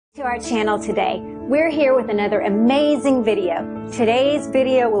To our channel today. We're here with another amazing video. Today's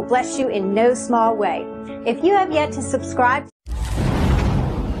video will bless you in no small way. If you have yet to subscribe,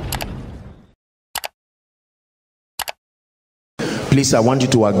 please, I want you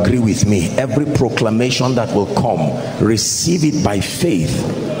to agree with me. Every proclamation that will come, receive it by faith,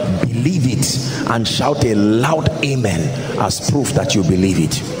 believe it, and shout a loud amen as proof that you believe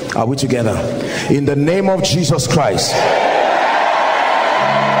it. Are we together? In the name of Jesus Christ.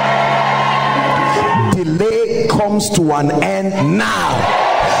 Delay comes to an end now.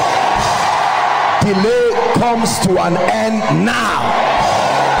 Delay comes to an end now.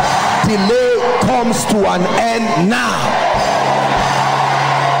 Delay comes to an end now.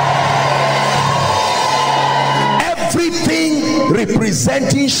 Everything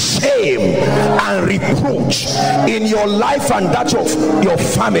representing shame and reproach in your life and that of your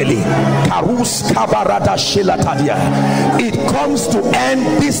family, it comes to end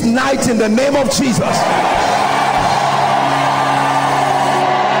this night in the name of Jesus.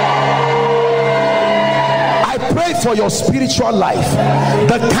 Pray for your spiritual life,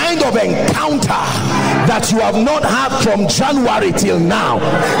 the kind of encounter that you have not had from January till now.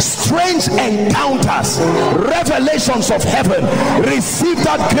 Strange encounters, revelations of heaven. Receive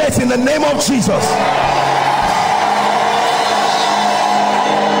that grace in the name of Jesus.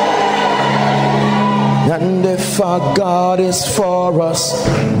 And if our God is for us,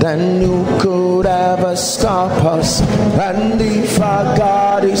 then who could ever stop us? And if our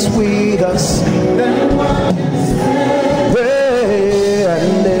God is with us, then what is there?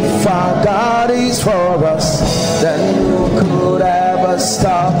 And if our God is for us, then who could ever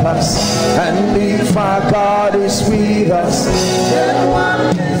stop us? And if our God is with us, then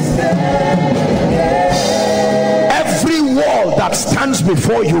what is there? Every wall that stands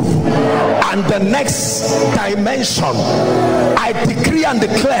before you and the next dimension, I decree and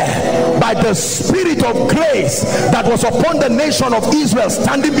declare by the spirit of grace that was upon the nation of Israel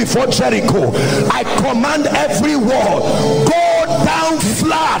standing before Jericho, I command every wall, go down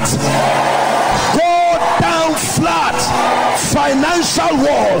flat. Go down flat. Financial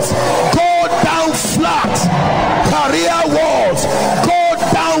walls, go down flat. Career walls, go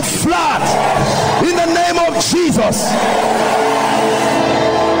down flat in the name of Jesus.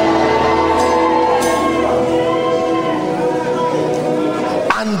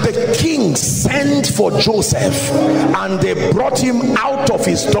 And the king sent for Joseph, and they brought him out of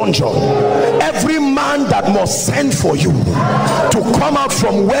his dungeon. Every man that must send for you to come out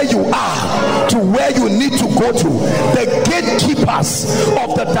from where you are to where you need to go to, the gatekeepers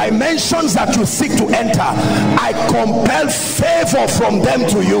of the dimensions that you seek to enter, I compel favor from them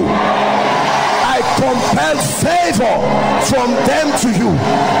to you. I compel favor from them to you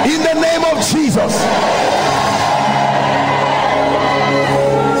in the name of Jesus.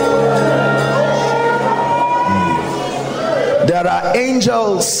 There are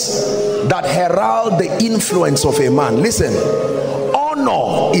angels that herald the influence of a man. Listen,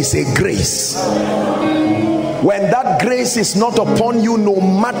 honor is a grace. When that grace is not upon you, no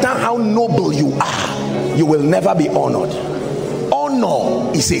matter how noble you are, you will never be honored.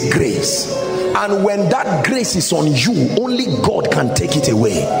 Honor is a grace. And when that grace is on you, only God can take it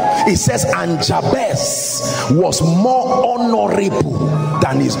away. It says, and Jabez was more honorable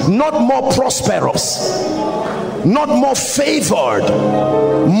than his, not more prosperous, not more favored,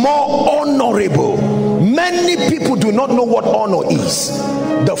 more honorable. Many people do not know what honor is.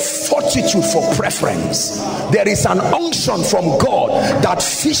 The fortitude for preference. There is an unction from God that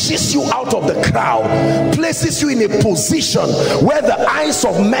fishes you out of the crowd, places you in a position where the eyes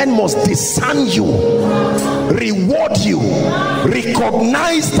of men must discern you, reward you,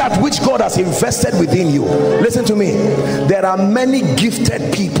 recognize that which God has invested within you. Listen to me. There are many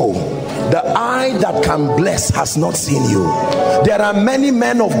gifted people. The eye that can bless has not seen you. There are many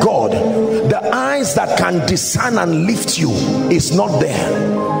men of God. The eyes that can discern and lift you is not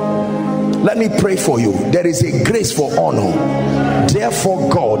there. Let me pray for you. There is a grace for honor. Therefore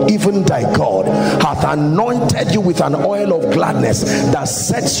God, even thy God, hath anointed you with an oil of gladness that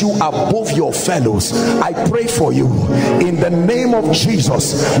sets you above your fellows. I pray for you in the name of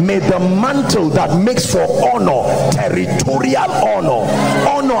Jesus. May the mantle that makes for honor, territorial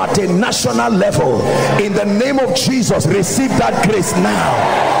honor at a national level, in the name of Jesus, receive that grace now.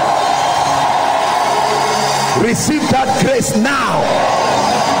 Receive that grace now.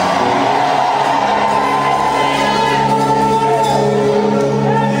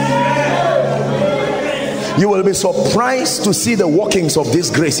 You will be surprised to see the workings of this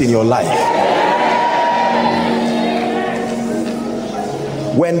grace in your life.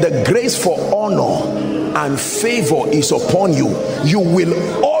 When the grace for honor and favor is upon you, you will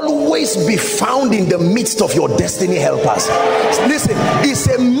always be found in the midst of your destiny helpers. Listen, it's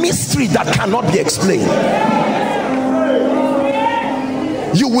a mystery that cannot be explained.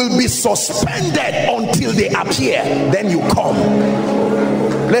 You will be suspended until they appear, then you come.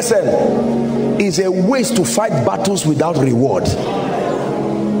 Listen, it's a waste to fight battles without reward.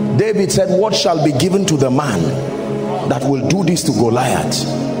 David said, what shall be given to the man that will do this to Goliath?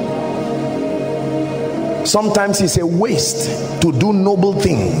 Sometimes it's a waste to do noble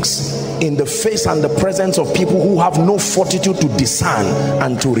things in the face and the presence of people who have no fortitude to discern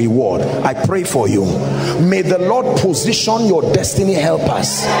and to reward. I pray for you. May the Lord position your destiny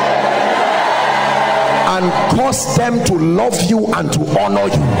helpers and cause them to love you and to honor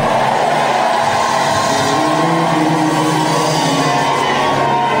you.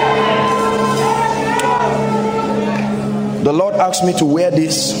 The Lord asked me to wear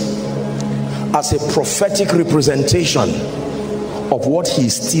this as a prophetic representation of what he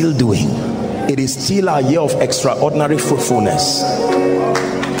is still doing. It is still a year of extraordinary fruitfulness.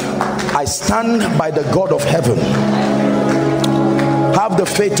 I stand by the God of heaven. Have the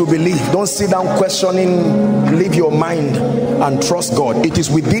faith to believe. Don't sit down questioning. Leave your mind and trust God. It is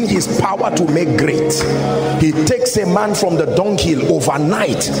within his power to make great. He takes a man from the dunghill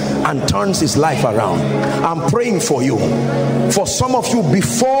overnight and turns his life around. I'm praying for you. For some of you,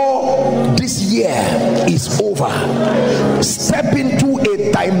 before this year is over, step into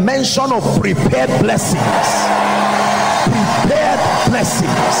a dimension of prepared blessings. Prepared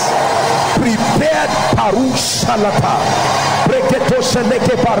blessings. Prepared parushalata.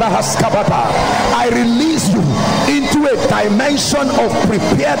 I release you into a dimension of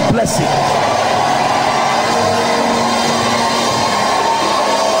prepared blessing.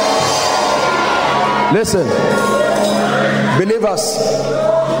 Listen, believers,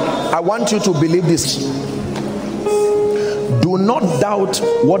 I want you to believe this. Do not doubt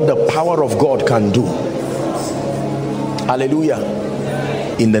what the power of God can do. Hallelujah.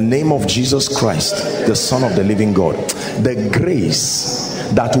 In the name of Jesus Christ, the Son of the living God, the grace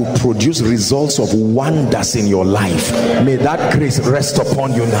that will produce results of wonders in your life, may that grace rest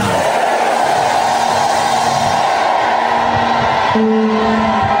upon you now.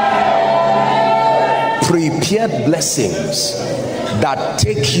 Prepared blessings that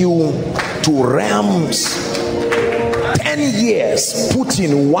take you to realms 10 years put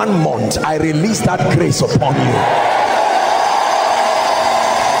in 1 month. I release that grace upon you.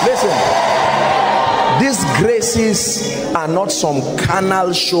 Listen, these graces are not some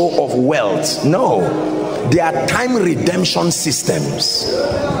carnal show of wealth. No, they are time redemption systems.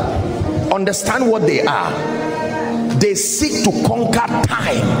 Understand what they are. They seek to conquer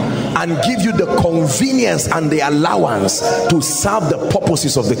time and give you the convenience and the allowance to serve the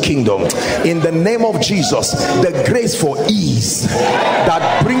purposes of the kingdom. In the name of Jesus, the grace for ease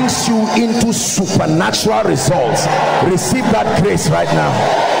that brings you into supernatural results, receive that grace right now.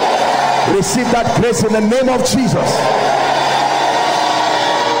 Receive that grace in the name of Jesus.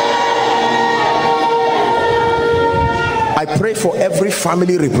 I pray for every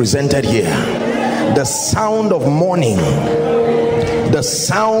family represented here. The sound of mourning, the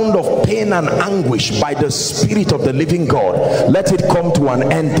sound of pain and anguish by the Spirit of the living God, let it come to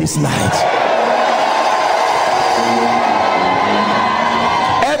an end this night.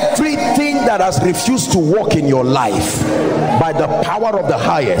 Everything that has refused to walk in your life, by the power of the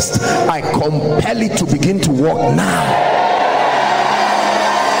highest, I compel it to begin to walk now.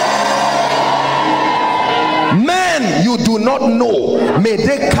 Men you do not know, may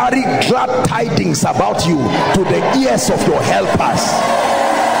they carry glad tidings about you to the ears of your helpers.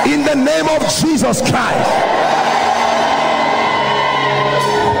 In the name of Jesus Christ,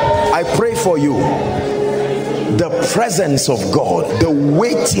 I pray for you. The presence of God, the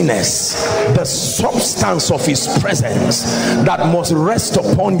weightiness, the substance of his presence that must rest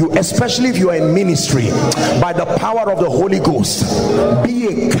upon you, especially if you are in ministry, by the power of the Holy Ghost, be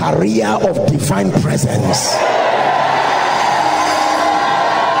a carrier of divine presence.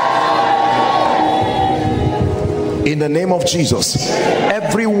 In the name of Jesus,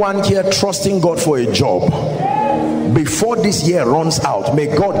 everyone here trusting God for a job, before this year runs out, may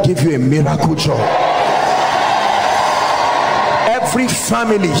God give you a miracle job. Every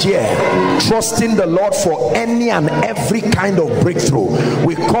family here trusting the Lord for any and every kind of breakthrough,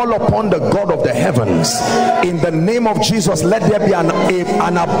 we call upon the God of the heavens. In the name of Jesus, let there be an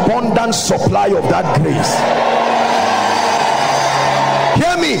abundant supply of that grace.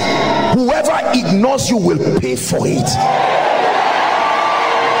 Hear me, whoever ignores you will pay for it.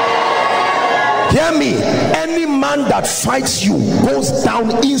 Hear me, any man that fights you goes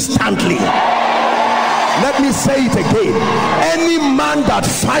down instantly. Let me say it again. Any man that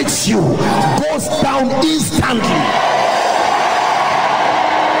fights you goes down instantly.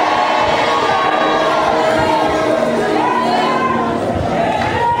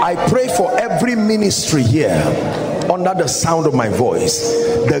 I pray for every ministry here under the sound of my voice,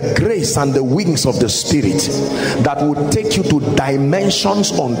 the grace and the wings of the Spirit that would take you to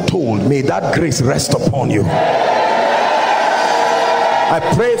dimensions untold. May that grace rest upon you. I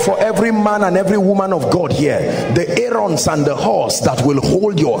pray for every man and every woman of God here, the Aarons and the horse that will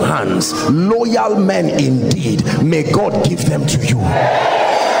hold your hands, loyal men indeed. May God give them to you.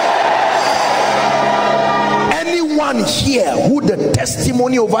 Anyone here who the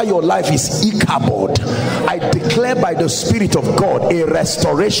testimony over your life is Ichabod, I declare by the Spirit of God, a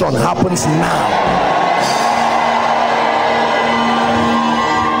restoration happens now.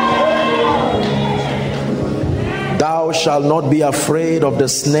 Thou shalt not be afraid of the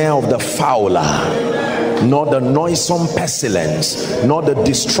snare of the fowler, nor the noisome pestilence, nor the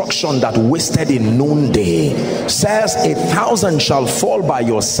destruction that wasted in noonday. Says 1,000 shall fall by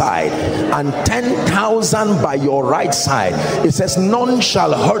your side, and 10,000 by your right side. It says none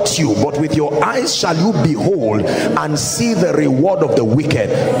shall hurt you, but with your eyes shall you behold and see the reward of the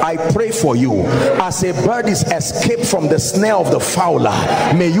wicked. I pray for you, as a bird is escaped from the snare of the fowler,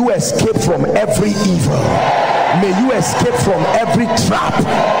 may you escape from every evil. May you escape from every trap.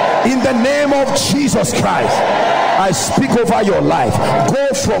 In the name of Jesus Christ, I speak over your life. Go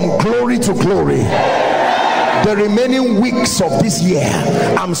from glory to glory. The remaining weeks of this year,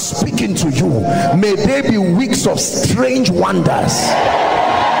 I'm speaking to you. May they be weeks of strange wonders.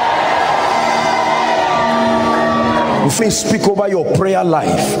 If we speak over your prayer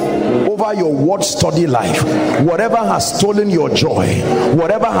life, over your word study life, whatever has stolen your joy,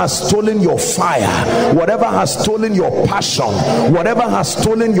 whatever has stolen your fire, whatever has stolen your passion, whatever has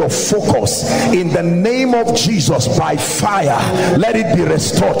stolen your focus, in the name of Jesus, by fire, let it be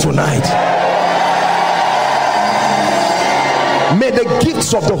restored tonight. May the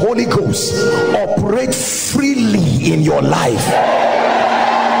gifts of the Holy Ghost operate freely in your life.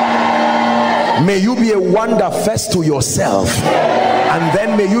 May you be a wonder first to yourself, and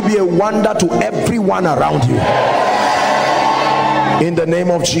then may you be a wonder to everyone around you. In the name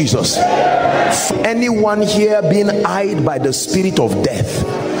of Jesus. Anyone here being eyed by the spirit of death,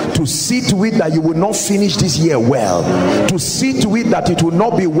 to see to it that you will not finish this year well, to see to it that it will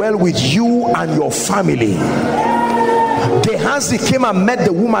not be well with you and your family. Gehazi came and met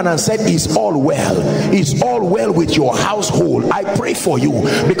the woman and said, "It's all well. It's all well with your household." I pray for you,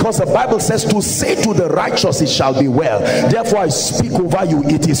 because the Bible says to say to the righteous, "It shall be well." Therefore I speak over you,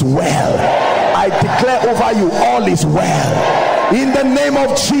 it is well. I declare over you, all is well. In the name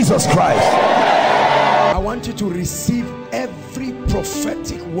of Jesus Christ. I want you to receive every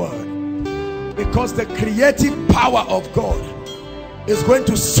prophetic word, because the creative power of God is going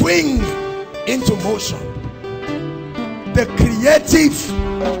to swing into motion. The creative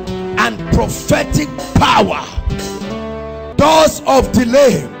and prophetic power. Doors of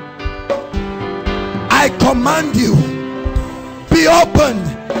delay, I command you, be opened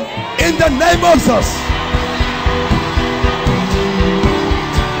in the name of Jesus.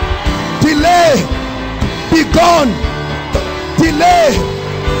 Delay, be gone. Delay,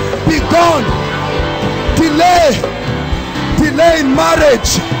 be gone. Delay, delay in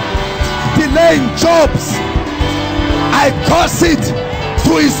marriage, delay in jobs, I curse it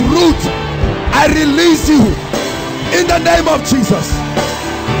to its root. I release you in the name of Jesus.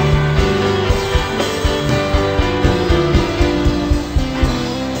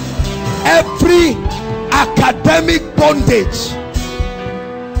 Every academic bondage,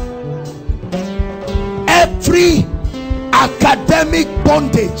 every academic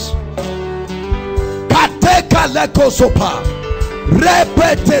bondage, kateka lekosopa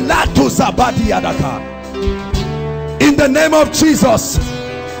repetelatu zabadi adaka. In the name of Jesus,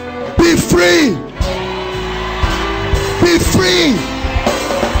 be free, be free,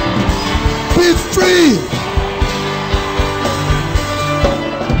 be free.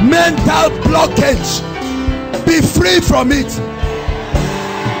 Mental blockage, be free from it.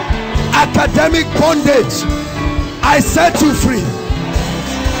 Academic bondage, I set you free.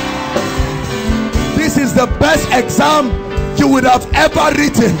 This is the best exam you would have ever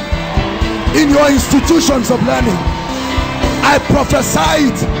written in your institutions of learning. I prophesy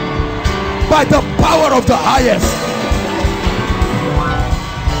it by the power of the highest.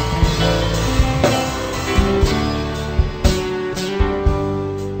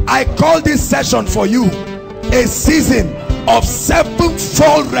 I call this session for you a season of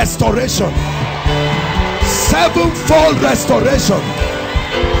sevenfold restoration. Sevenfold restoration.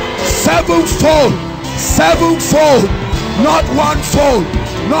 Sevenfold Sevenfold, not one-fold,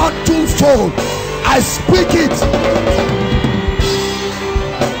 not two-fold. I speak it.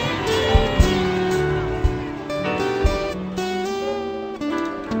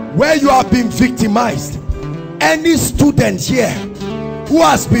 Where you have been victimized, any student here who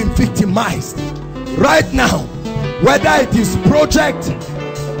has been victimized right now, whether it is project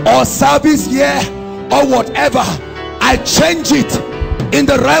or service year or whatever, I change it in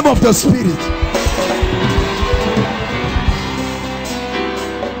the realm of the spirit.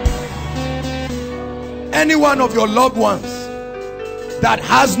 Any one of your loved ones that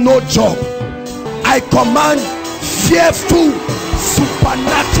has no job, I command fearful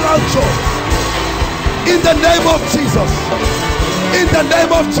supernatural joy in the name of Jesus. In the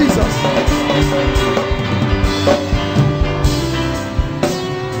name of Jesus.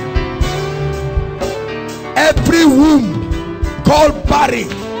 Every womb called barren,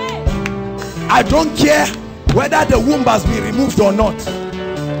 I don't care whether the womb has been removed or not,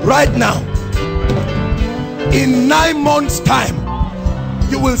 right now, in 9 months time,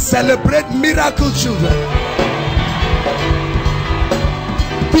 you will celebrate miracle children.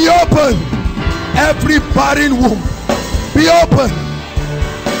 Be open. Every barren womb, be open.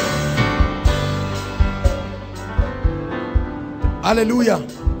 Hallelujah.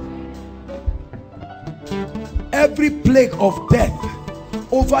 Every plague of death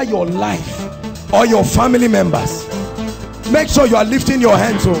over your life or your family members, make sure you are lifting your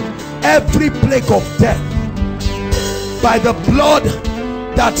hands. Oh, every plague of death, by the blood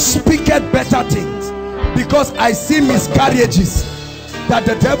that speaketh better things, because I see miscarriages that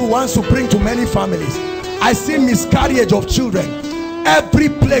the devil wants to bring to many families. I see miscarriage of children. Every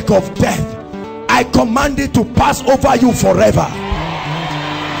plague of death, I command it to pass over you forever.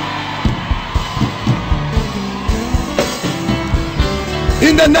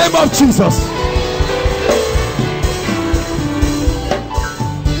 In the name of Jesus.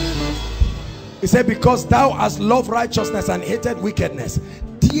 He said, because thou hast loved righteousness and hated wickedness,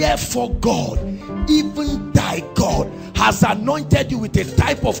 therefore God, even thy God, has anointed you with a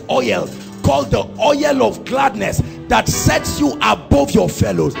type of oil called the oil of gladness that sets you above your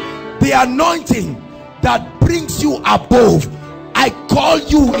fellows. The anointing that brings you above. I call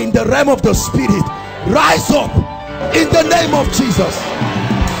you in the realm of the spirit. Rise up in the name of Jesus.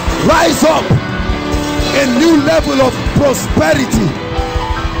 Rise up. A new level of prosperity,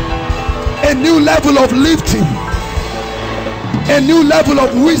 a new level of lifting, a new level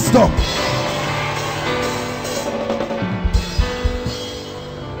of wisdom.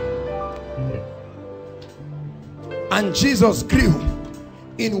 And Jesus grew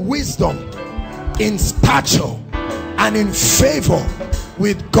in wisdom, in stature, and in favor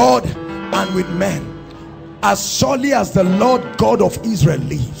with God and with men. As surely as the Lord God of Israel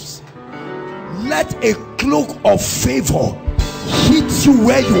lives, let a cloak of favor hit you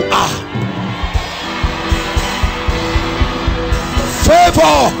where you are.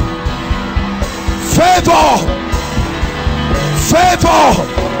 Favor, favor, favor,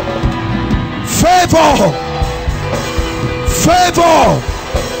 favor, favor,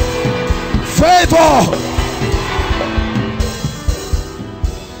 favor.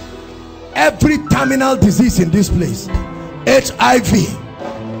 Every terminal disease in this place, HIV,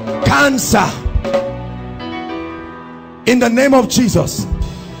 cancer, in the name of Jesus,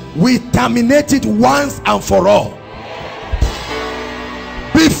 we terminate it once and for all.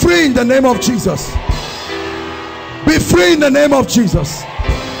 Be free in the name of Jesus. Be free in the name of Jesus.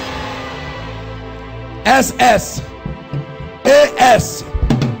 SS, AS,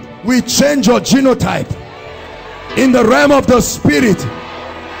 we change your genotype in the realm of the spirit.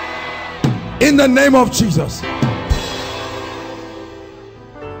 In the name of Jesus.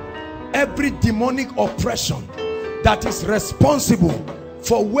 Every demonic oppression that is responsible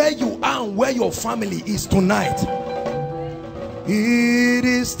for where you are and where your family is tonight, it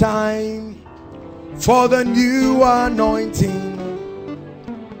is time for the new anointing.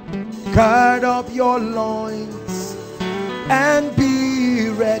 Gird up your loins and be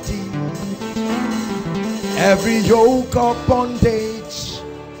ready. Every yoke of bondage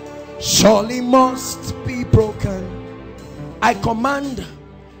surely must be broken. I command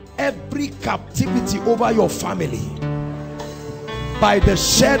every captivity over your family by the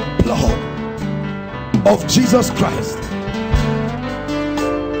shed blood of Jesus Christ.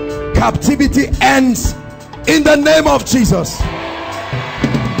 Captivity ends in the name of Jesus.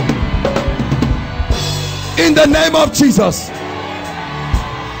 In the name of Jesus.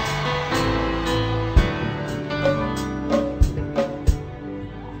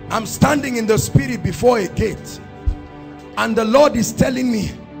 I'm standing in the spirit before a gate, and the Lord is telling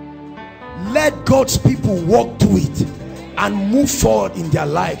me, Let God's people walk through it and move forward in their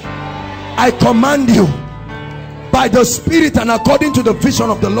life. I command you by the Spirit and according to the vision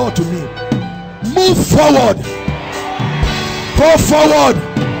of the Lord to me, move forward, go forward.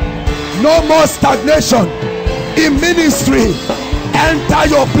 No more stagnation in ministry. Enter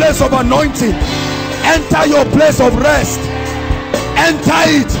your place of anointing, enter your place of rest, enter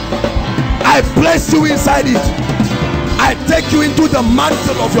it. I place you inside it. I take you into the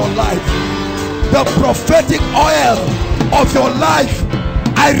mantle of your life, the prophetic oil of your life.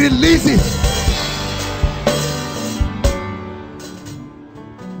 I release it.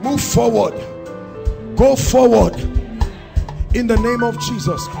 Move forward, go forward in the name of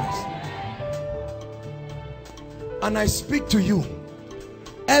Jesus Christ. And I speak to you,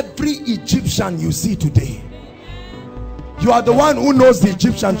 every Egyptian you see today, you are the one who knows the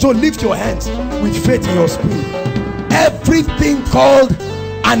Egyptian, so lift your hands with faith in your spirit. Everything called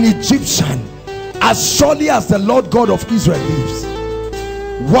an Egyptian, as surely as the Lord God of Israel lives,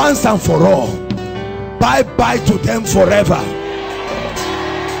 once and for all, bye bye to them forever.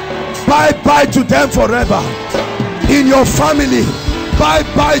 Bye bye to them forever. In your family, bye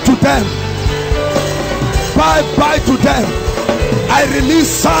bye to them. Bye bye to them. I release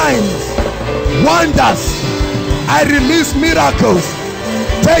signs, wonders. I release miracles.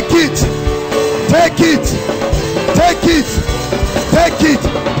 Take it, take it, take it, take it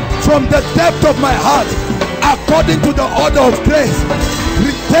from the depth of my heart, according to the order of grace.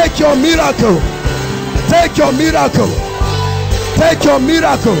 Take your miracle, take your miracle, take your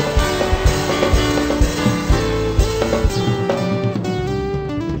miracle.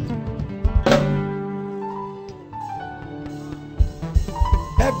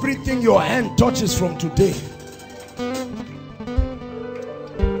 Everything your hand touches from today,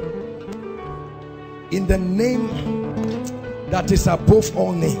 in the name that is above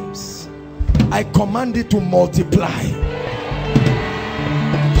all names, I command it to multiply.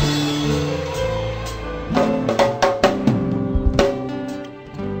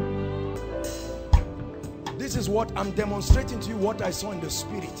 This is what I'm demonstrating to you, what I saw in the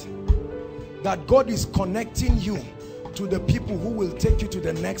spirit, that God is connecting you to the people who will take you to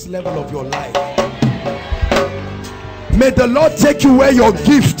the next level of your life. May the Lord take you where your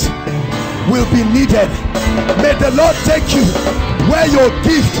gift will be needed. May the Lord take you where your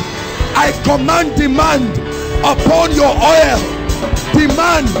gift, I command demand upon your oil.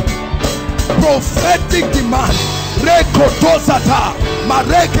 Demand, prophetic demand. Rekotosata,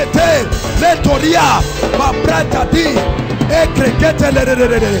 marekete, letoria, mabratadi, ekrekete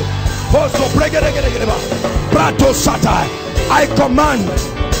lererere. I command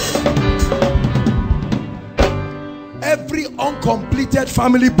every uncompleted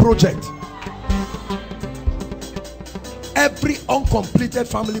family project, every uncompleted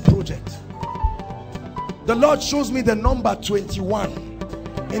family project. The Lord shows me the number 21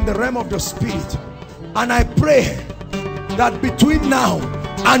 in the realm of the spirit, and I pray that between now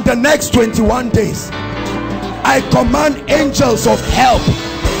and the next 21 days, I command angels of help.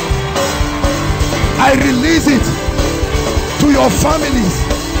 I release it to your families.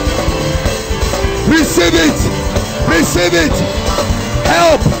 Receive it, receive it.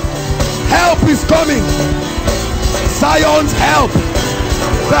 Help, help is coming. Zion's help,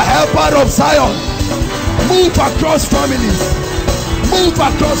 the helper of Zion. Move across families, move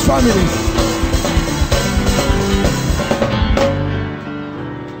across families.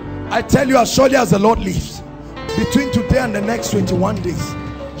 I tell you, as surely as the Lord lives, between today and the next 21 days,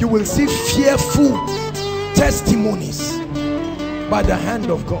 you will see fearful testimonies by the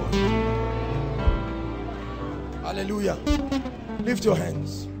hand of God. Hallelujah. Lift your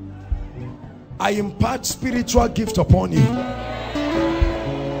hands. I impart spiritual gift upon you.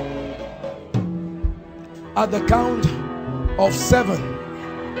 At the count of 7,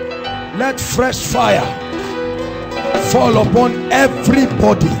 let fresh fire fall upon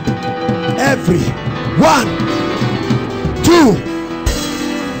everybody. Every 1, 2,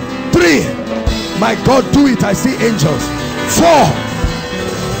 3. My God, do it. I see angels. 4,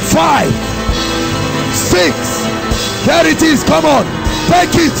 5, 6. There it is. Come on,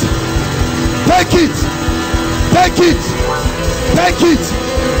 take it, take it, take it, take it,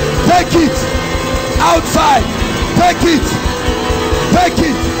 take it. Outside, take it, take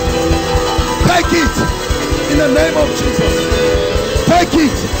it, take it. In the name of Jesus, take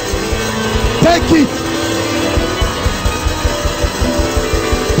it, take it,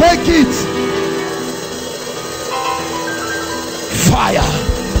 take it. Fire.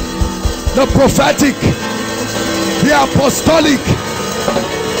 The prophetic, the apostolic,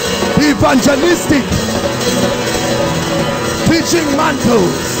 the evangelistic, teaching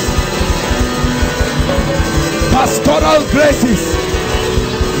mantles pastoral graces,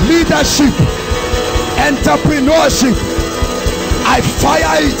 leadership, entrepreneurship. I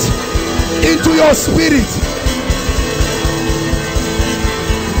fire it into your spirit.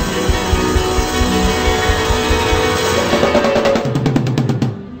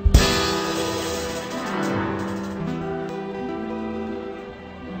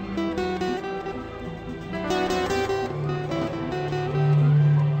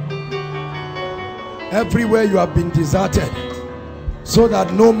 Everywhere you have been deserted, so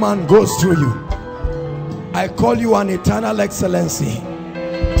that no man goes through you, I call you an eternal excellency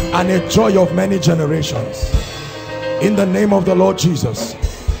and a joy of many generations. In the name of the Lord Jesus,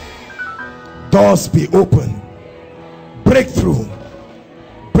 doors be open. Breakthrough.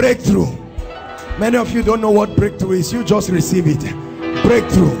 Breakthrough. Many of you don't know what breakthrough is. You just receive it.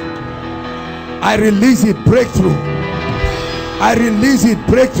 Breakthrough. I release it. Breakthrough. I release it.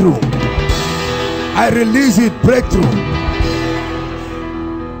 Breakthrough. I release it. Breakthrough.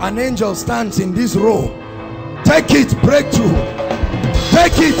 An angel stands in this row. Take it. Breakthrough.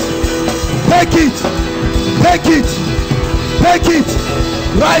 Take it. Take it. Take it. Take it.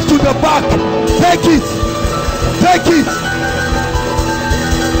 Right to the back. Take it. Take it.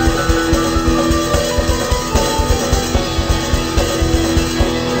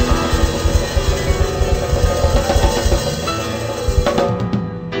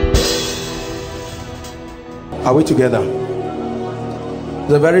 Are we together?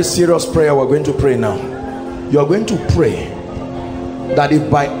 It's a very serious prayer we're going to pray now. You're going to pray that if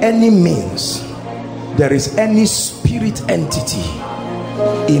by any means there is any spirit entity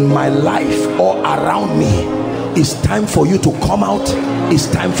in my life or around me, it's time for you to come out. It's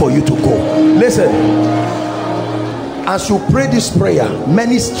time for you to go. Listen, as you pray this prayer,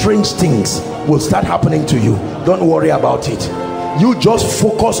 many strange things will start happening to you. Don't worry about it. You just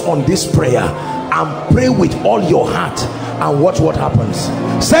focus on this prayer and pray with all your heart and watch what happens.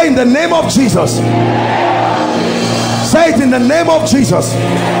 Say, in the name of Jesus. Say it, in the name of Jesus.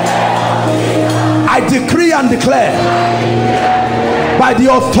 I decree and declare by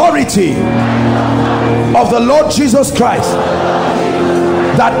the authority of the Lord Jesus Christ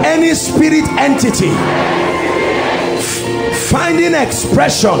that any spirit entity finding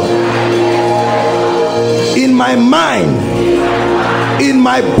expression in my mind, in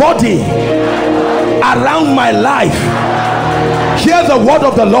my body, around my life, hear the word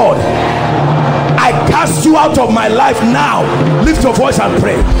of the Lord. I cast you out of my life now. Lift your voice and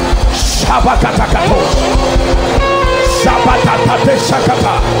pray.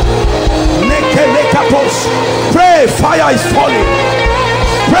 Pray, fire is falling.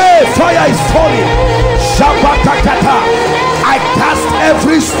 Pray, fire is falling. I cast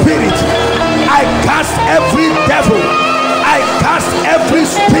every spirit, I cast every devil, I cast every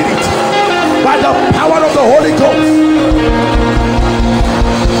spirit by the power of the Holy Ghost.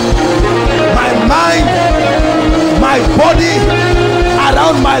 My mind, my body,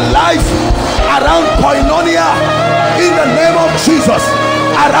 around my life, around koinonia, in the name of Jesus,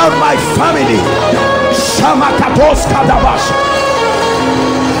 around my family. Shamakatos Kadabash.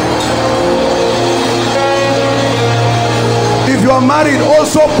 If you are married,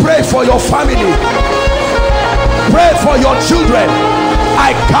 also pray for your family. Pray for your children.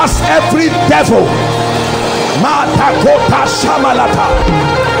 I cast every devil. Matakota Shamalata.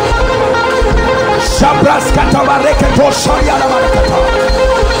 Shabraskata Mareketo Shayana Marekata.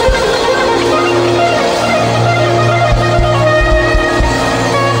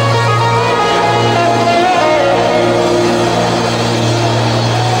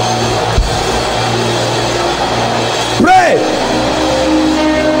 Pray.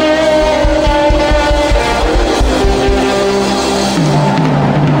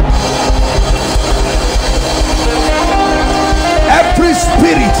 Every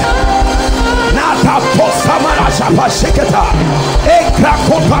spirit nata posamara shapa sheketa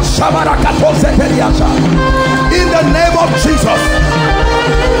ekrakota shamara katose periasha, in the name of Jesus,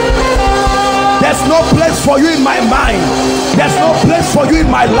 there's no place for you in my mind, there's no place for you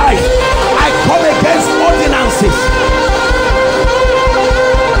in my life. I come against ordinances.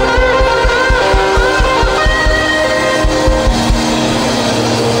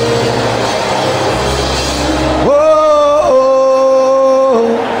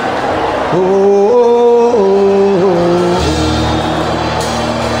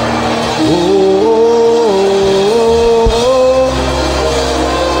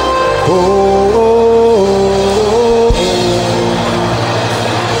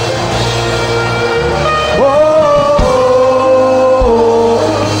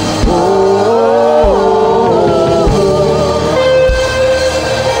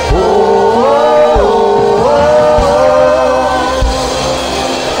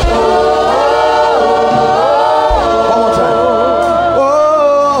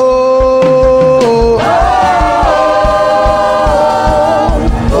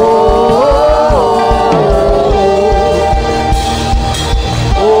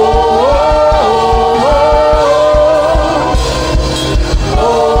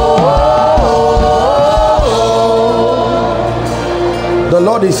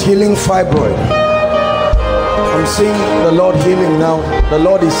 Lord is healing fibroid. I'm seeing the Lord healing now. The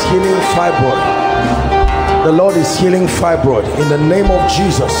Lord is healing fibroid. The Lord is healing fibroid. In the name of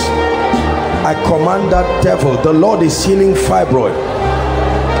Jesus, I command that devil. The Lord is healing fibroid.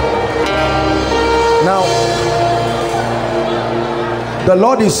 Now, the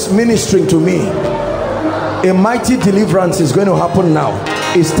Lord is ministering to me. A mighty deliverance is going to happen now.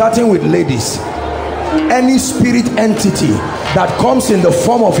 It's starting with ladies. Any spirit entity that comes in the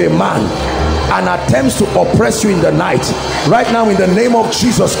form of a man and attempts to oppress you in the night, right now in the name of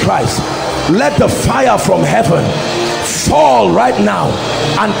Jesus Christ, let the fire from heaven fall right now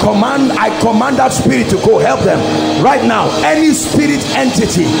and I command that spirit to go. Help them right now. Any spirit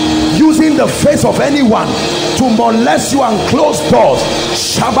entity using the face of anyone to molest you and close doors,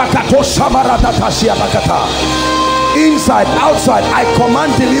 inside, outside, I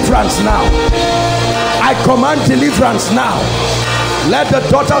command deliverance now. I command deliverance now. Let the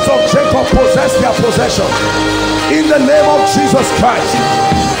daughters of Jacob possess their possession in the name of Jesus Christ.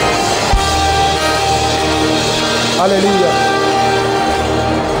 Hallelujah.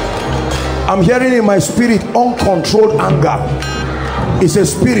 I'm hearing in my spirit uncontrolled anger. It's a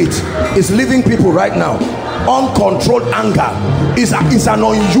spirit. It's living people right now. Uncontrolled anger is an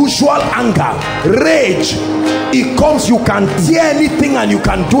unusual anger. Rage. It comes, you can tear anything and you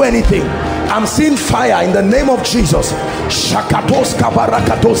can do anything. I'm seeing fire in the name of Jesus.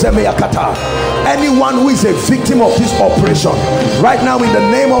 Anyone who is a victim of this operation right now, in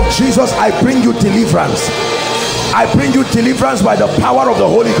the name of Jesus, I bring you deliverance. I bring you deliverance by the power of the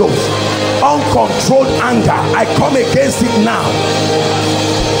Holy Ghost. Uncontrolled anger, I come against it now.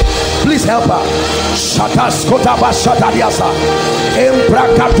 Please help her.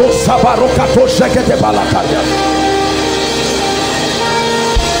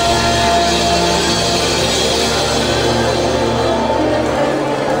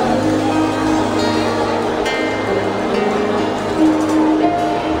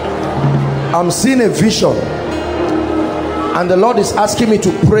 I'm seeing a vision, and the Lord is asking me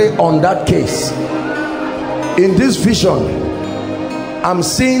to pray on that case. In this vision, I'm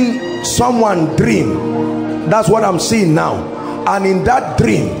seeing someone dream. That's what I'm seeing now. And in that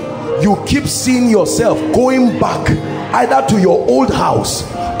dream, you keep seeing yourself going back either to your old house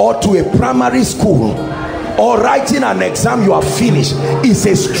or to a primary school, or writing an exam you have finished. It's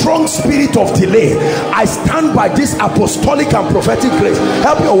a strong spirit of delay. I stand by this apostolic and prophetic grace.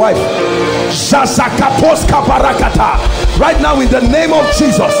 Help your wife. Right now in the name of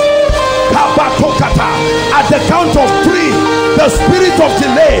Jesus, at the count of 3, the spirit of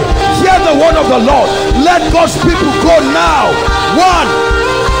delay, hear the word of the Lord. Let God's people go now. 1,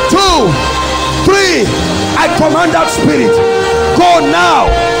 2, 3. I command that spirit, go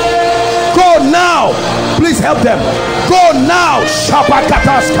now. Go now. Please help them. Go now.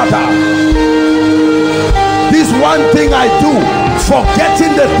 This one thing I do,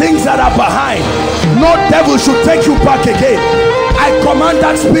 forgetting the things that are behind. No devil should take you back again. I command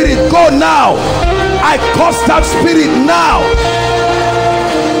that spirit, go now. I curse that spirit now.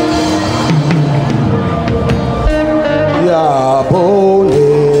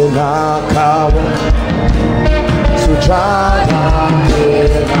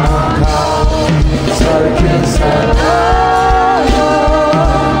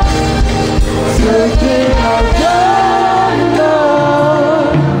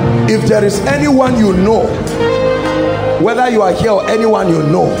 If there is anyone you know, whether you are here or anyone you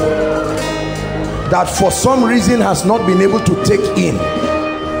know, that for some reason has not been able to take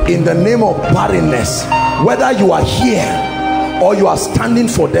in the name of barrenness, whether you are here or you are standing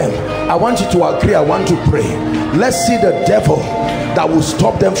for them, I want you to agree. I want to pray. Let's see the devil that will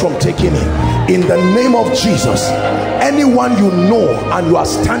stop them from taking it. In the name of Jesus, anyone you know and you are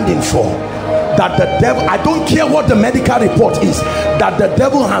standing for, that the devil, I don't care what the medical report is, that the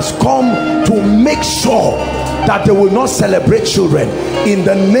devil has come to make sure that they will not celebrate children. In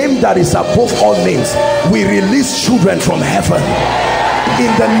the name that is above all names, we release children from heaven.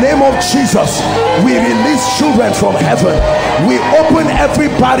 In the name of Jesus, we release children from heaven. We open every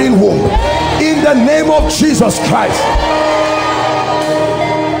barren womb in the name of Jesus Christ.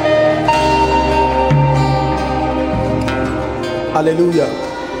 Hallelujah.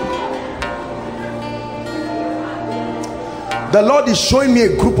 The Lord is showing me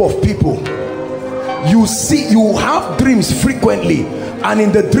a group of people. You see, you have dreams frequently, and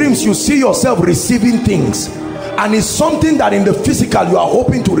in the dreams you see yourself receiving things, and it's something that in the physical you are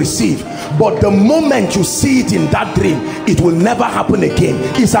hoping to receive, but the moment you see it in that dream, it will never happen again.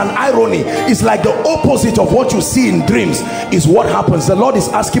 It's an irony. It's like the opposite of what you see in dreams is what happens. The Lord is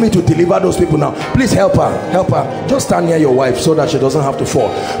asking me to deliver those people now. Please help her. Just stand near your wife so that she doesn't have to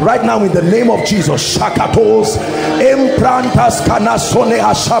fall. Right now, in the name of Jesus, Shakatos, Emprantas Kanasone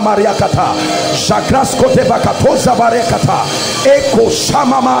Hashamariakata, Jagraskote Bakatoza Barekata, Eko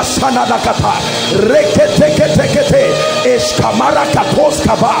Shamama Sanadakata, Reketekete, Eskamara Katos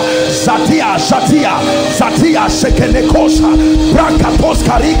Kaba, Zatia Shekenekosha, Brakatos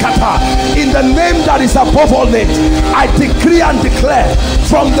Karikata. In the name that is above all names, I decree and declare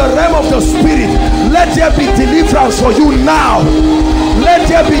from the realm of the spirit, let there be deliverance for you now. Let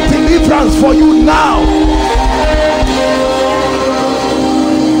there be deliverance for you now.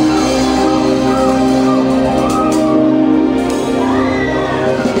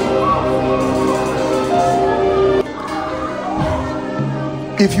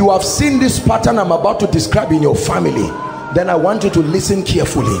 If you have seen this pattern I'm about to describe in your family, then I want you to listen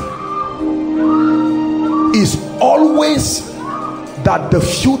carefully. It's always that the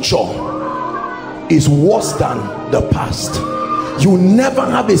future is worse than the past. You never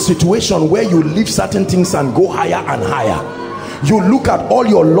have a situation where you leave certain things and go higher and higher. You look at all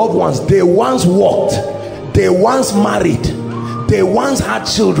your loved ones. They once walked, they once married, they once had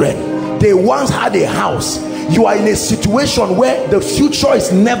children, they once had a house. You are in a situation where the future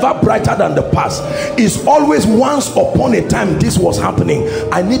is never brighter than the past. It's always once upon a time this was happening.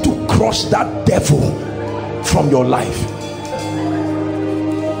 I need to crush that devil from your life.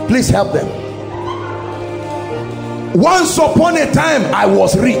 Please help them. Once upon a time I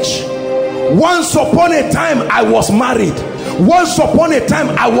was rich. Once upon a time I was married. Once upon a time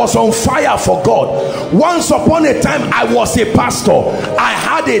I was on fire for God. Once upon a time I was a pastor. I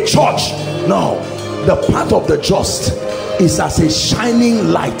had a church. No. The path of the just is as a shining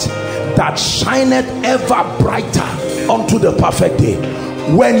light that shineth ever brighter unto the perfect day.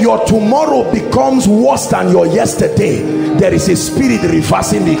 When your tomorrow becomes worse than your yesterday, there is a spirit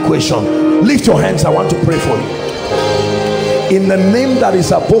reversing the equation. Lift your hands. I want to pray for you. In the name that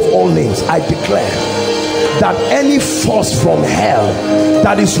is above all names, I declare that any force from hell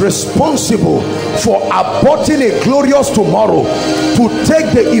that is responsible for aborting a glorious tomorrow, to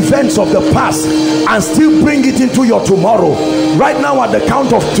take the events of the past and still bring it into your tomorrow, right now at the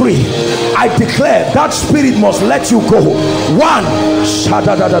count of 3, I declare that spirit must let you go. 1,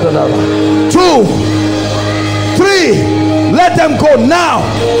 2, 3. Let them go now.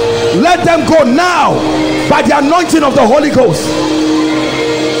 Let them go now by the anointing of the Holy Ghost.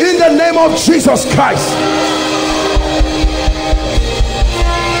 In the name of Jesus Christ.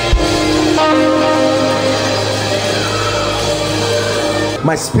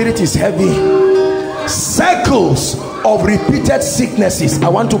 My spirit is heavy. Circles of repeated sicknesses. I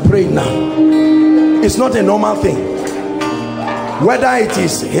want to pray now. It's not a normal thing. Whether it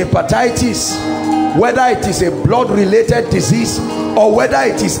is hepatitis, whether it is a blood related disease, or whether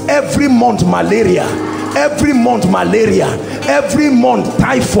it is every month malaria, every month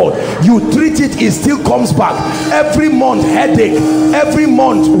typhoid, you treat it, it still comes back. Every month headache, every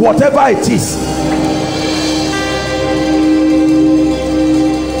month whatever it is.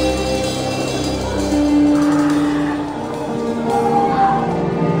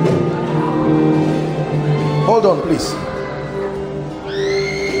 Hold on, please.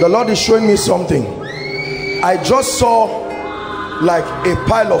 The Lord is showing me something. I just saw like a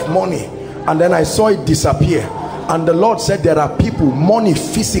pile of money, and then I saw it disappear. And the Lord said there are people, money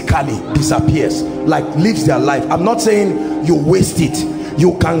physically disappears, like leaves their life. I'm not saying you waste it.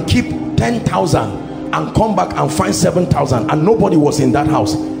 You can keep 10,000 and come back and find 7,000 and nobody was in that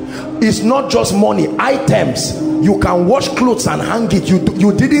house. It's not just money, items. You can wash clothes and hang it.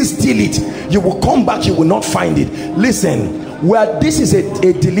 You didn't steal it. You will come back, you will not find it. Listen, where this is a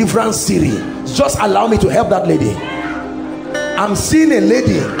deliverance series, just allow me to help that lady. I'm seeing a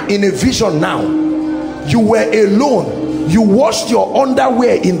lady in a vision now. You were alone. You washed your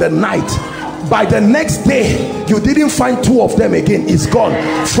underwear in the night. By the next day, you didn't find 2 of them again. It's gone.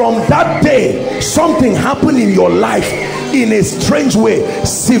 From that day, something happened in your life in a strange way.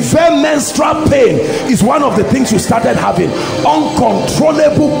 Severe menstrual pain is one of the things you started having.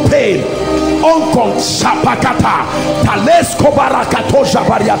 Uncontrollable pain. In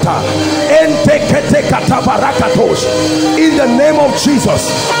the name of Jesus,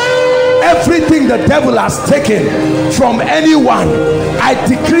 everything the devil has taken from anyone, I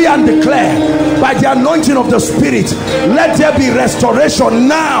decree and declare by the anointing of the Spirit, let there be restoration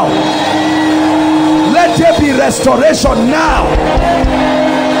now. Let there be restoration now.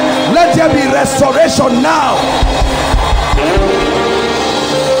 Let there be restoration now.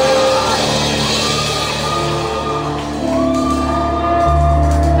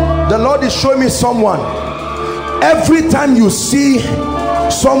 The Lord is showing me someone. Every time you see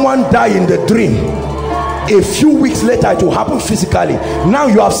someone die in the dream, a few weeks later it will happen physically. Now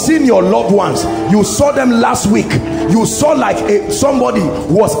you have seen your loved ones. You saw them last week. You saw like somebody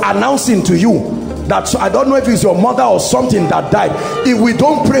was announcing to you that, I don't know if it's your mother or something that died. If we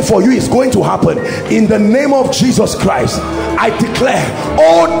don't pray for you, it's going to happen. In the name of Jesus Christ, I declare,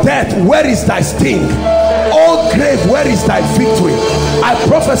 oh death, where is thy sting? Oh grave, where is thy victory? I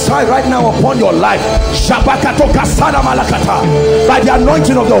prophesy right now upon your life, by the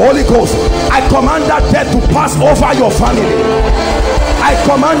anointing of the Holy Ghost, I command that death to pass over your family. I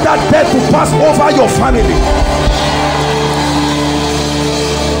command that death to pass over your family.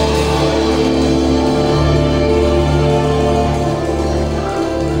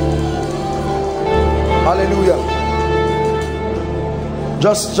 Hallelujah.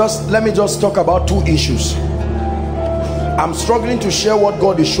 Just let me just talk about two issues. I'm struggling to share what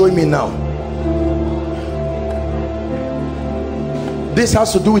God is showing me now. This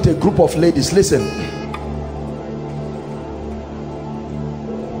has to do with a group of ladies. Listen.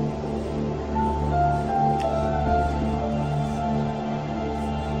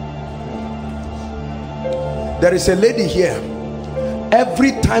 There is a lady here.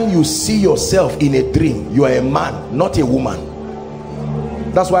 Every time you see yourself in a dream, you are a man, not a woman.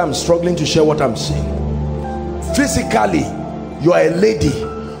 That's why I'm struggling to share what I'm saying. Physically, you are a lady,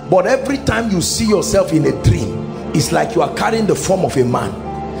 but every time you see yourself in a dream, it's like you are carrying the form of a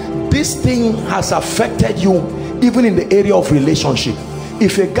man. This thing has affected you even in the area of relationship.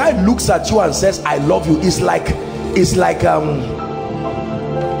 If a guy looks at you and says, I love you, it's like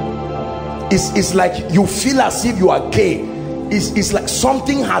you feel as if you are gay. It's like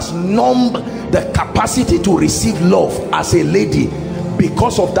something has numbed the capacity to receive love as a lady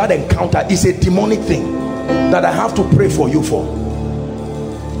because of that encounter. It's a demonic thing that I have to pray for you for.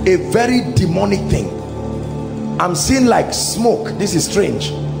 A very demonic thing. I'm seeing like smoke. This is strange.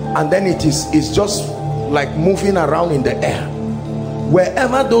 And then it's just like moving around in the air.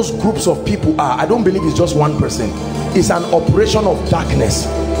 Wherever those groups of people are, I don't believe it's just one person. It's an operation of darkness.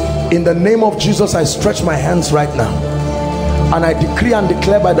 In the name of Jesus, I stretch my hands right now and I decree and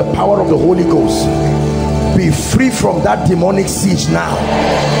declare by the power of the Holy Ghost, be free from that demonic siege now.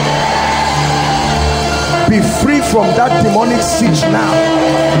 Be free from that demonic siege now.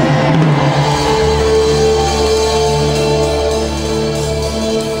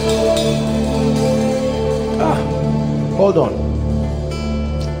 Hold on.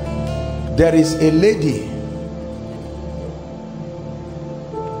 There is a lady,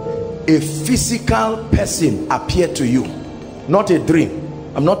 a physical person appeared to you, not a dream.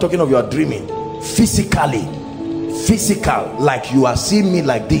 I'm not talking of your dreaming. Physically, physical, like you are seeing me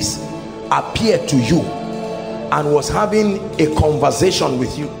like this, appeared to you and was having a conversation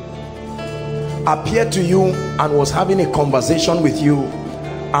with you. Appeared to you and was having a conversation with you,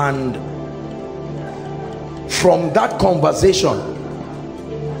 and from that conversation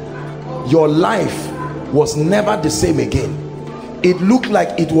your life was never the same again. It looked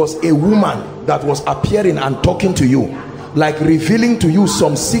like it was a woman that was appearing and talking to you, like revealing to you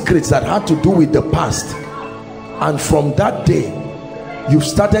some secrets that had to do with the past. And from that day you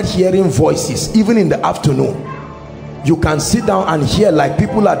started hearing voices. Even in the afternoon you can sit down and hear like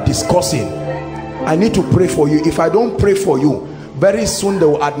people are discussing. I need to pray for you. If I don't pray for you, very soon they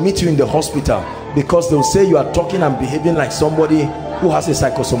will admit you in the hospital, because they will say you are talking and behaving like somebody who has a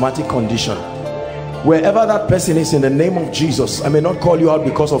psychosomatic condition. Wherever that person is, in the name of Jesus, I may not call you out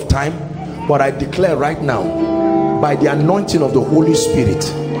because of time, but I declare right now, by the anointing of the Holy Spirit,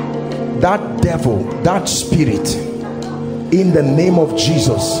 that devil, that spirit, in the name of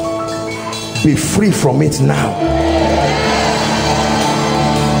Jesus, be free from it now.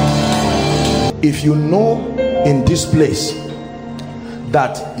 If you know in this place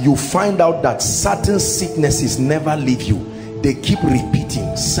that you find out that certain sicknesses never leave you, they keep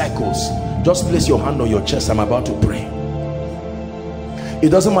repeating cycles, just place your hand on your chest. I'm about to pray. It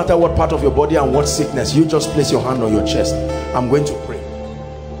doesn't matter what part of your body and what sickness, you just place your hand on your chest. I'm going to pray.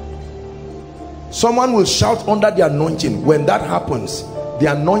 Someone will shout under the anointing. When that happens,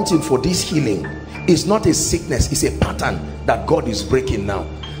 the anointing for this healing is not a sickness, it's a pattern that God is breaking now.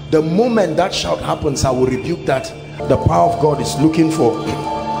 The moment that shout happens, I will rebuke that. The power of God is looking for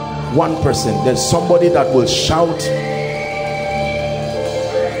one person. There's somebody that will shout.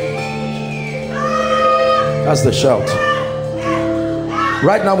 That's the shout.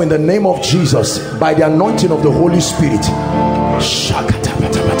 Right now, in the name of Jesus, by the anointing of the Holy Spirit,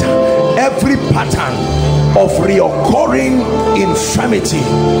 every pattern of reoccurring infirmity,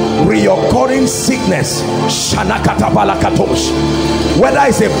 reoccurring sickness, whether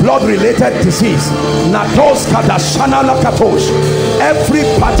it's a blood related disease, every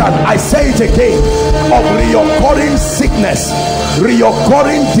pattern, I say it again, of reoccurring sickness,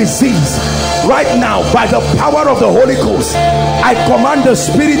 reoccurring disease, right now, by the power of the Holy Ghost, I command the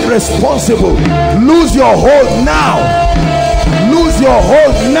spirit responsible, lose your hold now, lose your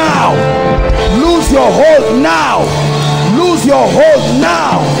hold now, lose your hold now, lose your hold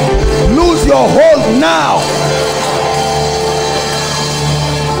now, lose your hold now.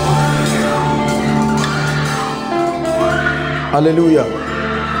 Hallelujah.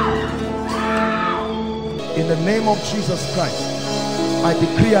 In the name of Jesus Christ, I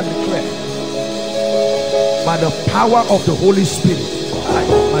decree and declare, by the power of the Holy Spirit,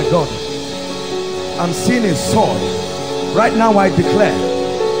 my God, I'm seeing a sword. Right now I declare,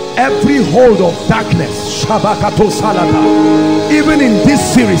 every hold of darkness, even in this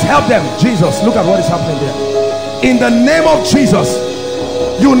series, help them. Jesus, look at what is happening there. In the name of Jesus,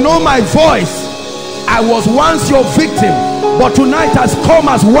 you know my voice. I was once your victim, but tonight has come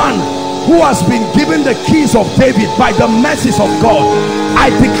as one who has been given the keys of David by the mercies of God. I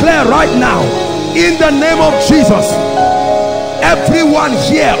declare right now, in the name of Jesus, everyone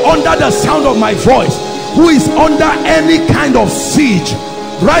here under the sound of my voice who is under any kind of siege,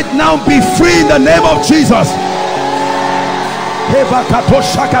 right now be free in the name of Jesus.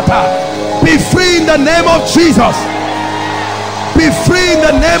 Be free in the name of Jesus. Be free in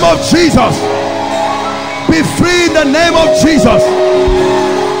the name of Jesus. Be free in the name of Jesus.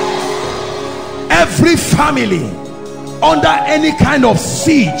 Every family under any kind of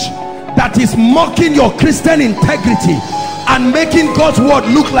siege that is mocking your Christian integrity and making God's word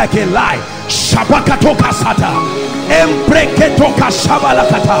look like a lie, Shabakatoka Sata, Embreketoka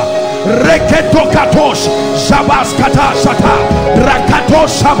Shabalakata, Reketokatosh, Shabaskata Sata, Rakato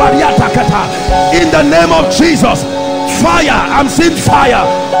Shabariatakata. In the name of Jesus, fire, I'm seeing fire.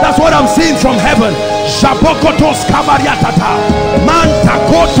 That's what I'm seeing from heaven. Shabokotos Kabariatata,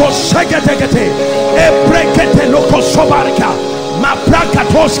 Mantakoto Shegetegete, Ebrekete Loko Sobarika,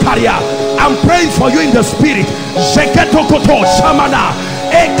 Mabrakatos Karia. I'm praying for you in the spirit. Sheketokoto Shamana,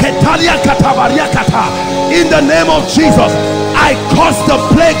 Eketalia Katabariakata. In the name of Jesus, I curse the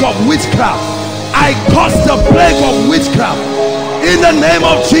plague of witchcraft. I curse the plague of witchcraft. In the name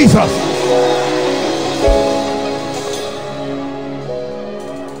of Jesus.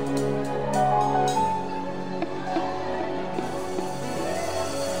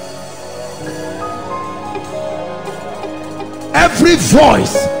 Every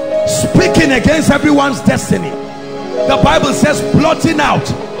voice speaking against everyone's destiny, the Bible says, blotting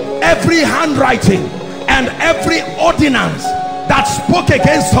out every handwriting and every ordinance that spoke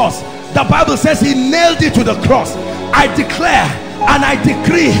against us, the Bible says he nailed it to the cross. I declare and I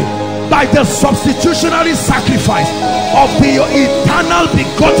decree, by the substitutionary sacrifice of the eternal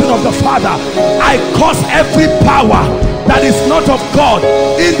begotten of the Father, I curse every power that is not of God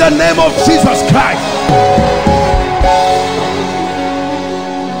in the name of Jesus Christ.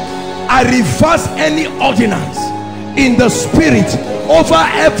 I reverse any ordinance in the spirit over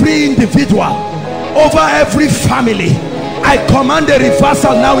every individual, over every family. I command a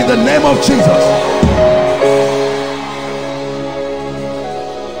reversal now in the name of Jesus.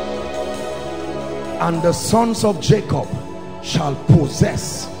 And the sons of Jacob shall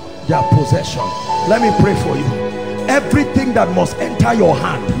possess their possession. Let me pray for you. Everything that must enter your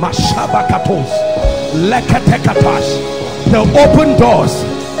hand, Mashabakatos, Lekatekatas, the open doors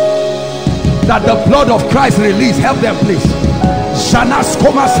that the blood of Christ release, help them please.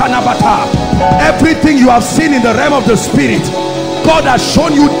 Everything you have seen in the realm of the spirit, God has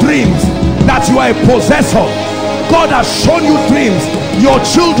shown you dreams that you are a possessor. God has shown you dreams, your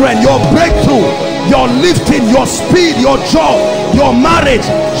children, your breakthrough, your lifting, your speed, your job, your marriage.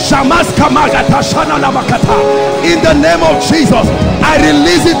 In the name of Jesus, I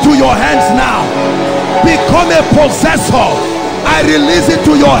release it to your hands now. Become a possessor. I release it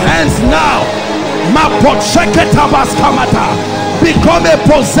to your hands now. Become a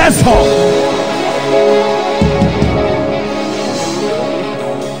possessor.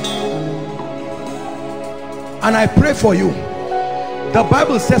 And I pray for you. The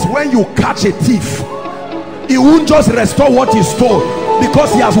Bible says when you catch a thief, he won't just restore what he stole,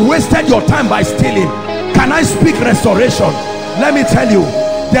 because he has wasted your time by stealing. Can I speak restoration? Let me tell you,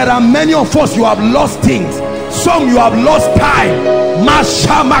 there are many of us, you have lost things. Some you have lost time.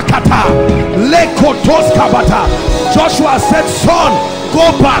 Joshua said, son,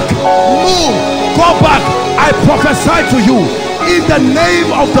 go back, move, go back. I prophesy to you, In the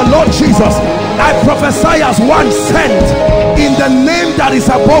name of the Lord Jesus, I prophesy as one sent in the name that is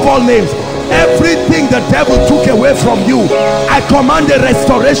above all names. Everything the devil took away from you, I command a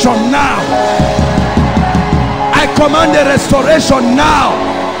restoration now. I command a restoration now.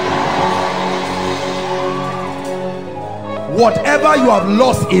 Whatever you have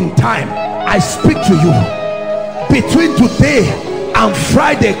lost in time, I speak to you. Between today and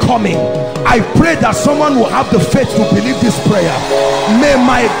Friday coming, I pray that someone will have the faith to believe this prayer. May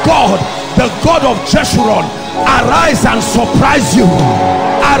my God, the God of Jeshurun, arise and surprise you.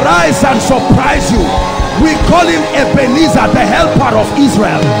 Arise and surprise you. We call him Ebenezer, the helper of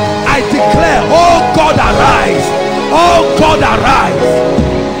Israel. I declare, oh God, arise. Oh God, arise.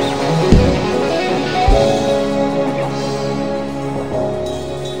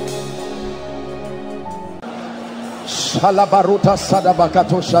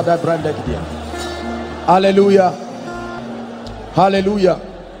 Hallelujah. Hallelujah.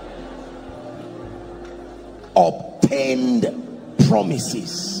 Obtained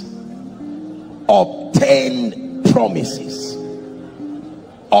promises. Obtained promises.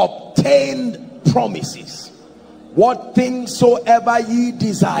 Obtained promises. What things soever ye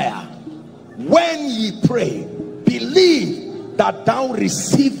desire, when ye pray, believe that thou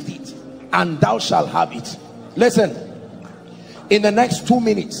received it, and thou shalt have it. Listen, in the next 2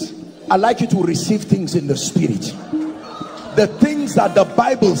 minutes, I'd like you to receive things in the spirit. The things that the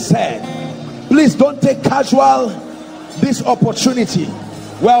Bible said. Please don't take casual this opportunity.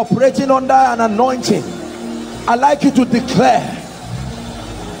 We're operating under an anointing. I'd like you to declare,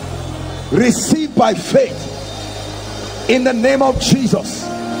 receive by faith in the name of Jesus.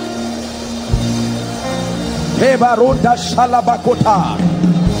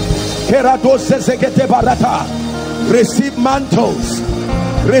 Receive mantles,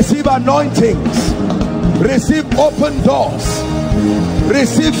 receive anointings, receive open doors,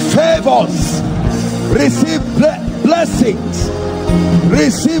 receive favors, receive blessings,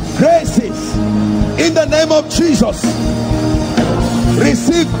 receive graces in the name of Jesus.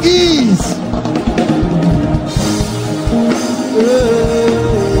 Receive ease.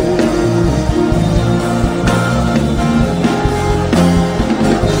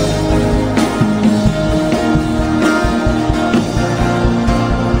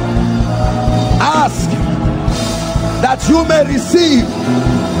 Ask that you may receive,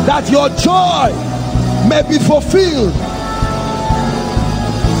 that your joy may be fulfilled.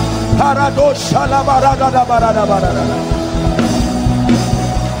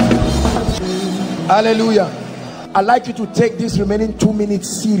 Hallelujah. I'd like you to take this remaining 2 minutes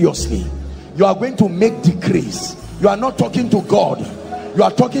seriously. You are going to make decrees. You are not talking to God. You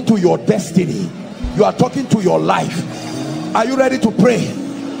are talking to your destiny. You are talking to your life. Are you ready to pray?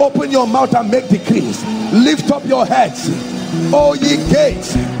 Open your mouth and make decrees. Lift up your heads, O ye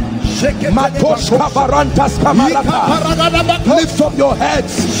gates. Lift up your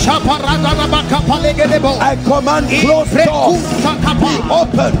heads. I command closed doors be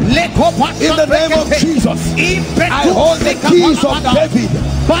open in the name of Jesus. I hold the keys of David,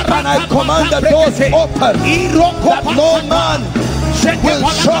 and I command the doors open, that no man will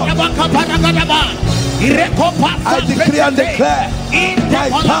shut. I decree and declare, my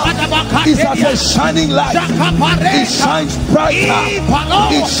path is as a shining light. It shines brighter.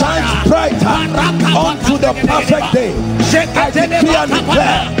 It shines brighter unto the perfect day. I decree and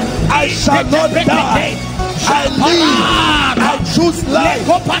declare, I shall not die. I live. I choose life.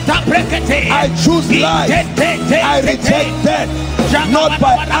 I choose life. I reject death. Not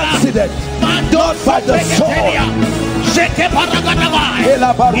by accident, not by the sword.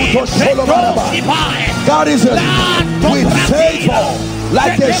 God is with favor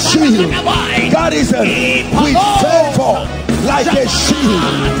like a shield. God is with favor like a shield.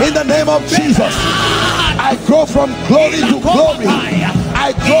 In the name of Jesus, I go from glory to glory.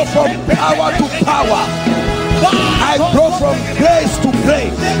 I go from power to power. I go from grace to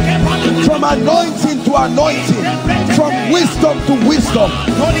grace, from anointing to anointing, from wisdom to wisdom.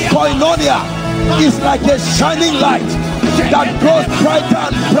 Koinonia is like a shining light that grows brighter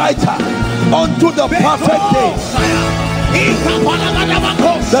and brighter unto the perfect day.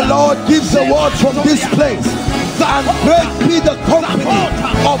 The Lord gives the word from this place, and great be the company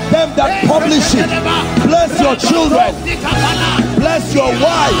of them that publish it. Bless your children, bless your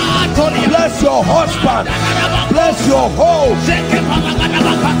wife, bless your husband, bless your home,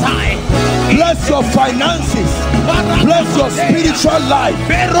 bless your finances, bless your spiritual life.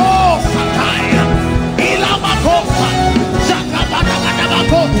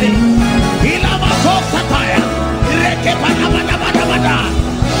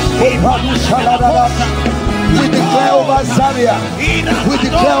 We declare over Zaria. We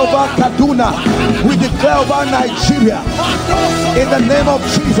declare over Kaduna. We declare over Nigeria. In the name of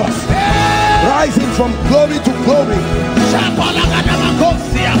Jesus. Rising from glory to glory.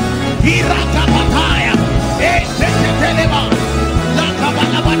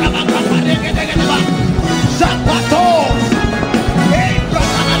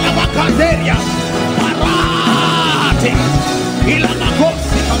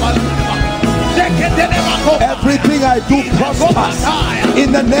 Everything I do prospers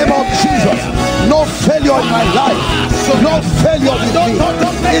in the name of Jesus. No failure in my life. No failure with me.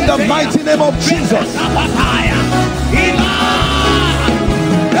 In the mighty name of Jesus.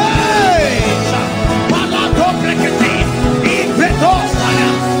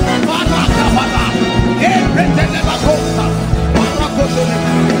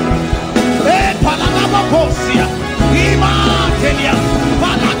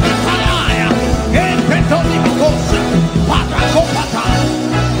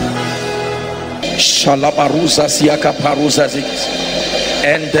 Shalabaruza siaka paruza zis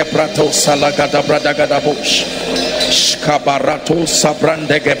ende brato salagada bradagada bosh shkabarato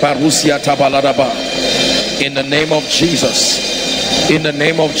sabrandege parusia tabaladaba. In the name of Jesus, in the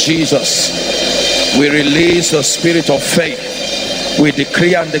name of Jesus, we release the spirit of faith. We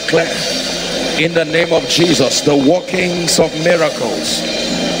decree and declare in the name of Jesus the workings of miracles,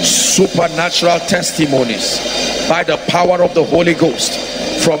 supernatural testimonies by the power of the Holy Ghost,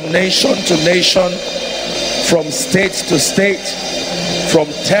 from nation to nation, from state to state, from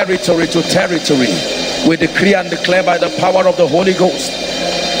territory to territory. We decree and declare by the power of the Holy Ghost.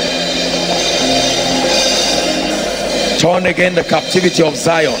 Turn again the captivity of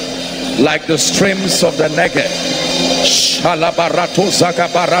Zion like the streams of the Negev. Shalabarato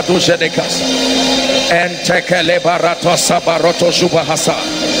zagabarato jedekas and tekelebarato sabaroto jubahasa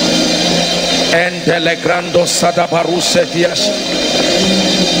and telegrando sadabaruse dias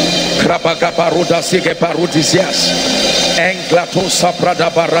krabagabaruda sige barudisias and glato sabrada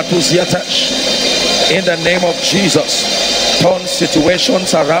baratusiatash. In the name of Jesus, turn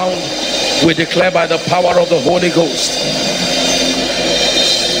situations around. We declare by the power of the Holy Ghost.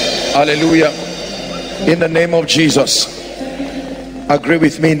 Hallelujah. In the name of Jesus. Agree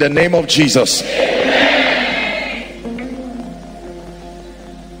with me in the name of Jesus.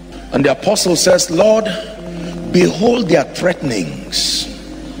 And the apostle says, Lord, behold their threatenings.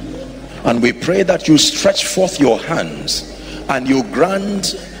 And we pray that you stretch forth your hands and you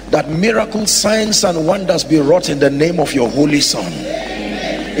grant that miracles, signs and wonders be wrought in the name of your Holy Son.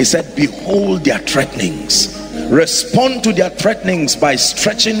 He said, behold their threatenings. Respond to their threatenings by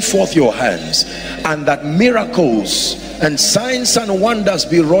stretching forth your hands, and that miracles and signs and wonders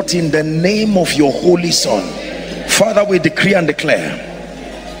be wrought in the name of your Holy Son. Father, we decree and declare,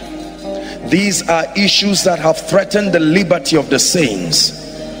 these are issues that have threatened the liberty of the saints.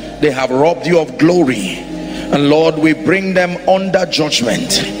 They have robbed you of glory, and Lord, we bring them under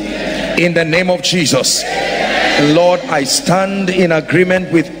judgment in the name of Jesus. Lord, I stand in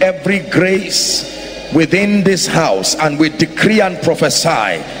agreement with every grace within this house, and we decree and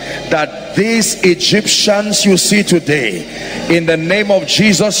prophesy that these Egyptians you see today, in the name of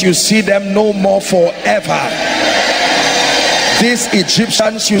Jesus, you see them no more forever. These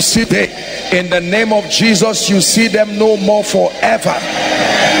Egyptians you see today, in the name of Jesus, you see them no more forever.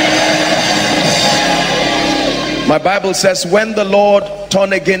 My Bible says, when the Lord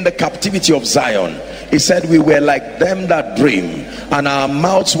turned again the captivity of Zion, he said we were like them that dream, and our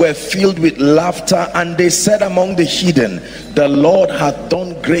mouths were filled with laughter, and they said among the heathen, the Lord hath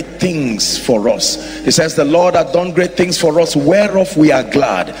done great things for us. He says the Lord hath done great things for us, whereof we are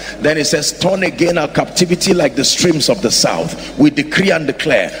glad. Then he says, turn again our captivity like the streams of the south. We decree and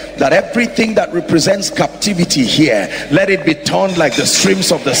declare that everything that represents captivity here, let it be turned like the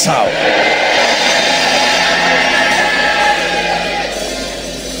streams of the south.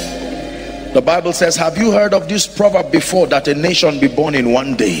 The Bible says, have you heard of this proverb before, that a nation be born in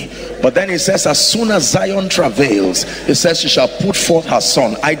one day? But then it says, as soon as Zion travails, it says she shall put forth her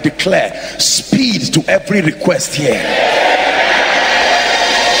son. I declare speed to every request here.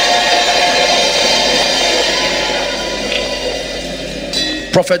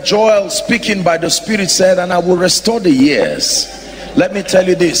 Prophet Joel, speaking by the Spirit, said, and I will restore the years. Let me tell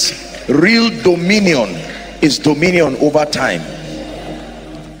you this, real dominion is dominion over time.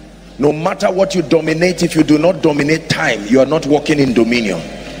 No matter what you dominate, if you do not dominate time, you are not walking in dominion.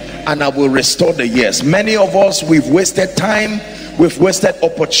 And I will restore the years. Many of us, we've wasted time, we've wasted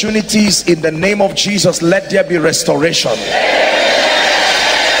opportunities. In the name of Jesus, let there be restoration.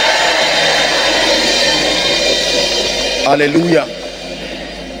 Hallelujah.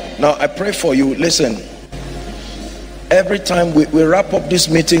 Now I pray for you. Listen, Every time we wrap up these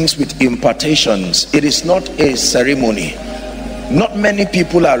meetings with impartations, it is not a ceremony. Not many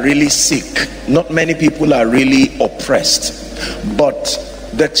people are really sick. Not many people are really oppressed. But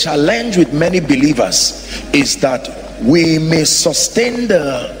the challenge with many believers is that we may sustain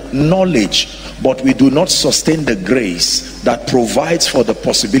the knowledge, but we do not sustain the grace that provides for the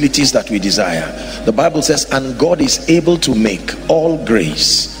possibilities that we desire. The Bible says, and God is able to make all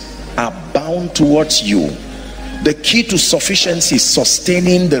grace abound towards you. The key to sufficiency is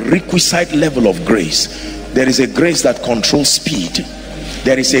sustaining the requisite level of grace. There is a grace that controls speed.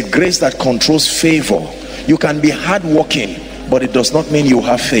 There is a grace that controls favor. You can be hardworking, but it does not mean you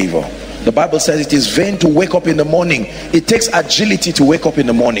have favor. The Bible says it is vain to wake up in the morning. It takes agility to wake up in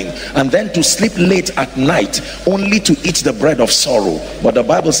the morning and then to sleep late at night only to eat the bread of sorrow. But the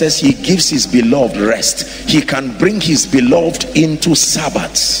Bible says he gives his beloved rest. He can bring his beloved into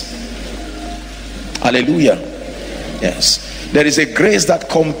Sabbaths. Hallelujah. Yes, there is a grace that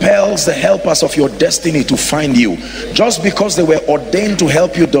compels the helpers of your destiny to find you. Just because they were ordained to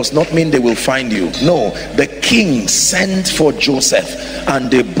help you does not mean they will find you. No, the king sent for Joseph and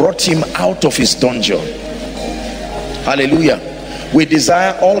they brought him out of his dungeon. Hallelujah. We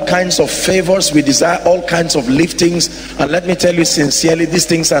desire all kinds of favors, we desire all kinds of liftings, and let me tell you sincerely, these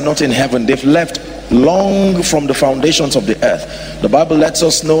things are not in heaven. They've left long from the foundations of the earth. The Bible lets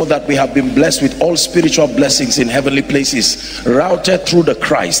us know that we have been blessed with all spiritual blessings in heavenly places, routed through the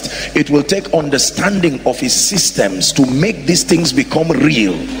Christ. It will take understanding of his systems to make these things become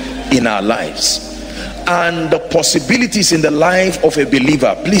real in our lives. And the possibilities in the life of a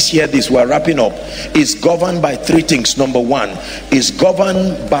believer, please hear this, we're wrapping up, is governed by three things. Number one is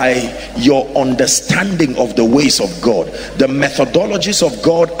governed by your understanding of the ways of God, the methodologies of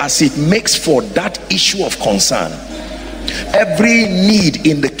God as it makes for that issue of concern. Every need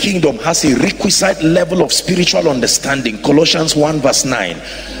in the kingdom has a requisite level of spiritual understanding. Colossians 1 verse 9,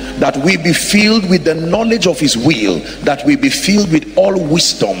 that we be filled with the knowledge of his will, that we be filled with all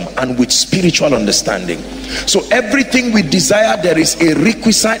wisdom and with spiritual understanding. So everything we desire, there is a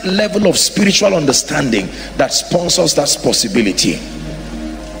requisite level of spiritual understanding that sponsors that possibility.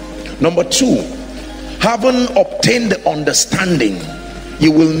 Number two, having obtained the understanding,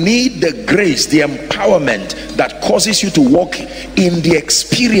 you will need the grace, the empowerment that causes you to walk in the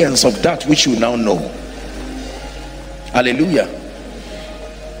experience of that which you now know. Hallelujah.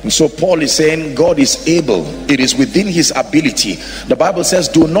 And so Paul is saying God is able, it is within his ability. The Bible says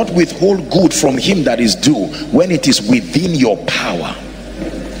do not withhold good from him that is due when it is within your power.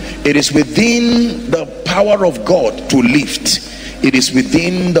 It is within the power of God to lift. It is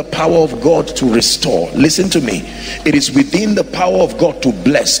within the power of God to restore. Listen to me. It is within the power of God to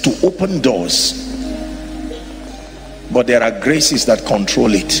bless, to open doors. But there are graces that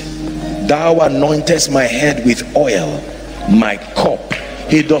control it. Thou anointest my head with oil, my cup.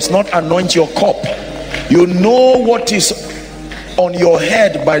 He does not anoint your cup. You know what is on your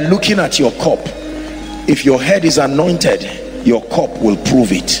head by looking at your cup. If your head is anointed, your cup will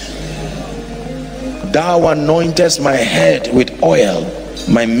prove it. Thou anointest my head with oil,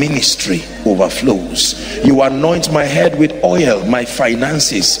 my ministry overflows. You anoint my head with oil, my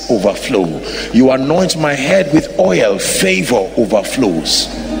finances overflow. You anoint my head with oil, favor overflows.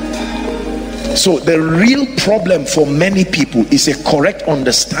 So the real problem for many people is a correct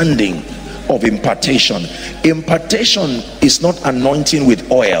understanding of impartation. Impartation is not anointing with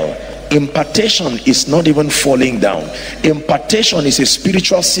oil. Impartation is not even falling down. Impartation is a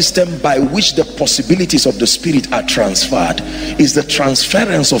spiritual system by which the possibilities of the spirit are transferred. It's the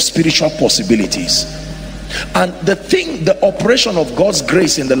transference of spiritual possibilities. And the thing, the operation of God's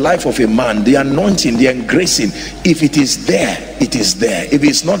grace in the life of a man, the anointing, the engracing, if it is there, it is there. If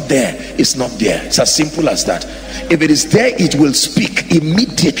it's not there, it's not there. It's as simple as that. If it is there, it will speak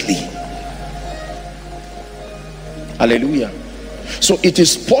immediately. Hallelujah. So it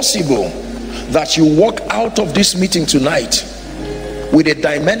is possible that you walk out of this meeting tonight with a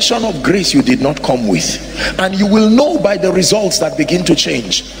dimension of grace you did not come with, and you will know by the results that begin to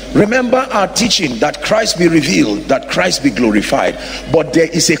change. Remember our teaching that Christ be revealed, that Christ be glorified. But there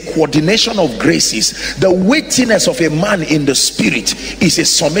is a coordination of graces. The weightiness of a man in the spirit is a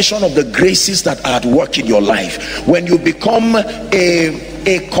summation of the graces that are at work in your life. When you become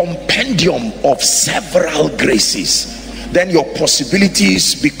a compendium of several graces, then your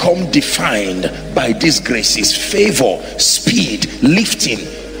possibilities become defined by these graces: favor, speed, lifting,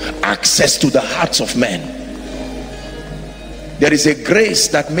 access to the hearts of men. There is a grace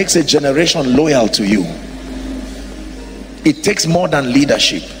that makes a generation loyal to you. It takes more than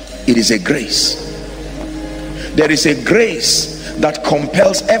leadership. It is a grace. There is a grace that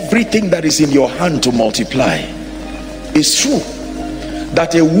compels everything that is in your hand to multiply. It's true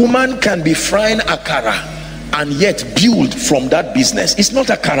that a woman can be frying akara and yet build from that business. It's not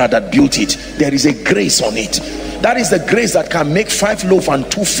akara that built it. There is a grace on it. That is the grace that can make 5 loaves and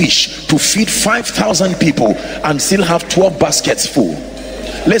 2 fish to feed 5,000 people and still have 12 baskets full.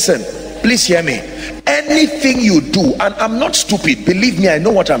 Listen, please hear me. Anything you do, and I'm not stupid, believe me, I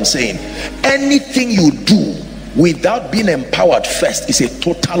know what I'm saying. Anything you do without being empowered first is a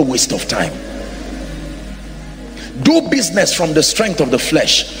total waste of time. Do business from the strength of the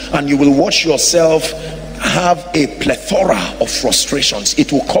flesh and you will watch yourself have a plethora of frustrations.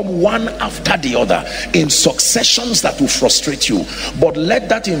 It will come one after the other in successions that will frustrate you. But let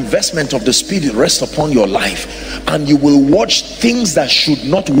that investment of the Spirit rest upon your life and you will watch things that should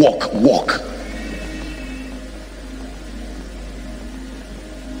not work.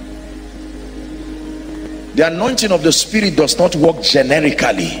 The anointing of the Spirit does not work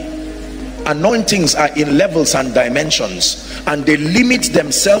generically. Anointings are in levels and dimensions, and they limit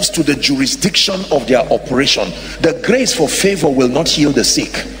themselves to the jurisdiction of their operation. The grace for favor will not heal the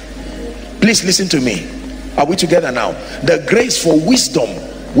sick. Please listen to me. Are we together now? The grace for wisdom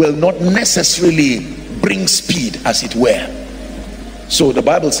will not necessarily bring speed, as it were. So the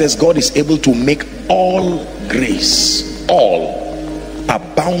Bible says God is able to make all grace, all,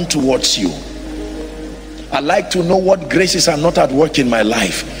 abound towards you. I like to know what graces are not at work in my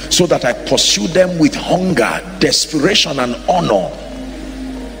life, so that I pursue them with hunger, desperation, and honor.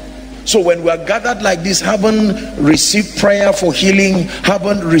 So when we are gathered like this, haven't received prayer for healing,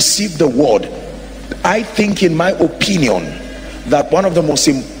 haven't received the word, I think, in my opinion, that one of the most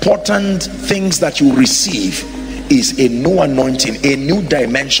important things that you receive is a new anointing, a new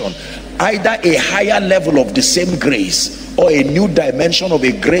dimension, either a higher level of the same grace or a new dimension of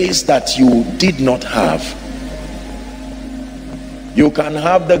a grace that you did not have. You can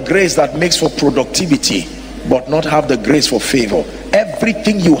have the grace that makes for productivity but not have the grace for favor.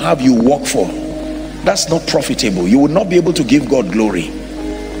 Everything you have, you work for. That's not profitable. You will not be able to give God glory.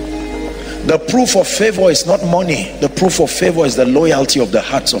 The proof of favor is not money. The proof of favor is the loyalty of the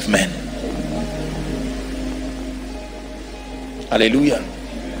hearts of men. Hallelujah.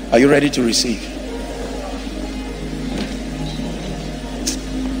 Are you ready to receive?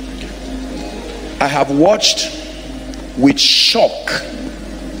 I have watched with shock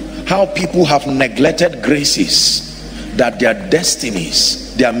how people have neglected graces that their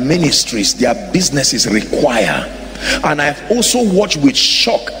destinies, their ministries, their businesses require. And I've also watched with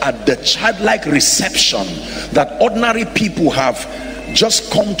shock at the childlike reception that ordinary people have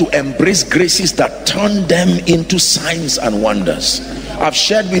just come to embrace graces that turn them into signs and wonders. I've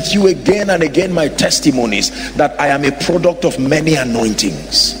shared with you again and again my testimonies that I am a product of many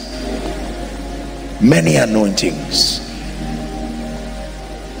anointings. Many anointings.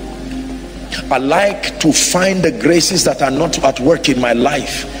 I like to find the graces that are not at work in my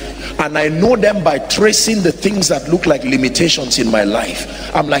life, and I know them by tracing the things that look like limitations in my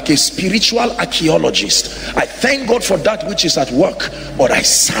life. I'm like a spiritual archaeologist. I thank God for that which is at work, but I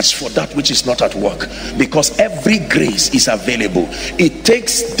search for that which is not at work, because every grace is available. It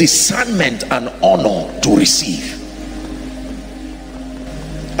takes discernment and honor to receive.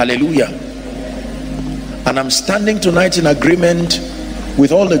 Hallelujah. And I'm standing tonight in agreement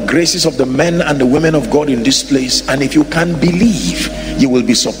with all the graces of the men and the women of God in this place, and if you can believe, you will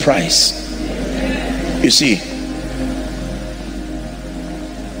be surprised. You see,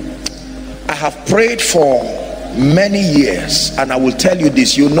 I have prayed for many years, and I will tell you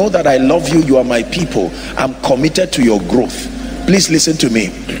this: you know that I love you, you are my people. I'm committed to your growth. Please listen to me.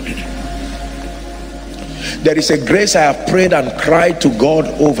 There is a grace I have prayed and cried to God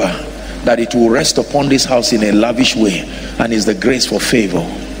over, that it will rest upon this house in a lavish way, and is the grace for favor.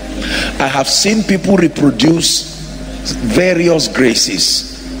 I have seen people reproduce various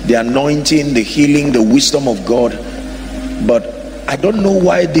graces, the anointing, the healing, the wisdom of God, but I don't know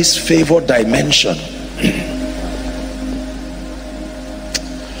why this favor dimension.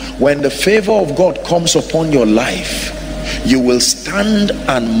 When the favor of God comes upon your life, you will stand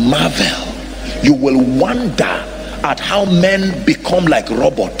and marvel. You will wonder at how men become like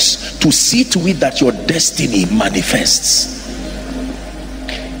robots to see to it that your destiny manifests.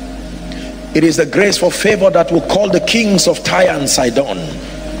 It is the grace for favor that will call the kings of Tyre and Sidon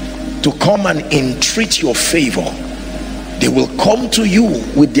to come and entreat your favor. They will come to you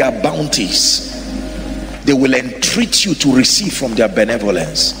with their bounties. They will entreat you to receive from their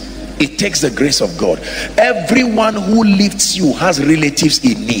benevolence. It takes the grace of God. Everyone who lifts you has relatives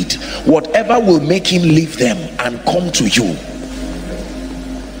in need. Whatever will make him leave them and come to you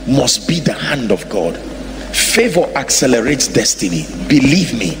must be the hand of God. Favor accelerates destiny.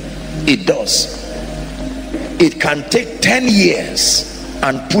 Believe me, it does. it can take 10 years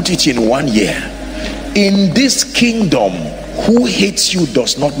and put it in 1 year. In this kingdom, who hates you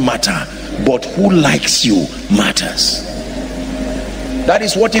does not matter, but who likes you matters. That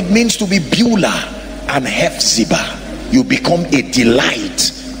is what it means to be Beulah and Hephzibah. You become a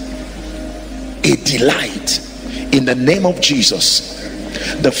delight. A delight. In the name of Jesus,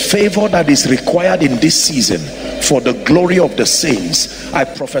 the favor that is required in this season for the glory of the saints, I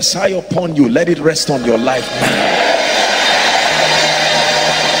prophesy upon you, let it rest on your life now.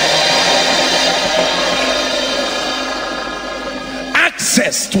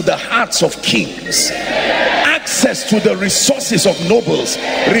 Access to the hearts of kings, access to the resources of nobles.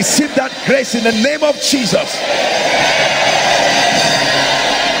 Receive that grace in the name of Jesus.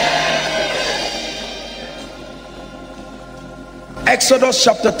 Exodus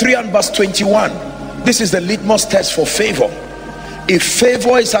chapter 3 and verse 21. This is the litmus test for favor. If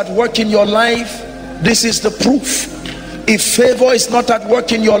favor is at work in your life, this is the proof. If favor is not at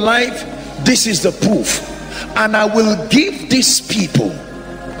work in your life, this is the proof. And I will give these people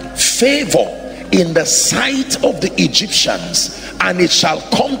favor in the sight of the Egyptians, and it shall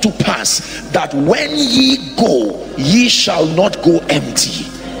come to pass that when ye go, ye shall not go empty.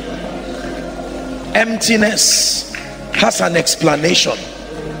 Emptiness has an explanation.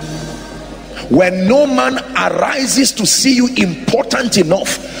 When no man arises to see you important enough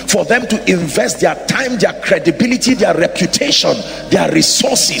for them to invest their time, their credibility, their reputation, their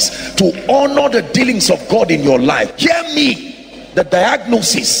resources to honor the dealings of God in your life, hear me, the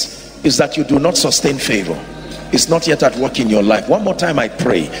diagnosis is that you do not sustain favor. It's not yet at work in your life. One more time I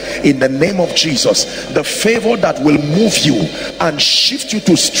pray in the name of Jesus, the favor that will move you and shift you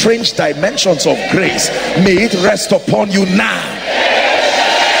to strange dimensions of grace, may it rest upon you now.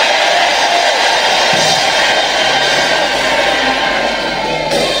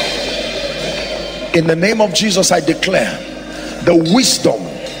 In the name of Jesus, I declare the wisdom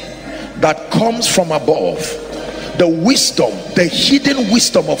that comes from above, the wisdom, the hidden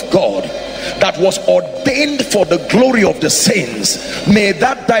wisdom of God that was ordained for the glory of the saints, may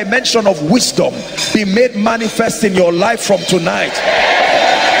that dimension of wisdom be made manifest in your life from tonight.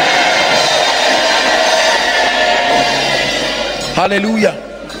 Hallelujah.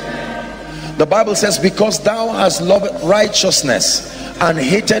 The Bible says, because thou hast loved righteousness and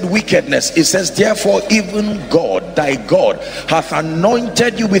hated wickedness, it says, therefore even God, thy God, hath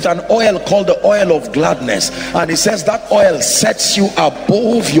anointed you with an oil called the oil of gladness. And it says that oil sets you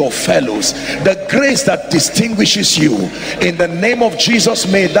above your fellows. The grace that distinguishes you, in the name of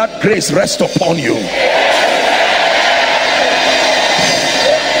Jesus, may that grace rest upon you.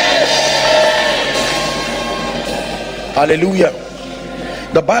 Hallelujah.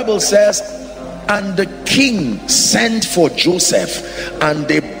 The Bible says, and the king sent for Joseph, and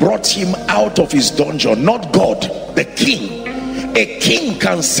they brought him out of his dungeon. Not God, the king. A king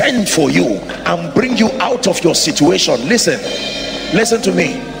can send for you and bring you out of your situation. Listen to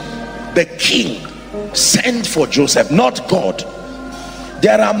me. The king sent for Joseph, not God.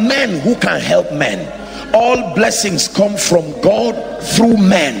 There are men who can help men. All blessings come from God through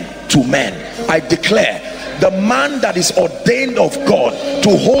men to men. I declare, the man that is ordained of God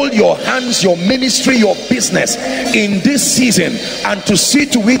to hold your hands, your ministry, your business in this season, and to see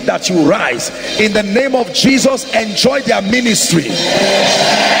to it that you rise, in the name of Jesus, enjoy their ministry.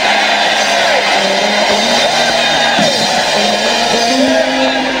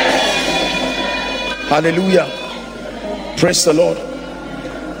 Hallelujah. Praise the Lord.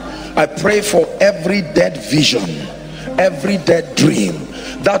 I pray for every dead vision, every dead dream,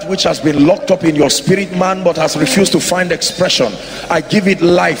 that which has been locked up in your spirit man but has refused to find expression. I give it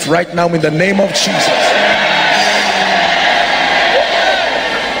life right now in the name of Jesus.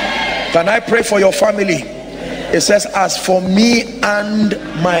 Can I pray for your family? It says, as for me and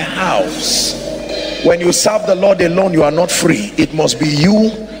my house. When you serve the Lord alone, you are not free. It must be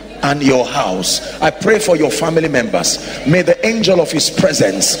you and your house. I pray for your family members. May the angel of his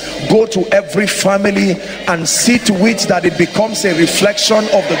presence go to every family and see to it that it becomes a reflection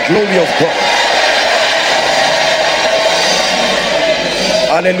of the glory of God.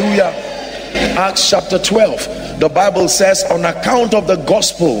 Hallelujah. Acts chapter 12, the Bible says, on account of the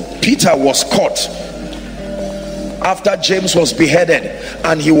gospel, Peter was caught after James was beheaded,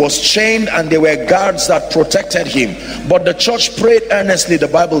 and he was chained, and there were guards that protected him. But the church prayed earnestly, the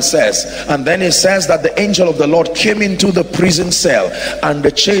Bible says, and then it says that the angel of the Lord came into the prison cell, and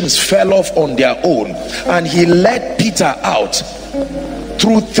the chains fell off on their own, and he led Peter out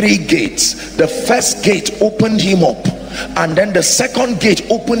through 3 gates. The first gate opened him up, and then the second gate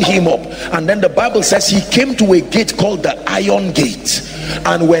opened him up, and then the Bible says he came to a gate called the Iron Gate.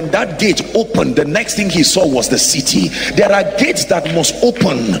 And when that gate opened, the next thing he saw was the city. There are gates that must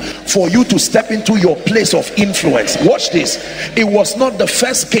open for you to step into your place of influence. Watch this. It was not the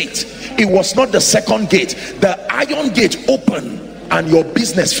first gate, it was not the second gate. The iron gate opened and your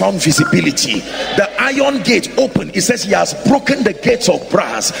business found visibility. The iron gate opened. It says he has broken the gates of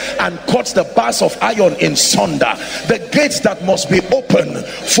brass and cut the bars of iron in sunder. The gates that must be open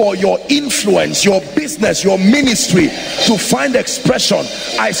for your influence, your business, your ministry to find expression.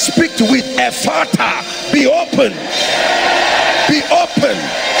 I speak to it. Ephata, be open, be open,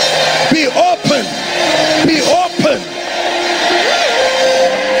 be open, be open.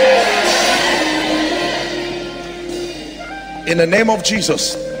 In the name of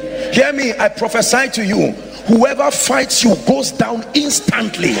Jesus, hear me. I prophesy to you, whoever fights you goes down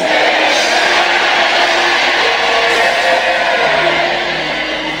instantly.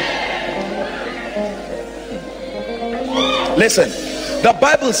 Listen, the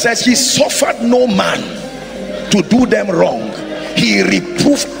Bible says he suffered no man to do them wrong. He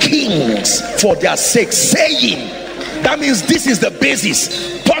reproved kings for their sake, saying, that means this is the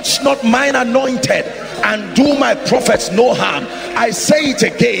basis: touch not mine anointed and do my prophets no harm. I say it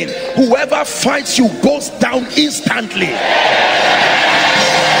again, whoever fights you goes down instantly.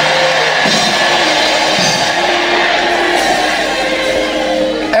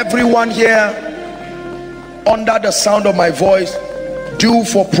 Everyone here under the sound of my voice, due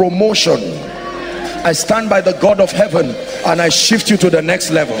for promotion, I stand by the God of heaven and I shift you to the next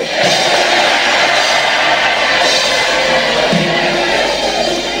level.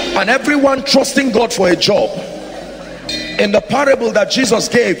 And everyone trusting God for a job. In the parable that Jesus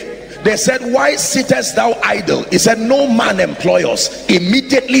gave, they said, why sittest thou idle? He said, no man employ us.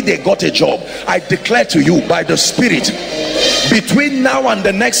 Immediately they got a job. I declare to you by the Spirit, between now and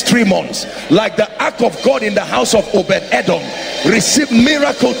the next 3 months, like the ark of God in the house of Obed-Edom, receive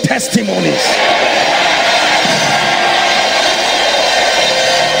miracle testimonies.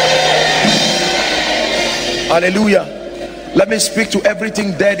 Hallelujah. Let me speak to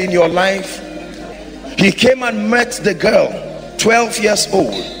everything dead in your life. He came and met the girl, 12 years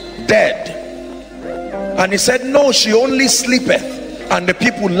old, dead, and he said, no, she only sleepeth. And the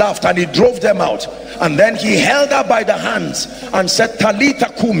people laughed and he drove them out. And then he held her by the hands and said,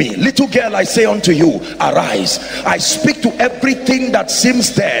 Talitha Kumi, little girl, I say unto you, arise. I speak to everything that seems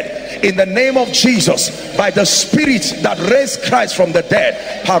dead in the name of Jesus, by the Spirit that raised Christ from the dead.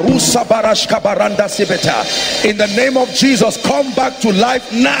 In the name of Jesus, come back to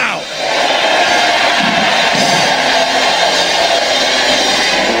life now.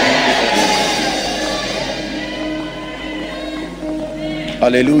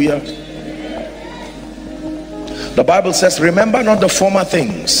 Hallelujah. The Bible says, remember not the former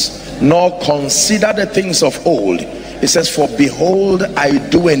things, nor consider the things of old. It says, for behold, I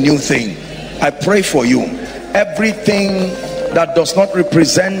do a new thing. I pray for you, everything that does not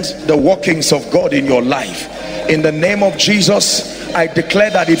represent the workings of God in your life, in the name of Jesus, I declare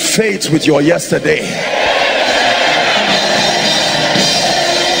that it fades with your yesterday.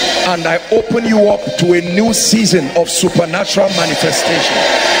 And I open you up to a new season of supernatural manifestation.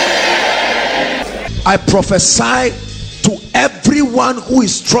 I prophesy to everyone who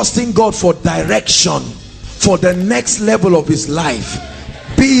is trusting God for direction for the next level of his life,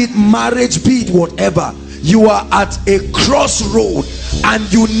 be it marriage, be it whatever. You are at a crossroad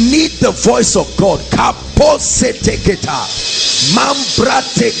and you need the voice of God.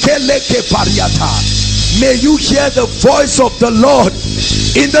 May you hear the voice of the Lord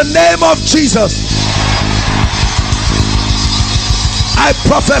in the name of Jesus. I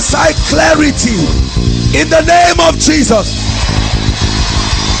prophesy clarity in the name of Jesus.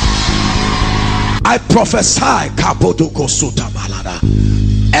 I prophesy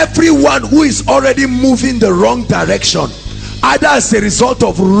everyone who is already moving the wrong direction, either as a result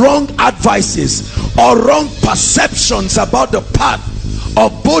of wrong advices or wrong perceptions about the path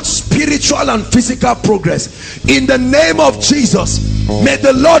of both spiritual and physical progress, in the name of Jesus, may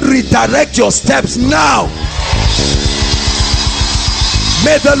the Lord redirect your steps now.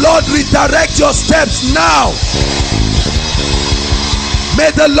 May the Lord redirect your steps now.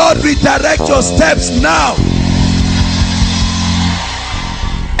 May the Lord redirect your steps now.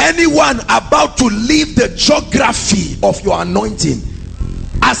 Anyone about to leave the geography of your anointing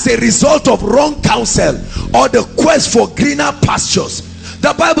as a result of wrong counsel or the quest for greener pastures,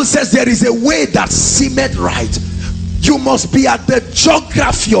 the Bible says there is a way that seemeth right. You must be at the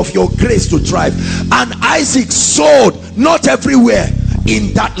geography of your grace to thrive. And Isaac sowed not everywhere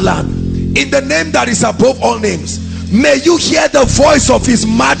in that land. In the name that is above all names, may you hear the voice of his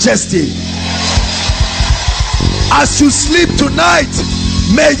majesty. As you sleep tonight,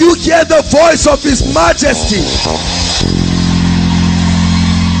 May you hear the voice of his majesty.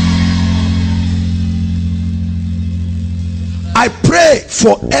 I pray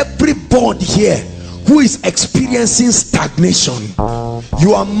for everybody here who is experiencing stagnation.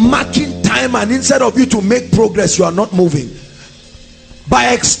 You are marking time, and instead of you to make progress, you are not moving.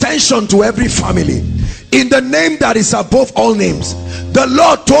 By extension, to every family, in the name that is above all names, the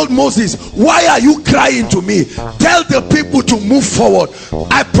Lord told Moses, why are you crying to me? Tell the people to move forward.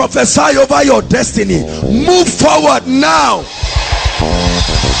 I prophesy over your destiny. Move forward now.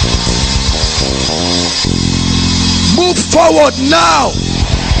 Move forward now.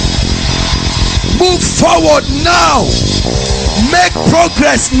 Move forward now. Make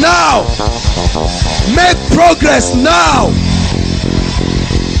progress now. Make progress now.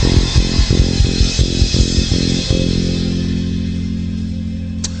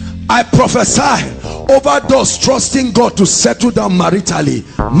 I prophesy over those trusting God to settle down maritally.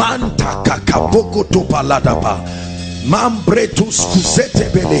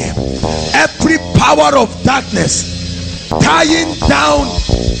 Every power of darkness tying down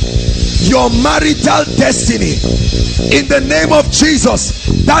your marital destiny, in the name of Jesus,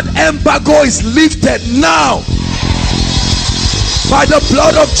 that embargo is lifted now. By the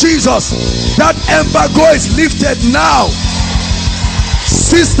blood of Jesus, that embargo is lifted now.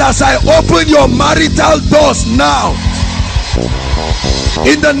 Sisters, I open your marital doors now.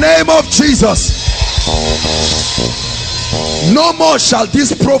 In the name of Jesus. No more shall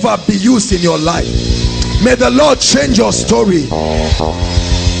this proverb be used in your life. May the Lord change your story.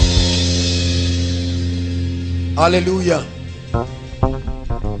 Hallelujah.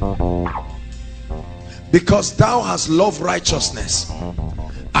 Because thou hast loved righteousness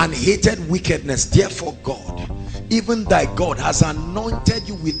and hated wickedness, therefore God, even thy God, has anointed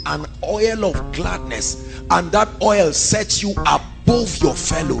you with an oil of gladness, and that oil sets you above your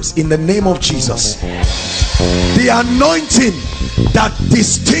fellows. In the name of Jesus, the anointing that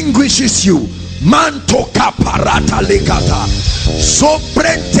distinguishes you, mantoka parata legata, so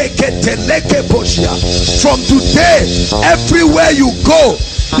from today, everywhere you go,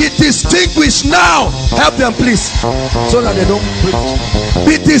 be distinguished now. Help them please, so that they don't preach.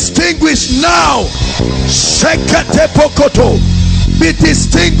 Be distinguished now. Be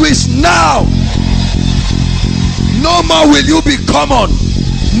distinguished now. No more will you be common.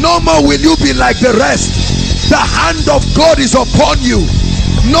 No more will you be like the rest. The hand of God is upon you.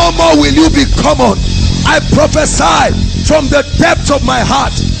 No more will you be common. I prophesy from the depths of my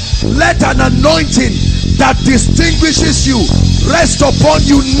heart, let an anointing that distinguishes you rest upon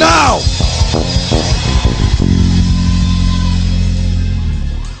you now.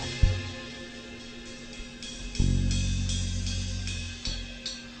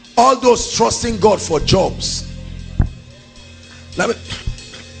 All those trusting God for jobs,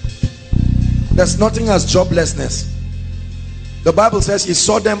 there's nothing as joblessness. The Bible says he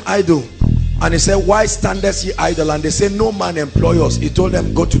saw them idle, and he said, why standest ye idle? And they say, no man employ us. He told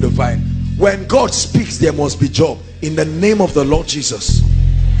them, go to the vine. When God speaks, there must be job. In the name of the Lord Jesus,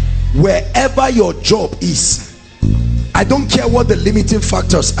 wherever your job is, I don't care what the limiting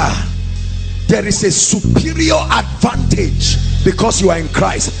factors are, there is a superior advantage because you are in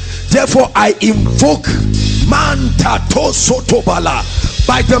Christ. Therefore I invoke Mantato Sotobala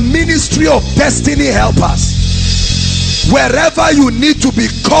by the ministry of destiny helpers. Wherever you need to be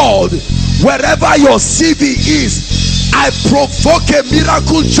called, wherever your CV is, I provoke a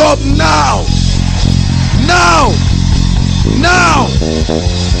miracle job now. Now. Now.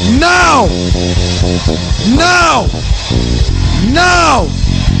 Now. Now. Now.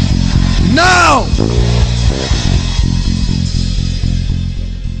 Now.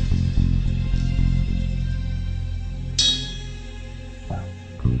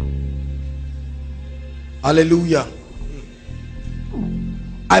 Hallelujah.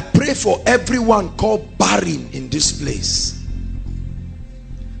 I pray for everyone called barren in this place.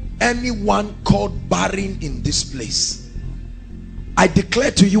 Anyone called barren in this place, I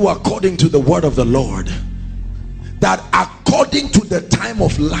declare to you, according to the word of the Lord, that according to the time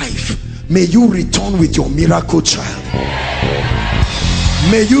of life, may you return with your miracle child.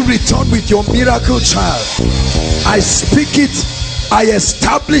 May you return with your miracle child. I speak it, I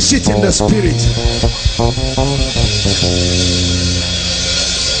establish it in the spirit.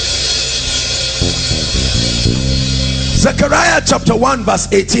 Zechariah chapter 1 verse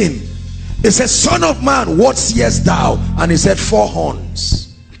 18, it says, son of man, what seest thou? And he said, 4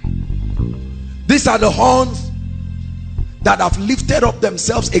 horns. These are the horns that have lifted up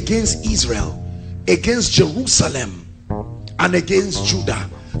themselves against Israel, against Jerusalem, and against Judah,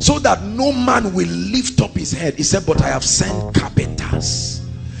 so that no man will lift up his head. He said, but I have sent carpenters. Jesus,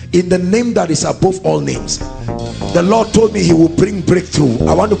 in the name that is above all names. The Lord told me he will bring breakthrough.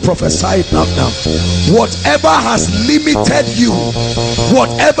 I want to prophesy it now. Whatever has limited you,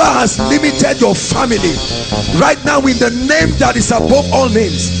 whatever has limited your family, right now in the name that is above all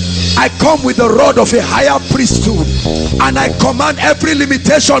names, I come with the rod of a higher priesthood and I command every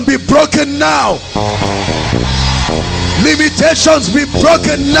limitation be broken now. Limitations be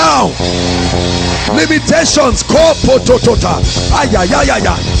broken now. Limitations, I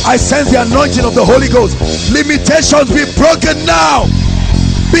sense the anointing of the Holy Ghost. Limitations be broken now.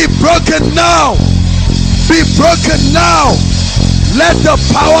 Be broken now. Be broken now. Let the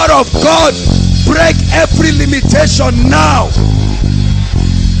power of God break every limitation now.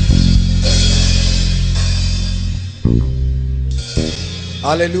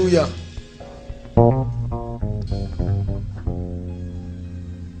 Hallelujah.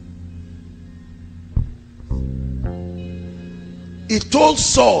 He told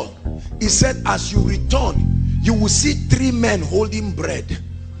Saul, he said, as you return, you will see 3 men holding bread,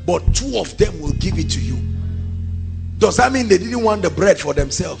 but 2 of them will give it to you. Does that mean they didn't want the bread for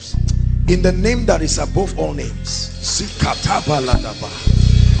themselves? In the name that is above all names,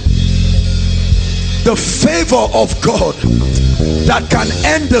 the favor of God that can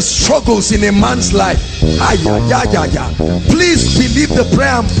end the struggles in a man's life. Please believe the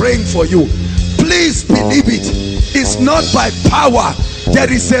prayer I'm praying for you. Please believe it. It's not by power.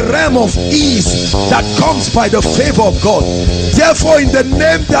 There is a realm of ease that comes by the favor of God. Therefore, in the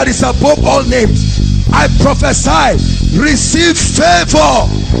name that is above all names, I prophesy, receive favor.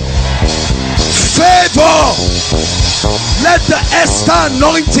 Favor. Let the Esther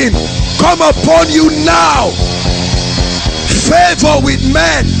anointing come upon you now. Favor with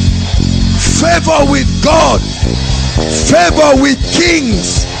men, favor with God, favor with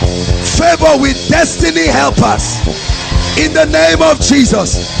kings, favor with destiny helpers, in the name of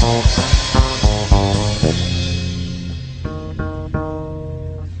Jesus.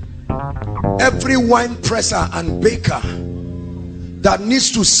 Every wine presser and baker that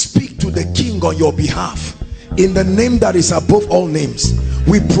needs to speak to the king on your behalf, in the name that is above all names,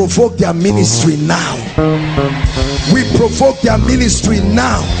 we provoke their ministry now. We provoke their ministry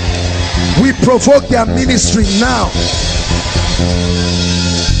now. We provoke their ministry now.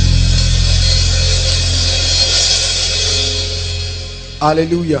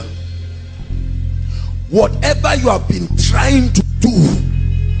 Hallelujah. Whatever you have been trying to do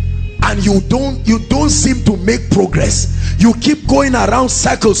and you don't seem to make progress, you keep going around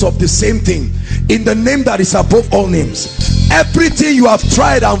circles of the same thing, in the name that is above all names, everything you have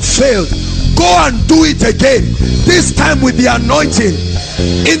tried and failed, go and do it again, this time with the anointing,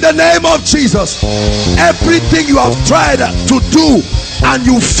 in the name of Jesus. Everything you have tried to do and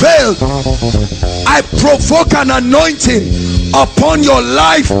you failed, I provoke an anointing upon your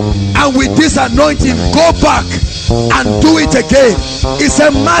life, and with this anointing, go back and do it again. He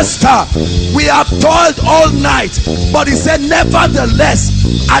said, Master, we have toiled all night, but he said, nevertheless,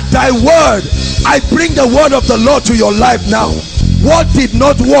 at thy word, I bring the word of the Lord to your life now. What did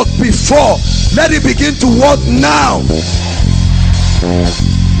not work before, let it begin to work now.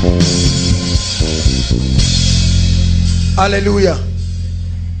 Hallelujah.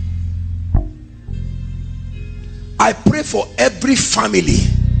 I pray for every family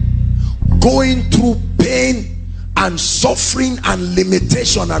going through pain and suffering and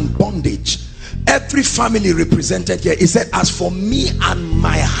limitation and bondage. Every family represented here. He said, as for me and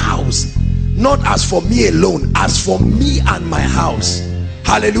my house, not as for me alone, as for me and my house.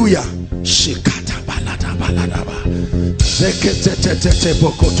 Hallelujah. In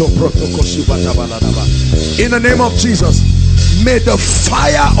the name of Jesus, may the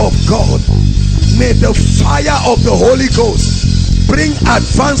fire of God, may the fire of the Holy Ghost bring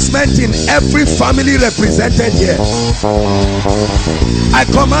advancement in every family represented here. I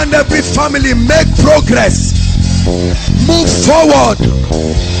command every family, make progress, move forward,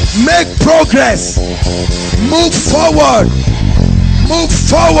 make progress, move forward, move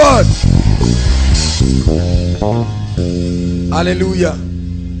forward. Hallelujah.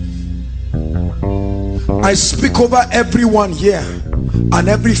 I speak over everyone here and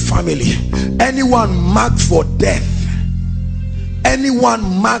every family. Anyone marked for death, anyone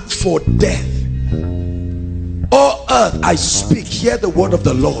marked for death, oh earth, I speak, hear the word of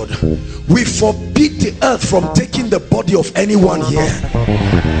the Lord. We forbid the earth from taking the body of anyone here.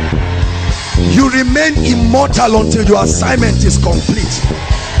 You remain immortal until your assignment is complete.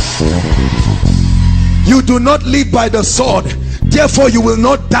 You do not live by the sword, therefore you will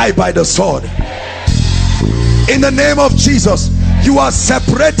not die by the sword. In the name of Jesus, you are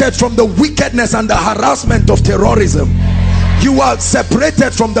separated from the wickedness and the harassment of terrorism. You are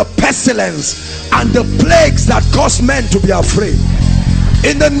separated from the pestilence and the plagues that cause men to be afraid.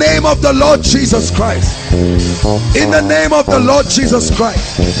 In the name of the Lord Jesus Christ. In the name of the Lord Jesus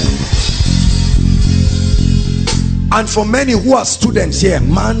Christ. And for many who are students here,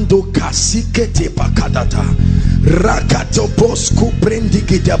 Mando kasikete pakadata rakato bosku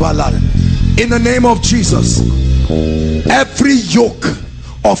prendikidabalal. In the name of Jesus, every yoke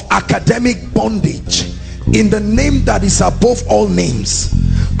of academic bondage, in the name that is above all names,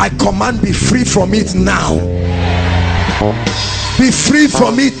 I command, be free from it now. Be free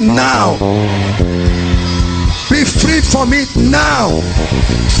from it now. Be free from it now.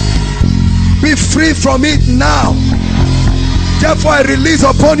 Be free from it now. Therefore I release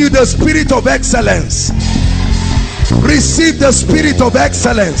upon you the spirit of excellence. Receive the spirit of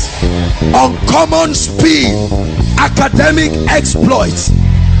excellence, uncommon speed, academic exploits,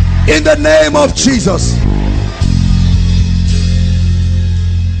 in the name of Jesus.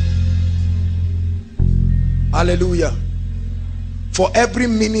 Hallelujah. For every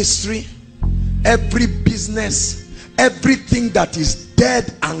ministry, every business, everything that is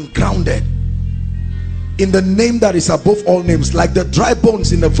dead and grounded, in the name that is above all names, like the dry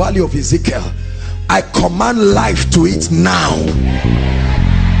bones in the valley of Ezekiel, I command life to it now.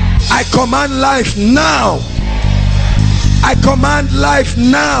 I command life now. I command life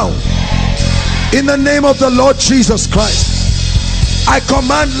now. In the name of the Lord Jesus Christ, I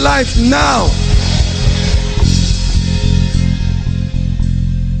command life now.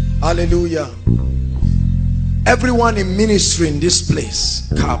 Hallelujah. Everyone in ministry in this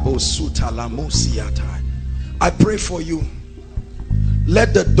place, I pray for you.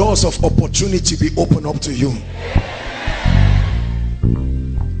 Let the doors of opportunity be opened up to you.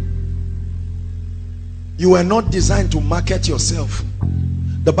 You were not designed to market yourself.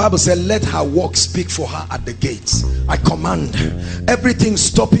 The Bible said, let her work speak for her at the gates. I command everything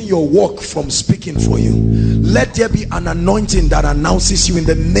stopping your work from speaking for you. Let there be an anointing that announces you in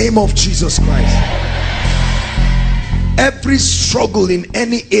the name of Jesus Christ. Every struggle in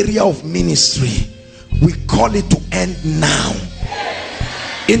any area of ministry, we call it to end now.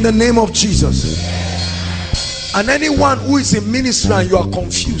 In the name of Jesus. And anyone who is in ministry and you are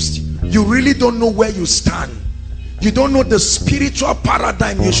confused, you really don't know where you stand, you don't know the spiritual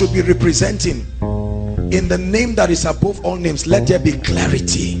paradigm you should be representing, in the name that is above all names, let there be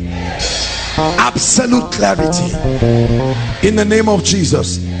clarity, absolute clarity, in the name of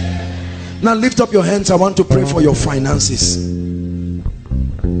Jesus. Now lift up your hands. I want to pray for your finances. In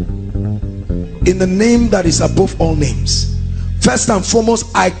the name that is above all names, first and foremost,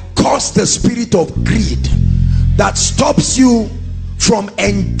 I curse the spirit of greed that stops you from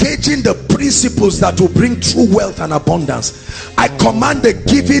engaging the principles that will bring true wealth and abundance. I command the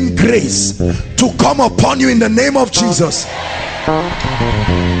giving grace to come upon you in the name of Jesus.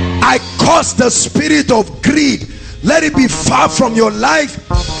 I curse the spirit of greed. Let it be far from your life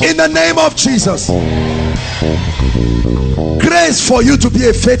in the name of Jesus. Grace for you to be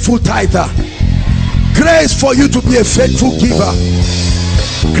a faithful tither. Grace for you to be a faithful giver.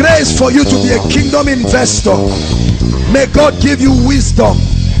 Grace for you to be a kingdom investor. May God give you wisdom.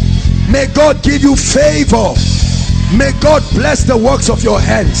 May God give you favor. May God bless the works of your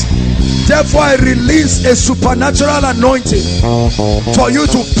hands. Therefore I release a supernatural anointing for you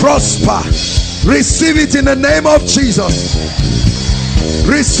to prosper. Receive it in the name of Jesus.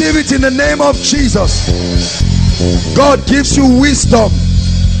 Receive it in the name of Jesus. God gives you wisdom.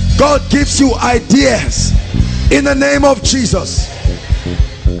 God gives you ideas in the name of Jesus.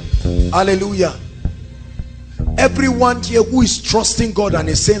 Hallelujah. Everyone here who is trusting God and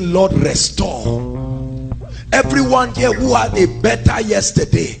is saying, Lord, restore. Everyone here who had a better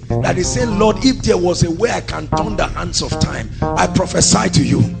yesterday, that is saying, Lord, if there was a way I can turn the hands of time, I prophesy to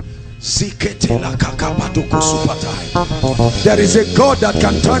you, there is a God that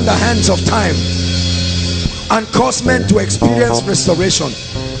can turn the hands of time and cause men to experience restoration.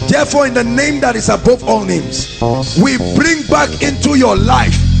 Therefore, in the name that is above all names, we bring back into your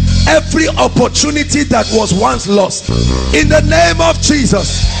life every opportunity that was once lost. In the name of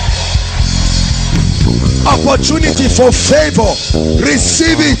Jesus. Opportunity for favor,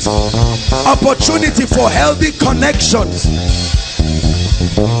 receive it. Opportunity for healthy connections.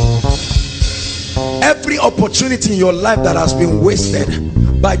 Every opportunity in your life that has been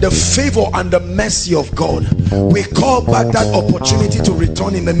wasted, by the favor and the mercy of God, we call back that opportunity to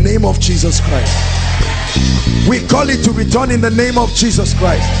return in the name of Jesus Christ. We call it to return in the name of Jesus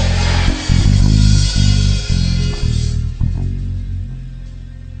Christ.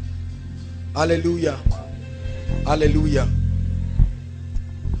 Hallelujah. Hallelujah.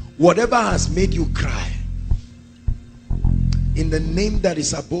 Whatever has made you cry, in the name that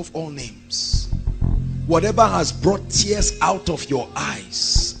is above all names, whatever has brought tears out of your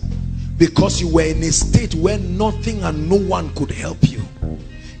eyes because you were in a state where nothing and no one could help you,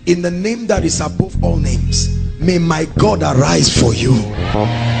 in the name that is above all names, may my God arise for you.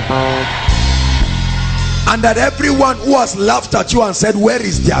 And that everyone who has laughed at you and said, where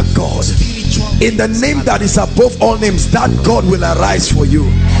is their God, in the name that is above all names, that God will arise for you.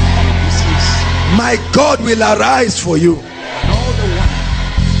 My God will arise for you.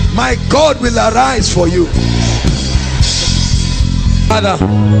 My God will arise for you. Father,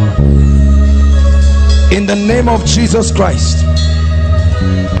 in the name of Jesus Christ,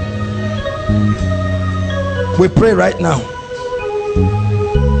 we pray right now.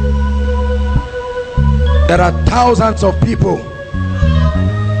 There are thousands of people.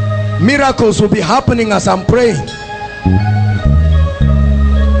 Miracles will be happening as I'm praying.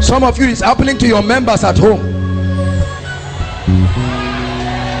 Some of you, it's happening to your members at home.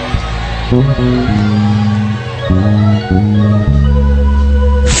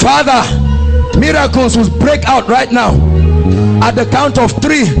 Father, miracles will break out right now. At the count of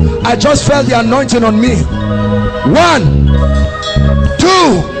 3, I just felt the anointing on me. 1,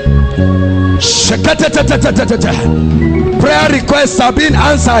 2. Prayer requests are being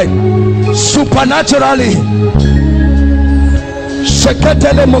answered supernaturally.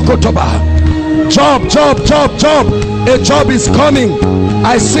 Job. A job is coming.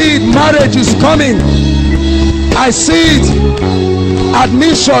 I see it. Marriage is coming. I see it.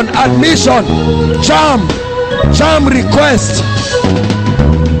 Admission. Jam request.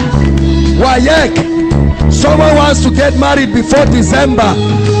 Wayek. Someone wants to get married before December.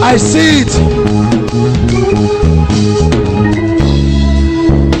 I see it.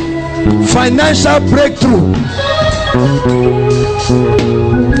 Financial breakthrough.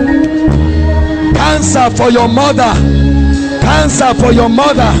 Cancer for your mother. Cancer for your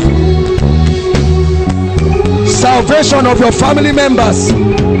mother. Salvation of your family members.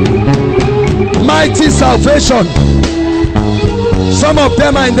 Mighty salvation. Some of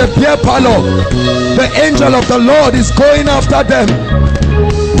them are in the beer parlor. The angel of the Lord is going after them.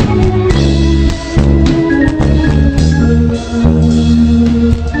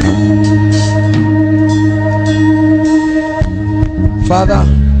 Father,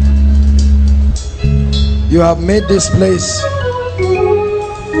 you have made this place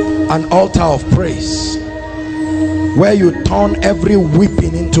an altar of praise, where you turn every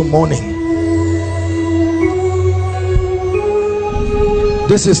weeping into mourning.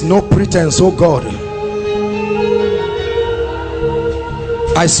 This is no pretense, oh God.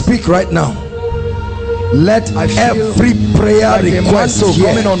 I speak right now. Let every prayer request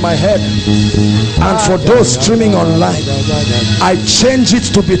coming on my head, and for those streaming online, I change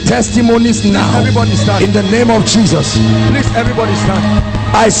it to be testimonies now. Everybody stand. In the name of Jesus. Please, everybody stand.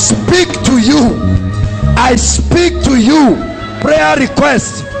 I speak to you. I speak to you. Prayer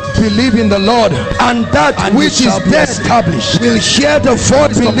request. Believe in the Lord, and that which is dead established will hear the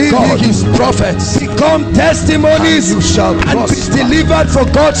voice of God. His prophets become testimonies, and be delivered for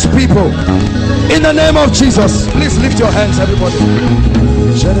God's people. In the name of Jesus, please lift your hands, everybody.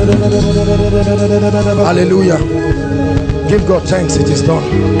 Hallelujah. Give God thanks. It is done.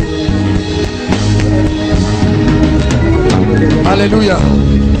 Hallelujah.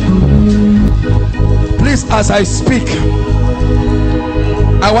 Please, as I speak,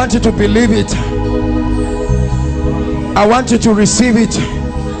 I want you to believe it. I want you to receive it.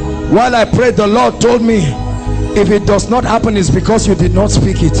 While I prayed, the Lord told me, if it does not happen, it's because you did not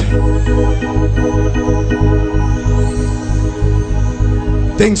speak it.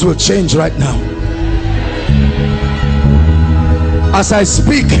 Things will change right now. As I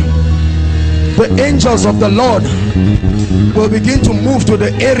speak, the angels of the Lord will begin to move to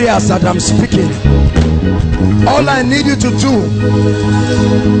the areas that I'm speaking. All I need you to do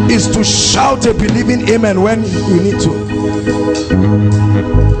is to shout a believing amen when you need to.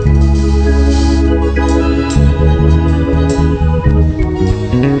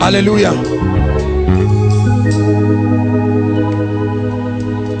 Hallelujah.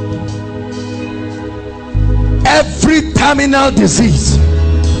 Every terminal disease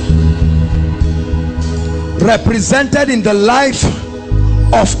represented in the life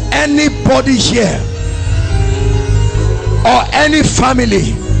of anybody here or any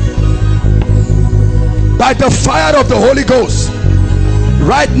family, by the fire of the Holy Ghost,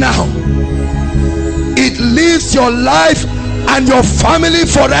 right now, it leaves your life and your family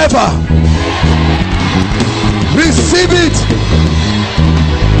forever. Receive it.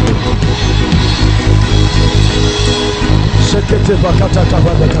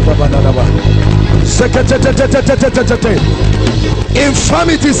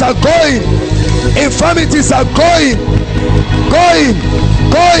 Infirmities are going. Infirmities are going.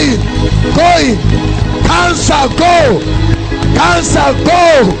 Cancer, go. Cancer,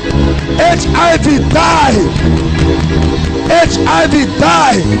 go. HIV, die. HIV,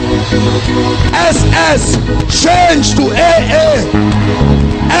 die. SS, change to AA.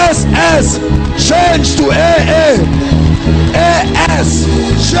 SS, change to AA. AS,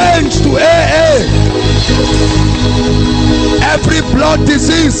 change to AA. Every blood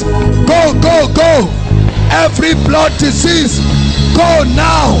disease, go, go, go. Every blood disease, go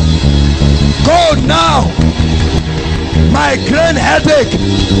now. Go now. Migraine headache,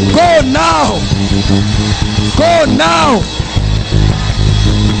 go now. Go now.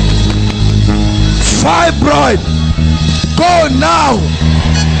 Fibroid, go now.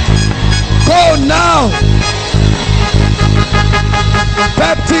 Go now.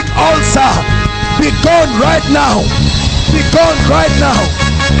 Peptic ulcer, be gone right now. Be gone right now.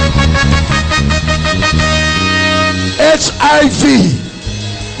 HIV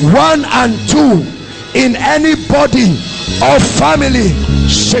 1 and 2 in any body or family,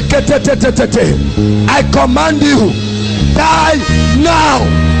 I command you, die now.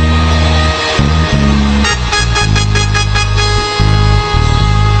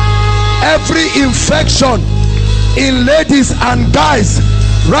 Every infection in ladies and guys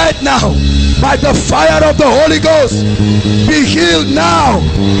right now, by the fire of the Holy Ghost, be healed now.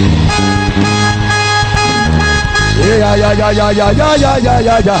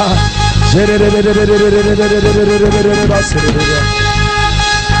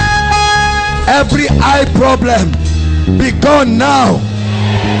 Every eye problem, be gone now.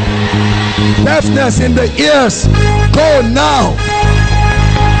 Deafness in the ears, go now.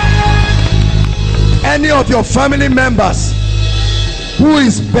 Any of your family members who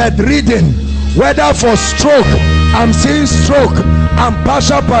is bedridden, whether for stroke, I'm seeing stroke and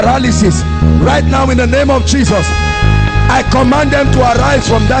partial paralysis right now, in the name of Jesus, I command them to arise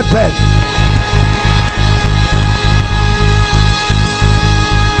from that bed.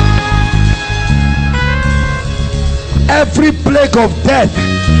 Every plague of death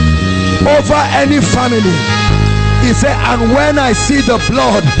over any family, he said, and when I see the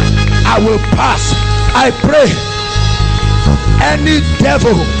blood, I will pass. I pray, any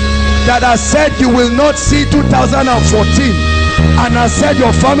devil that has said you will not see 2014 and has said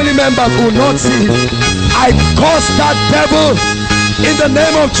your family members will not see it, I curse that devil in the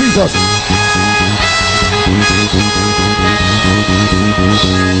name of Jesus.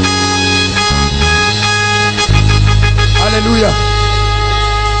 Hallelujah.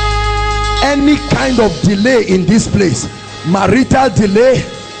 Any kind of delay in this place, marital delay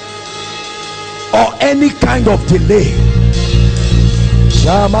or any kind of delay,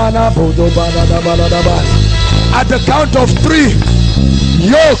 at the count of 3,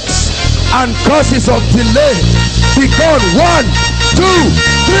 yokes and causes of delay be gone. 1, 2,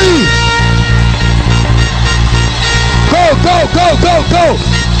 3. Go, go, go, go, go,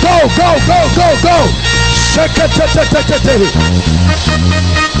 go, go, go, go, go. Shake it,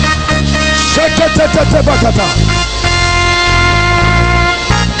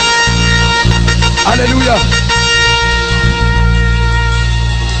 hallelujah.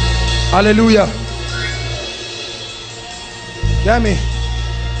 Hallelujah. Hear me.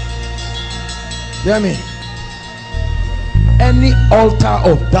 Hear me. Any altar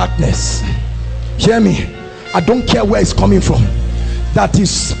of darkness, hear me, I don't care where it's coming from, that is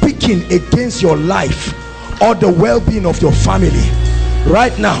speaking against your life or the well-being of your family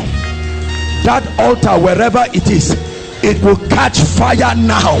right now, that altar, wherever it is, it will catch fire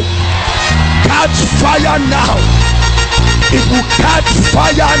now. Catch fire now. It will catch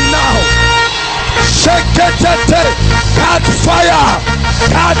fire now. Shake it, catch fire.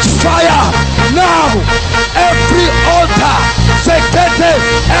 Catch fire now. Every altar,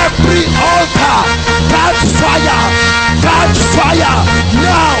 every altar, catch fire. Catch fire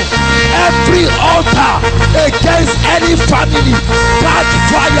now. Every altar against any family, catch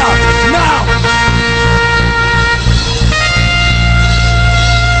fire now.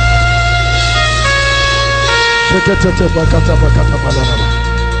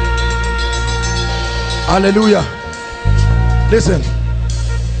 Hallelujah. Listen,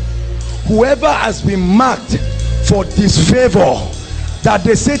 whoever has been marked for disfavor, that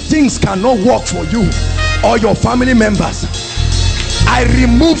they say things cannot work for you or your family members, I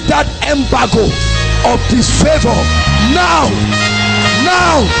remove that embargo of disfavor now,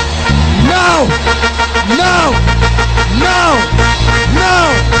 now, now, now, now,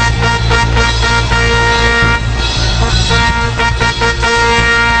 now.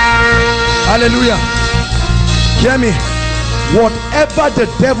 Hallelujah. Hear me. Whatever the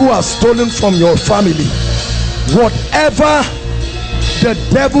devil has stolen from your family, whatever the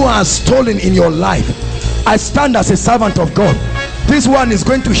devil has stolen in your life, I stand as a servant of God. This one is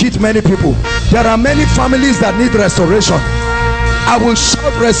going to hit many people. There are many families that need restoration. I will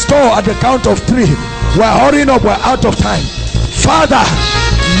shout restore at the count of 3. We're hurrying up, we're out of time. Father,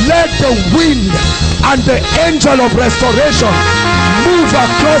 let the wind and the angel of restoration move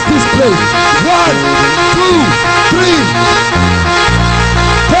across this place. 1, 2, 3.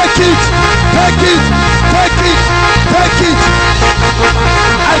 Take it, take it, take it, take it.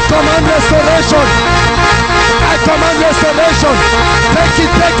 I command restoration. I command restoration. Take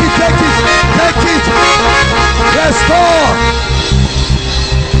it, take it, take it, take it. Restore.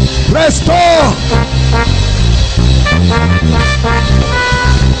 Restore.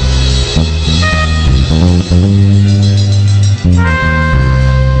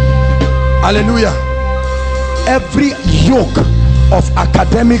 Hallelujah. Every yoke of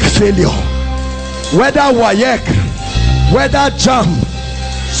academic failure, whether WAEC, whether JAM,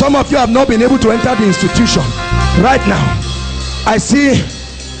 some of you have not been able to enter the institution. Right now I see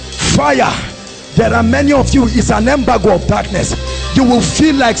fire. There are many of you, it's an embargo of darkness. You will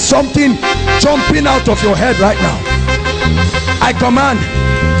feel like something jumping out of your head right now. I command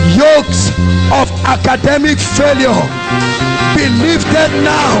yokes of academic failure be lifted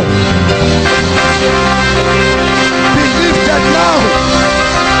now. Be lifted now.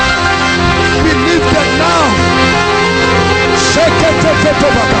 Be lifted now.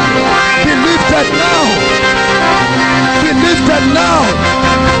 Be lifted now. Be lifted now.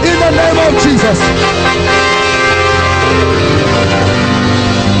 In the name of Jesus.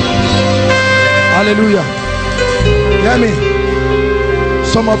 Hallelujah. Hear me.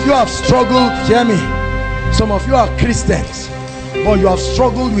 Some of you have struggled. Hear me. Some of you are Christians, but you have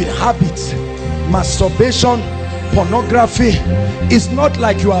struggled with habits, masturbation, pornography. It's not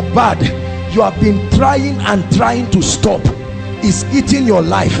like you are bad. You have been trying and trying to stop. It's eating your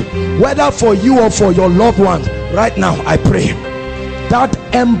life, whether for you or for your loved ones. Right now I pray that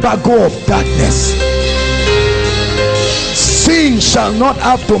embargo of darkness, sin shall not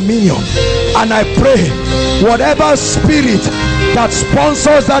have dominion. And I pray whatever spirit that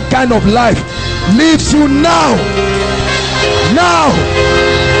sponsors that kind of life leaves you now. Now,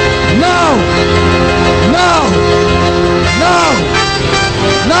 now, now, now,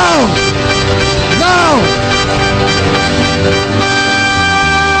 now, now.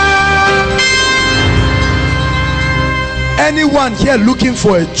 Anyone here looking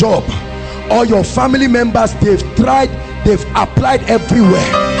for a job, or your family members, they've tried, they've applied everywhere.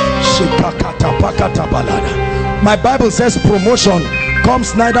 My Bible says promotion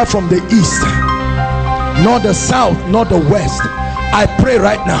comes neither from the east, nor the south, nor the west. I pray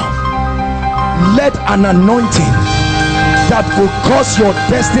right now, let an anointing that will cause your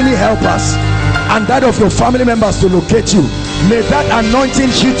destiny helpers and that of your family members to locate you, may that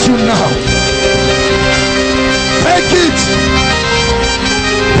anointing hit you now. Take it.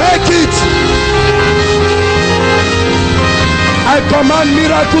 Take it. I command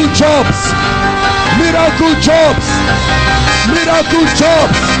miracle jobs. Miracle jobs. Miracle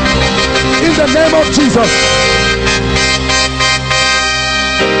jobs. In the name of Jesus.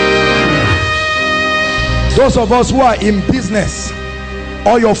 Those of us who are in business,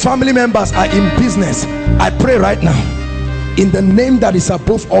 or your family members are in business, I pray right now, in the name that is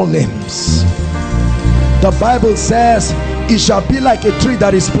above all names. The Bible says, it shall be like a tree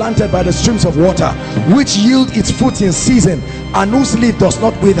that is planted by the streams of water, which yield its fruit in season, and whose leaf does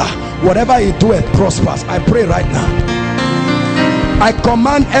not wither. Whatever it doeth prospers. I pray right now, I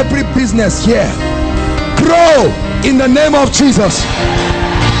command every business here, grow in the name of Jesus.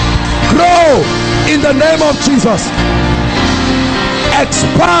 Grow in the name of Jesus.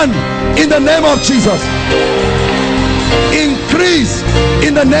 Expand in the name of Jesus. Increase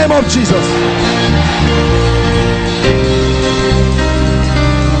in the name of Jesus.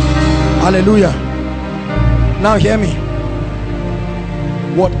 Hallelujah. Now hear me.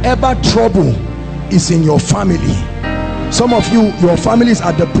 Whatever trouble is in your family, some of you, your family is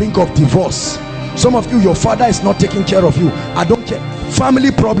at the brink of divorce. Some of you, your father is not taking care of you. I don't care.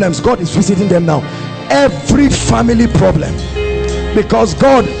 Family problems, God is visiting them now. Every family problem, because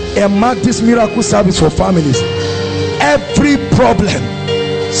God earmarked this miracle service for families. Every problem,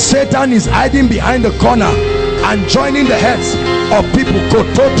 Satan is hiding behind the corner and joining the heads of people.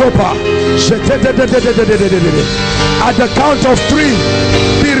 At the count of 3,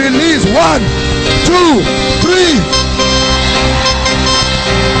 be released. 1, 2, 3.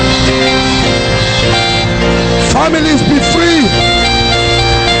 Families be free.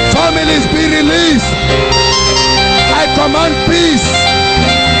 families be released. I command peace.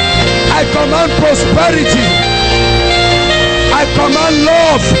 I command prosperity. I command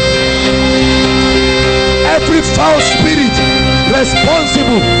love. Every foul spirit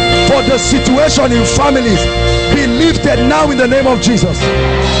responsible for the situation in families be lifted now in the name of Jesus.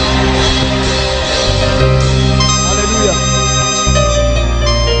 Hallelujah.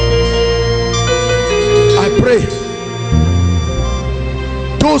 I pray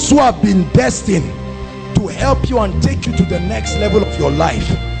those who have been destined to help you and take you to the next level of your life,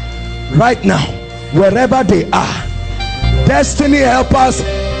 right now, wherever they are, destiny helpers,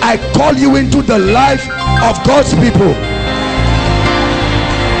 I call you into the life of God's people.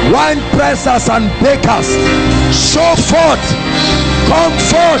 Wine pressers and bakers, show forth, come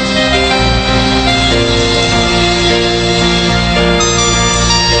forth.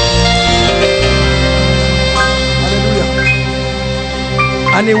 Hallelujah.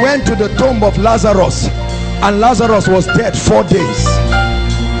 And he went to the tomb of Lazarus, and Lazarus was dead 4 days,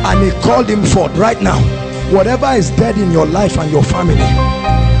 and he called him forth. Right now, whatever is dead in your life and your family,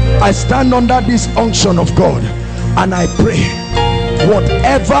 I stand under this unction of God, and I pray,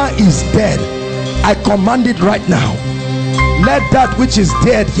 whatever is dead, I command it right now. Let that which is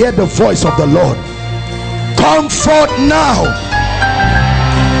dead hear the voice of the Lord. Come forth now.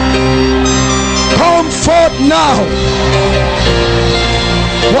 Come forth now.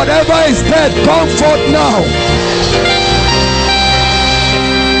 Whatever is dead, come forth now.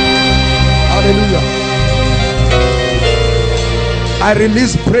 Hallelujah. I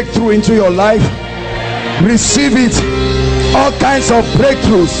release breakthrough into your life. Receive it. All kinds of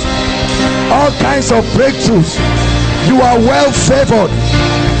breakthroughs. All kinds of breakthroughs. You are well favored.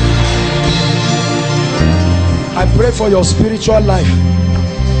 I pray for your spiritual life.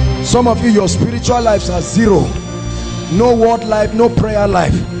 Some of you, your spiritual lives are zero. No word life, no prayer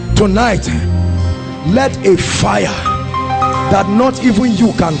life. Tonight, let a fire that not even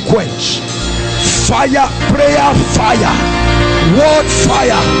you can quench, fire, prayer fire, word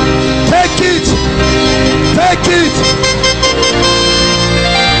fire, take it, take it,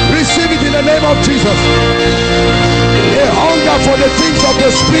 receive it in the name of Jesus. A hunger for the things of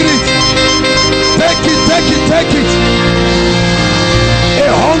the Spirit, take it, take it, take it. A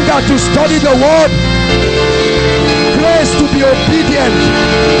hunger to study the word, grace to be obedient,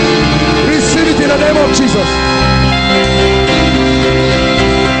 receive it in the name of Jesus.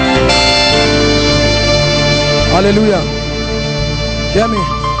 Hallelujah. Hear me.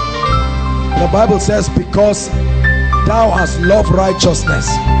 The Bible says, because thou hast loved righteousness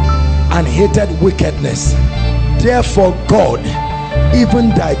and hated wickedness, therefore God, even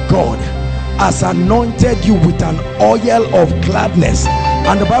thy God, has anointed you with an oil of gladness.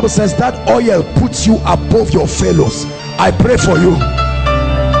 And the Bible says that oil puts you above your fellows. I pray for you,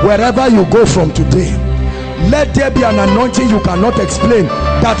 wherever you go from today, let there be an anointing you cannot explain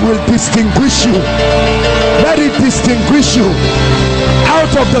that will distinguish you. Let it distinguish you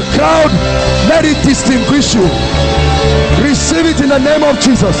out of the crowd. Let it distinguish you. Receive it in the name of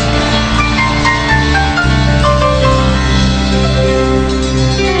Jesus.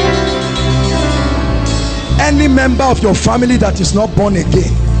 Any member of your family that is not born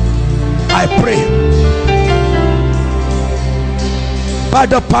again, I pray, by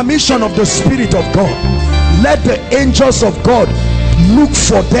the permission of the Spirit of God, let the angels of God look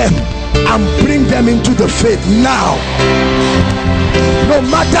for them and bring them into the faith now. No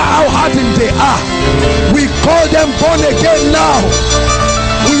matter how hardened they are, we call them born again now.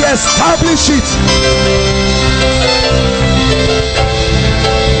 We establish it.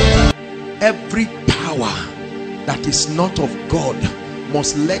 Every power that is not of God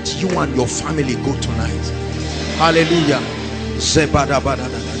must let you and your family go tonight. Hallelujah.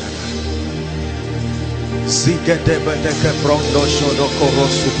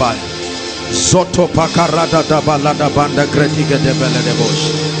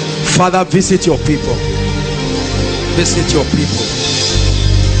 Father, visit your people. Visit your people.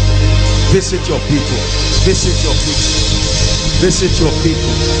 Visit your people. Visit your people. Visit your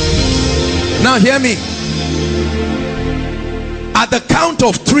people. Now hear me. At the count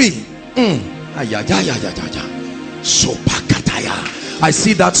of 3, I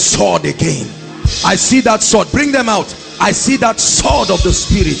see that sword again. I see that sword. Bring them out. I see that sword of the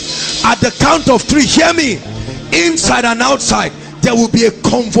Spirit. At the count of 3, hear me. Inside and outside, there will be a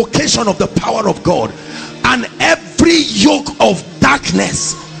convocation of the power of God, and every yoke of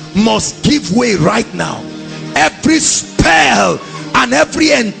darkness must give way right now. Every spell and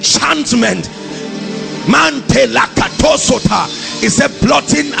every enchantment, is a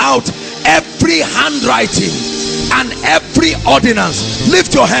blotting out every handwriting and every every ordinance.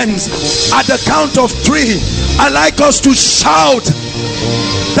 Lift your hands at the count of 3. I like us to shout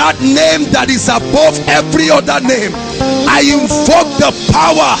that name that is above every other name. I invoke the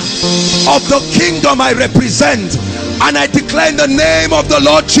power of the kingdom I represent, and I declare in the name of the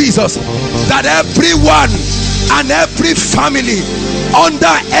Lord Jesus that everyone and every family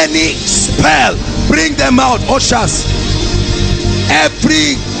under any spell, bring them out, ushers.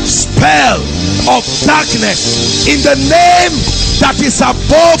 Every spell of darkness, in the name that is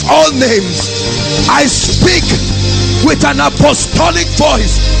above all names, I speak with an apostolic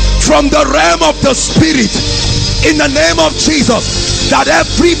voice from the realm of the spirit, in the name of Jesus, that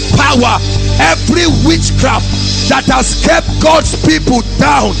every power, every witchcraft that has kept God's people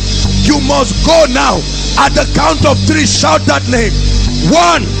down, you must go now. At the count of 3, shout that name.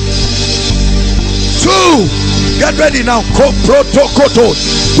 1, 2, get ready now. 3,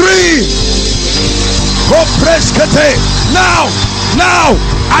 now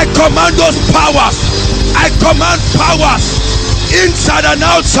I command those powers, I command powers inside and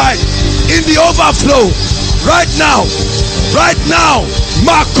outside, in the overflow, right now, right now.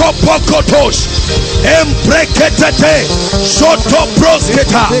 Makopokotosh, Embreketete,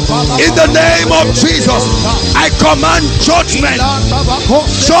 Shotoprosketa. In the name of Jesus, I command judgment,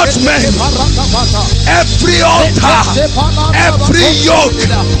 judgment. Every altar, every yoke.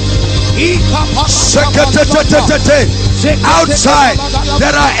 Outside,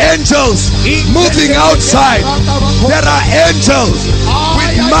 there are angels moving outside. There are angels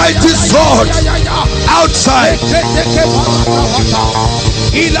with mighty swords outside.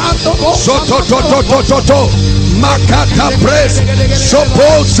 Makata press,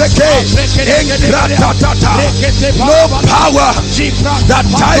 sopo seke, engratata. No power that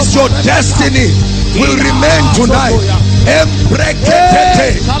ties your destiny will remain tonight.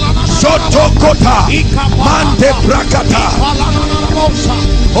 Embrekete, sotokota, mande brakata.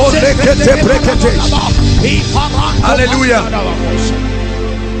 Olekete brekete. Hallelujah.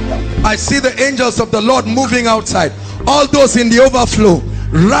 I see the angels of the Lord moving outside. All those in the overflow,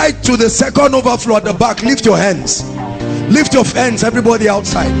 right to the second overflow at the back, lift your hands. Lift your hands, everybody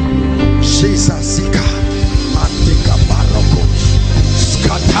outside.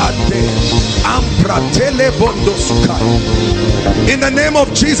 In the name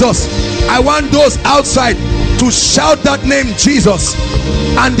of Jesus, I want those outside to shout that name, Jesus.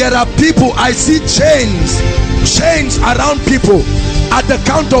 And there are people, I see chains around people. At the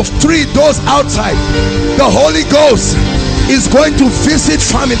count of 3, those outside, the Holy Ghost is going to visit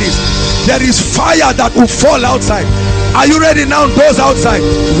families. There is fire that will fall outside. Are you ready now, those outside?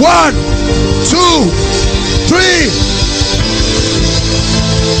 1, 2, 3.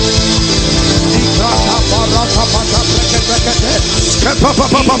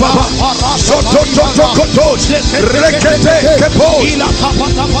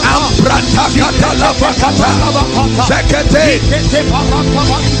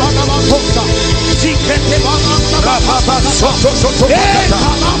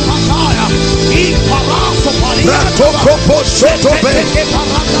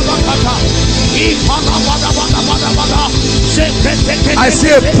 I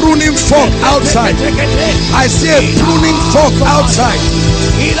see a pruning fork outside. I see a pruning fork outside.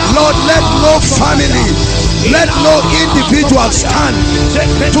 Lord, let no family, let no individual stand.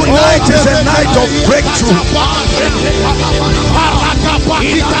 Tonight is a night of breakthrough.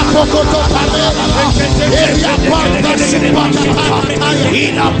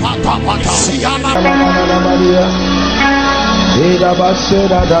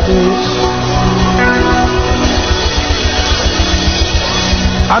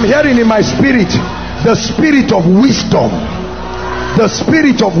 I'm hearing in my spirit the spirit of wisdom. The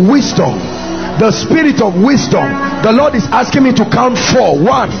spirit of wisdom. The spirit of wisdom. The Lord is asking me to count 4.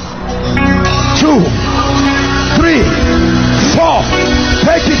 1, 2, 3, 4.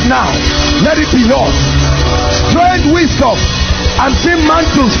 Take it now. Let it be yours. Strange wisdom. I'm seeing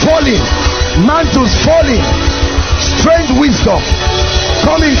mantles falling. Mantles falling. Strange wisdom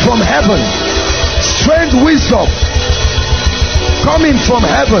coming from heaven. Strange wisdom coming from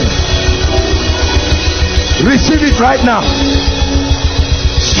heaven. Receive it right now.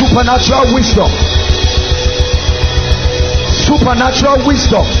 Supernatural wisdom. Supernatural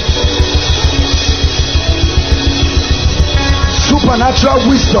wisdom. Supernatural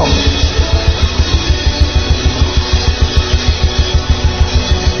wisdom.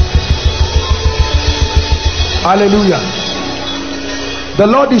 Hallelujah. The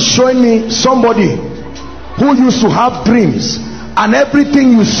Lord is showing me somebody who used to have dreams, and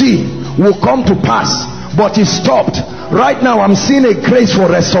everything you see will come to pass, but he stopped. Right now I'm seeing a grace for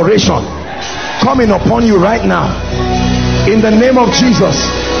restoration coming upon you right now. In the name of Jesus.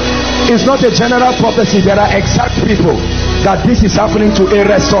 It's not a general prophecy. There are exact people that this is happening to. A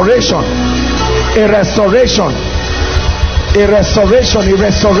restoration, a restoration, a restoration, a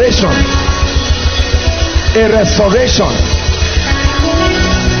restoration, a restoration.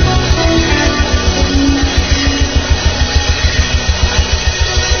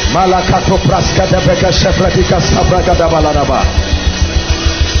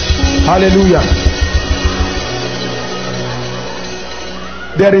 Hallelujah.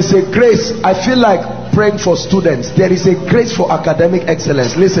 There is a grace. I feel like praying for students. There is a grace for academic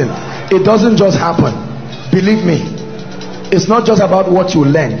excellence. Listen, it doesn't just happen. Believe me, it's not just about what you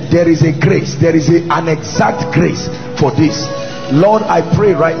learn. There is a grace. There is an exact grace for this. Lord, I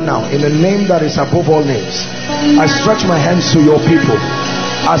pray right now in the name that is above all names. I stretch my hands to your people.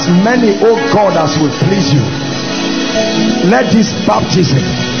 As many, oh God, as will please you, let this baptism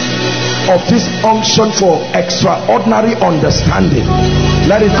of this unction for extraordinary understanding,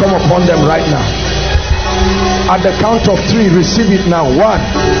 let it come upon them right now. At the count of 3, receive it now. 1,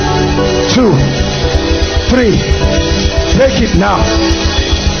 2, 3. Take it now.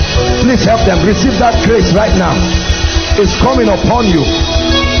 Please help them. Receive that grace right now. It's coming upon you.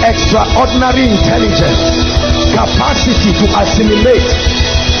 Extraordinary intelligence, capacity to assimilate,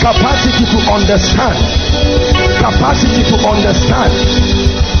 capacity to understand, capacity to understand.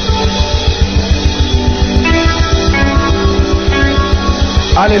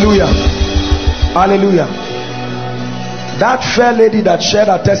 Hallelujah. Hallelujah. That fair lady that shared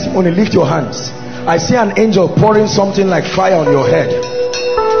her testimony, lift your hands. I see an angel pouring something like fire on your head.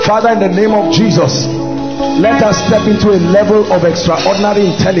 Father, in the name of Jesus, let us step into a level of extraordinary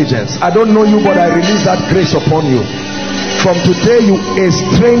intelligence. I don't know you, but I release that grace upon you. From today, you a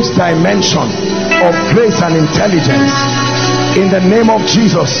strange dimension of grace and intelligence. In the name of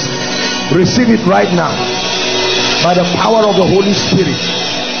Jesus, receive it right now by the power of the Holy Spirit.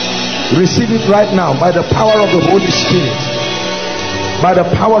 Receive it right now by the power of the Holy Spirit. By the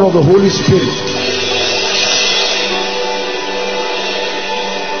power of the Holy Spirit.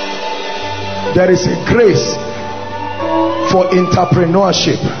 There is a grace for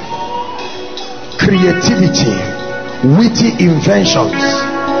entrepreneurship, creativity, witty inventions.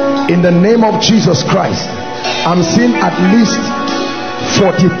 In the name of Jesus Christ, I'm seeing at least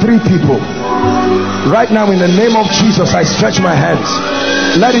 43 people. Right now, in the name of Jesus, I stretch my hands.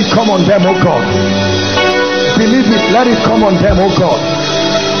 Let it come on them, oh God. Believe it, let it come on them, oh God.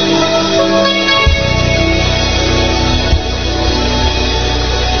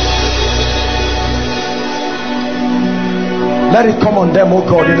 Let it come on them, oh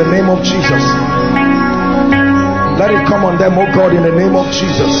God, in the name of Jesus. Let it come on them, oh God, in the name of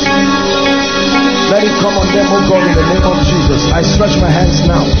Jesus. Let it come on them, oh God, in the name of Jesus. I stretch my hands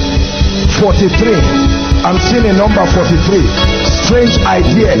now. 43. I'm seeing a number 43. Strange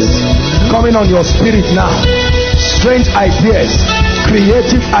ideas coming on your spirit now. Strange ideas,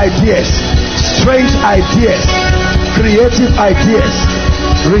 creative ideas, strange ideas, creative ideas.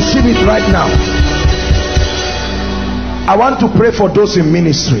 Receive it right now. I want to pray for those in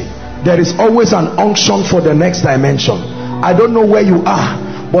ministry. There is always an unction for the next dimension. I don't know where you are,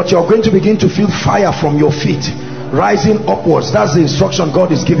 but you're going to begin to feel fire from your feet rising upwards. That's the instruction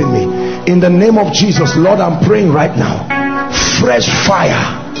God is giving me. In the name of Jesus, Lord, I'm praying right now. Fresh fire,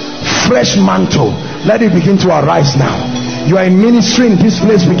 fresh mantle, let it begin to arise now. You are in ministry in this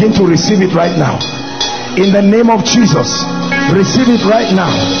place, begin to receive it right now. In the name of Jesus, receive it right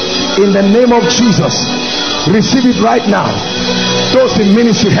now. In the name of Jesus, receive it right now. Those in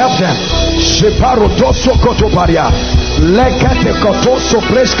ministry, help them.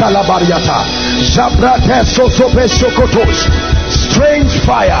 Strange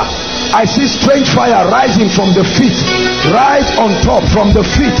fire. I see strange fire rising from the feet. Rise on top from the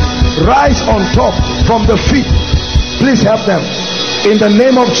feet. Rise on top from the feet. Please help them. In the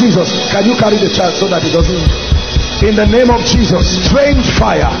name of Jesus. Can you carry the child so that it doesn't? In the name of Jesus. Strange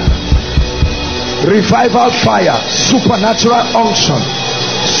fire. Revival fire. Supernatural unction.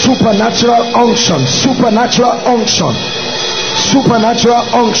 Supernatural unction. Supernatural unction. Supernatural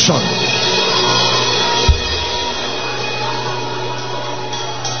unction.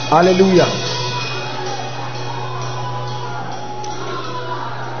 Hallelujah.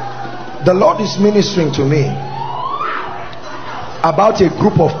 The Lord is ministering to me about a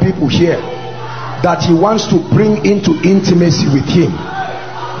group of people here that he wants to bring into intimacy with him.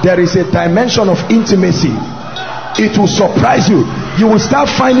 There is a dimension of intimacy. It will surprise you. You will start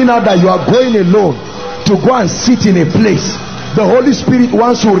finding out that you are going alone to go and sit in a place. The Holy Spirit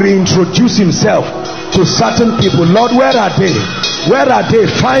wants to reintroduce himself to certain people. Lord, where are they? Where are they?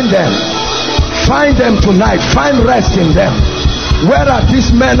 Find them. Find them tonight. Find rest in them. Where are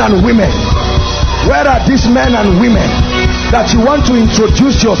these men and women? Where are these men and women that you want to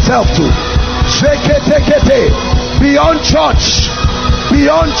introduce yourself to? Beyond church.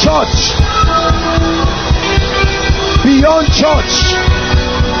 Beyond church. Beyond church.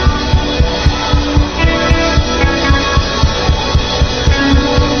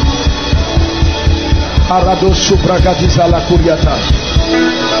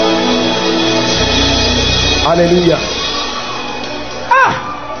 Hallelujah.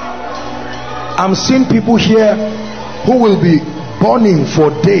 I'm seeing people here who will be burning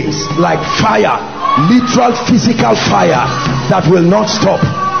for days like fire, literal physical fire that will not stop.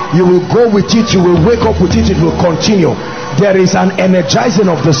 You will go with it, you will wake up with it, it will continue. There is an energizing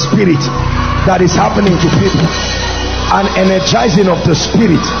of the spirit that is happening to people. An energizing of the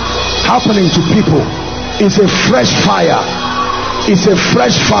spirit happening to people. It's a fresh fire. It's a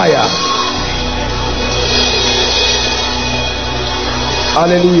fresh fire.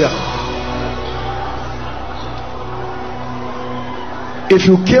 Hallelujah. If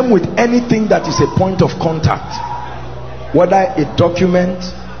you came with anything that is a point of contact, whether a document,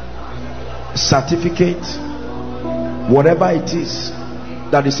 certificate, whatever it is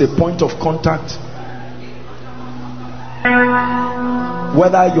that is a point of contact,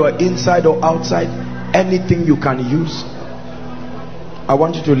 whether you are inside or outside, anything you can use, I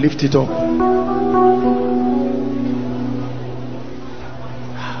want you to lift it up.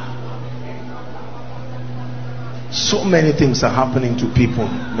 So many things are happening to people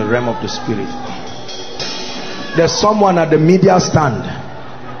in the realm of the spirit. There's someone at the media stand.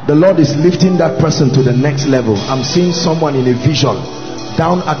 The Lord is lifting that person to the next level. I'm seeing someone in a vision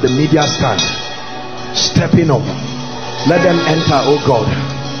down at the media stand, stepping up. Let them enter, oh God,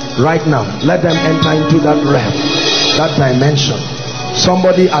 right now. Let them enter into that realm, that dimension.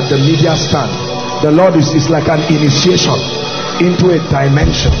 Somebody at the media stand. The Lord is like an initiation into a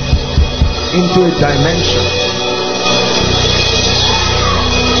dimension. Into a dimension.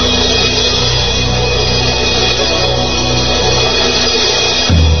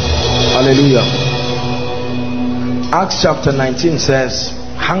 Hallelujah. Acts chapter 19 says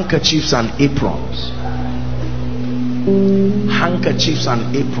handkerchiefs and aprons. Handkerchiefs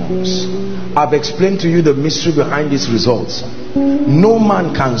and aprons. I've explained to you the mystery behind these results. No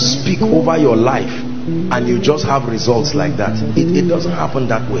man can speak over your life and you just have results like that. It doesn't happen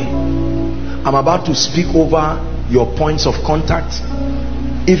that way. I'm about to speak over your points of contact.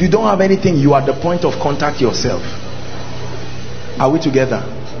 If you don't have anything, you are the point of contact yourself. Are we together?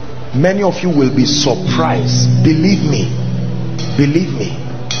 Many of you will be surprised. Believe me. Believe me.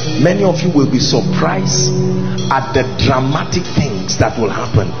 Many of you will be surprised at the dramatic things that will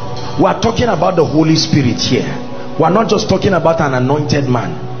happen. We are talking about the Holy Spirit here. We are not just talking about an anointed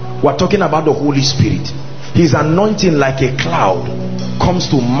man. We are talking about the Holy Spirit. His anointing, like a cloud, comes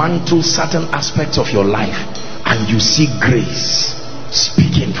to mantle certain aspects of your life, and you see grace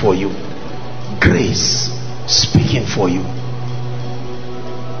speaking for you. Grace speaking for you.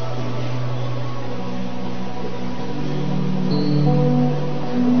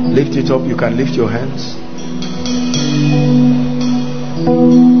 Lift it up. You can lift your hands.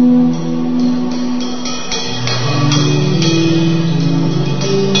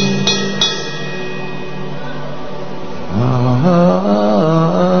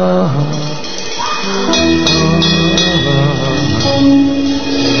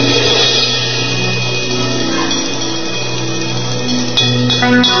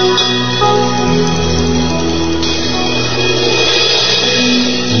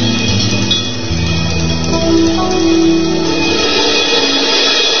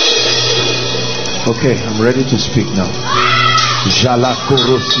 Okay, I'm ready to speak now.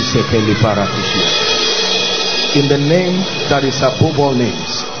 In the name that is above all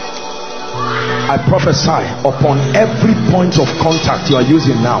names, I prophesy upon every point of contact you are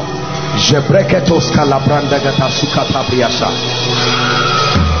using now.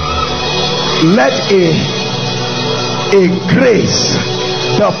 Let a grace,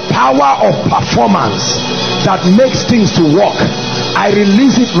 the power of performance that makes things to work, I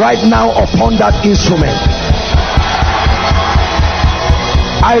release it right now upon that instrument.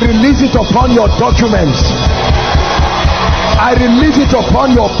 I release it upon your documents. I release it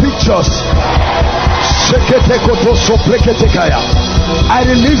upon your pictures. I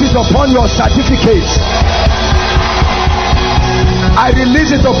release it upon your certificates. I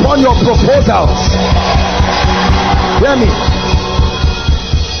release it upon your proposals. Hear me.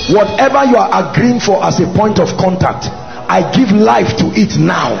 Whatever you are agreeing for as a point of contact, I give life to it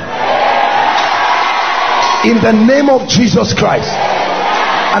now. In the name of Jesus Christ.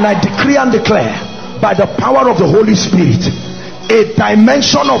 And I decree and declare by the power of the Holy Spirit, a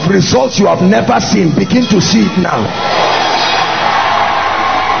dimension of results you have never seen. Begin to see it now.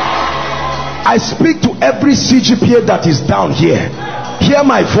 I speak to every CGPA that is down here. Hear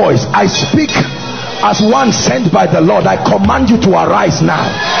my voice. I speak as one sent by the Lord. I command you to arise now.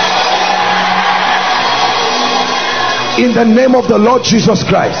 In the name of the Lord Jesus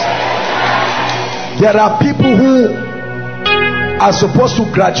Christ. There are people who are supposed to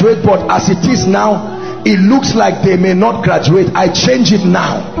graduate, but as it is now, it looks like they may not graduate. I change it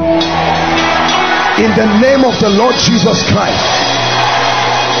now. In the name of the Lord Jesus Christ.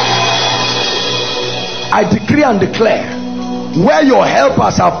 I decree and declare, where your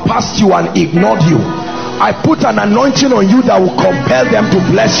helpers have passed you and ignored you, I put an anointing on you that will compel them to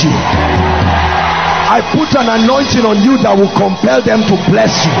bless you. I put an anointing on you that will compel them to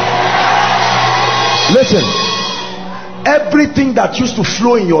bless you. Listen, everything that used to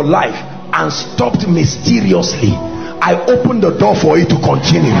flow in your life and stopped mysteriously, I open the door for it to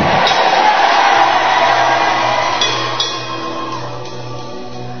continue.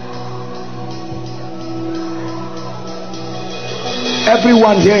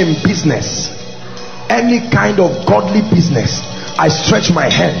 Everyone here in business, any kind of godly business, I stretch my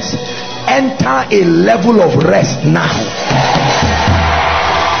hands. Enter a level of rest now.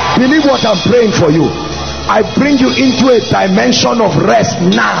 Believe what I'm praying for you. I bring you into a dimension of rest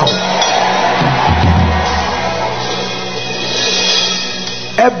now.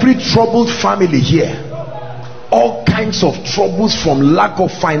 Every troubled family here, all kinds of troubles, from lack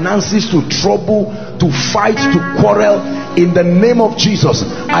of finances to trouble to fight to quarrel, in the name of Jesus,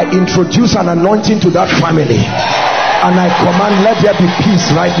 I introduce an anointing to that family, and I command, let there be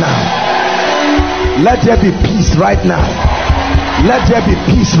peace right now. Let there be peace right now. Let there be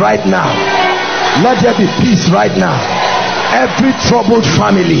peace right now. Let there be peace right now. Every troubled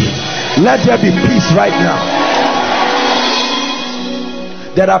family, let there be peace right now.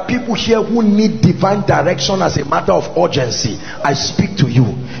 There are people here who need divine direction as a matter of urgency. I speak to you.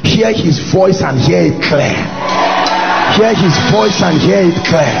 Hear his voice and hear it clear. Hear his voice and hear it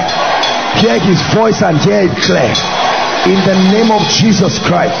clear. Hear his voice and hear it clear. In the name of Jesus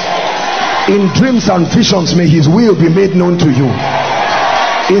Christ. In dreams and visions, may his will be made known to you.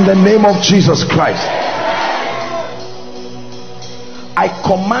 In the name of Jesus Christ. I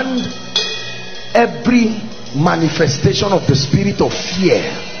command every manifestation of the spirit of fear,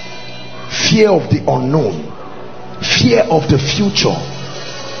 fear of the unknown, fear of the future,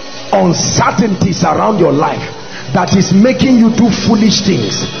 uncertainties around your life that is making you do foolish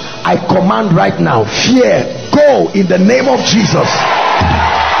things, I command right now, fear, go in the name of Jesus.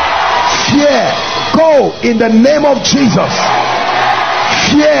 Fear, go in the name of Jesus.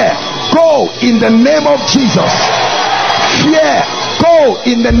 Fear, go in the name of Jesus. Fear, go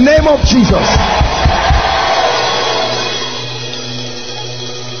in the name of Jesus.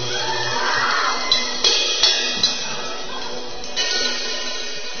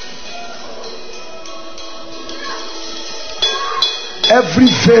 Every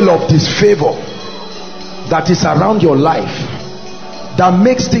veil of disfavor that is around your life, that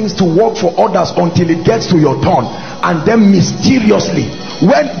makes things to work for others until it gets to your turn, and then mysteriously,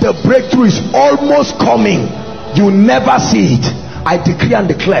 when the breakthrough is almost coming, you never see it. I decree and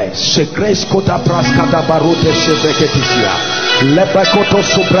declare, in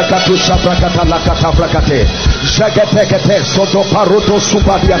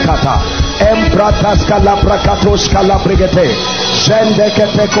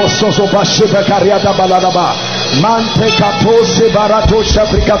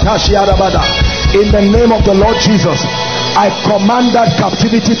the name of the Lord Jesus, I command that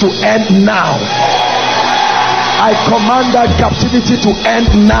captivity to end now. I command that captivity to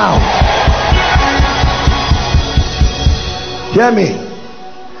end now. Hear me.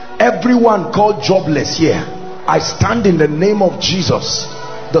 Everyone called jobless here, I stand in the name of Jesus,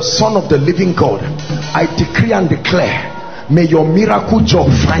 the Son of the living God. I decree and declare, may your miracle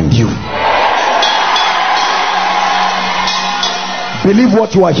job find you. Believe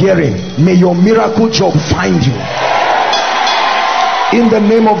what you are hearing. May your miracle job find you. In the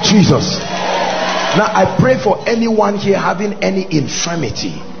name of Jesus. Now I pray for anyone here having any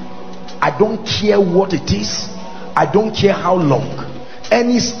infirmity. I don't care what it is. I don't care how long.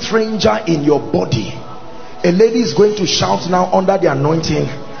 Any stranger in your body. A lady is going to shout now under the anointing,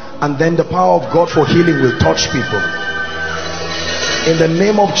 and then the power of God for healing will touch people. In the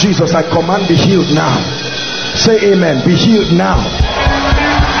name of Jesus, I command, be healed now. Say amen. Be healed now.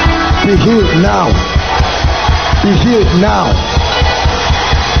 Be healed now. Be healed now.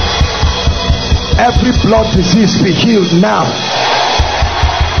 Every blood disease be healed now.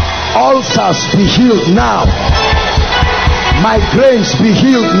 Ulcers be healed now. Migraines be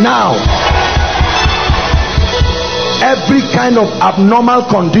healed now. Every kind of abnormal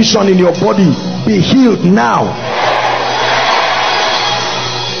condition in your body be healed now.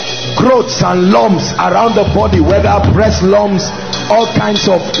 Growths and lumps around the body, whether breast lumps, all kinds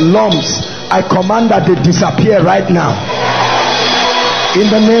of lumps, I command that they disappear right now in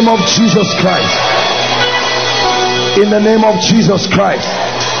the name of Jesus Christ. In the name of Jesus Christ.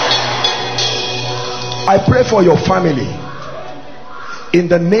 I pray for your family in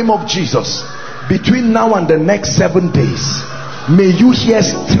the name of Jesus. Between now and the next 7 days, may you hear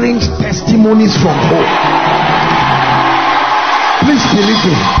strange testimonies from home. Please believe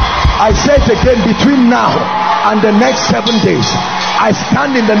me. I say it again, between now and the next 7 days, I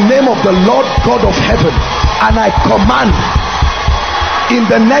stand in the name of the Lord God of heaven, and I command in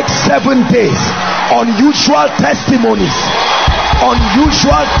the next 7 days unusual testimonies,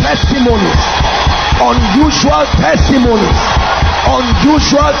 unusual testimonies, unusual testimonies,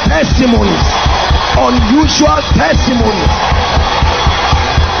 unusual testimonies, unusual testimonies.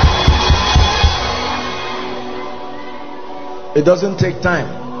 It doesn't take time,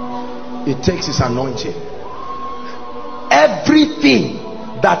 it takes his anointing. Everything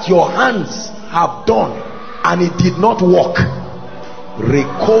that your hands have done and it did not work,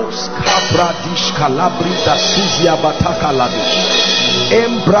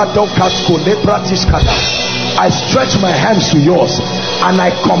 I stretch my hands to yours and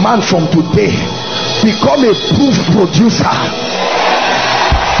I command from today, become a proof producer.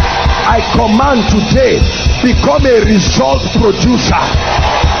 I command today, become a result producer.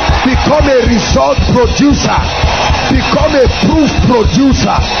 Become a result producer. Become a proof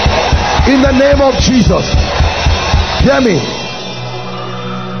producer in the name of Jesus. Hear me.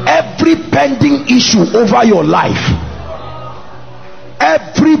 Every pending issue over your life,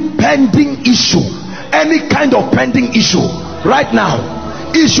 every pending issue, any kind of pending issue right now,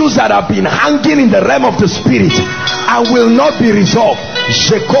 issues that have been hanging in the realm of the spirit and will not be resolved,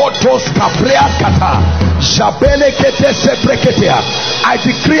 I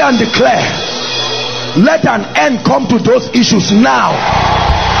decree and declare, let an end come to those issues now.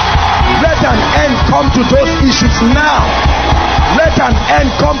 Let an end come to those issues now. Let an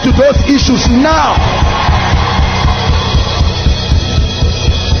end come to those issues now.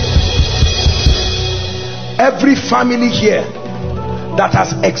 Every family here that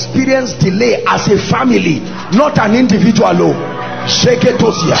has experienced delay as a family, not an individual,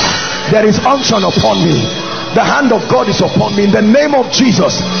 there is unction upon me. The hand of God is upon me. In the name of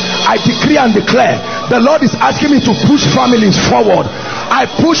Jesus, I decree and declare, the Lord is asking me to push families forward. I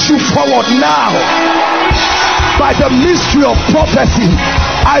push you forward now. By the mystery of prophecy,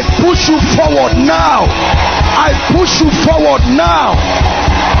 I push you forward now. I push you forward now.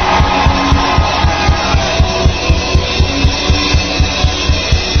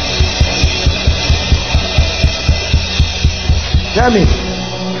 Hear me.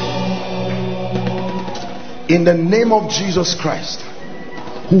 In the name of Jesus Christ,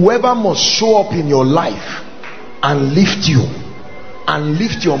 whoever must show up in your life and lift you, and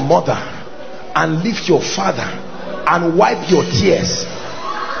lift your mother, and lift your father, and wipe your tears,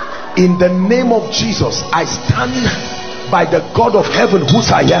 in the name of Jesus, I stand by the God of heaven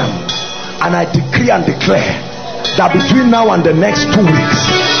whose I am, and I decree and declare that between now and the next 2 weeks,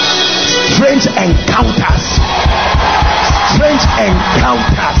 strange encounters, strange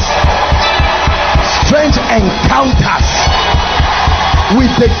encounters, strange encounters with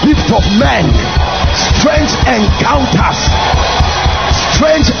the gift of men, strange encounters,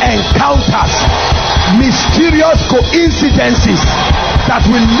 strange encounters, mysterious coincidences that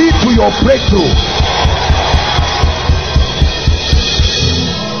will lead to your breakthrough.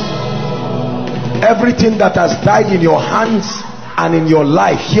 Everything that has died in your hands and in your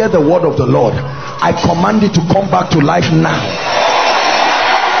life, hear the word of the Lord. I command it to come back to life now.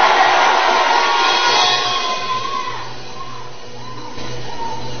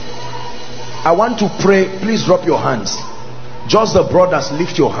 I want to pray. Please drop your hands. Just the brothers,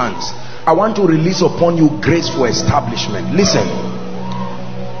 lift your hands. I want to release upon you grace for establishment. Listen,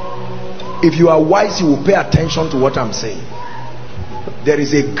 if you are wise, you will pay attention to what I'm saying. There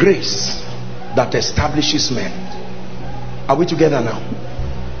is a grace that establishes men. Are we together now?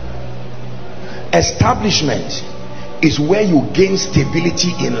 Establishment is where you gain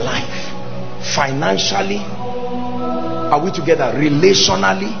stability in life, financially. Are we together?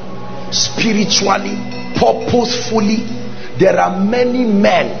 Relationally, spiritually, purposefully. There are many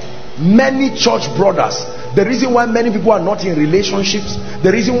men, many church brothers The reason why many people are not in relationships,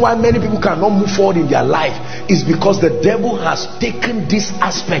 the reason why many people cannot move forward in their life, is because the devil has taken this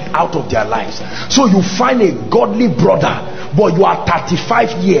aspect out of their lives. So you find a godly brother, but you are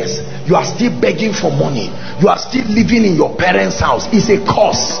 35 years, you are still begging for money, you are still living in your parents' house. It's a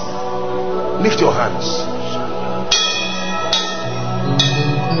curse. Lift your hands.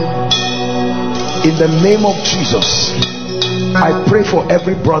 In the name of Jesus, I pray for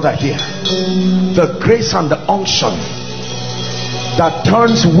every brother here, the grace and the unction that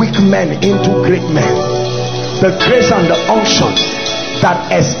turns weak men into great men, the grace and the unction that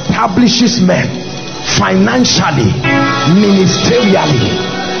establishes men financially, ministerially,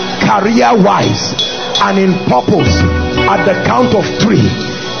 career-wise, and in purpose. At the count of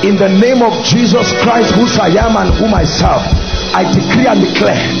 3, in the name of Jesus Christ, whose I am and whom I serve, I decree and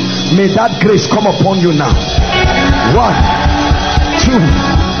declare, may that grace come upon you now. 1, 2,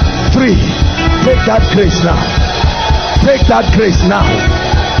 3. Take that grace now. Take that grace now.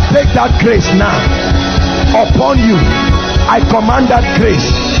 Take that grace now. Upon you, I command that grace.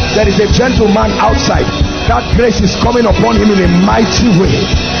 There is a gentleman outside. That grace is coming upon him in a mighty way.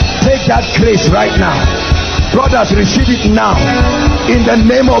 Take that grace right now. Brothers, receive it now in the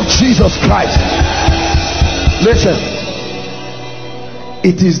name of Jesus Christ. Listen,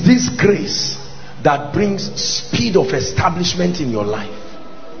 it is this grace that brings speed of establishment in your life.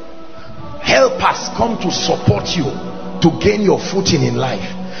 Help has come to support you to gain your footing in life.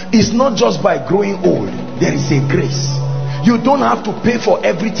 It's not just by growing old. There is a grace. You don't have to pay for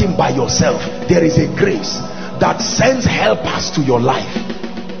everything by yourself. There is a grace that sends helpers to your life,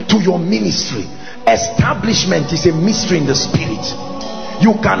 to your ministry. Establishment is a mystery in the spirit.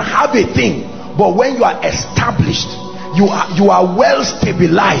 You can have a thing, but when you are established, you are well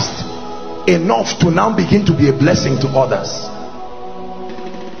stabilized enough to now begin to be a blessing to others.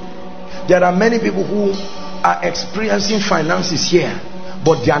 There are many people who are experiencing finances here,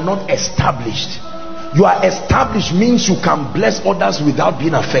 but they are not established. You are established means you can bless others without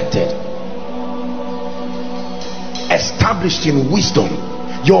being affected. Established in wisdom.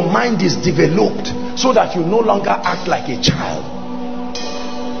 Your mind is developed so that you no longer act like a child.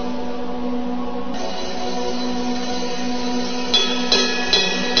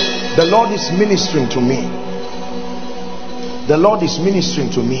 The Lord is ministering to me. The Lord is ministering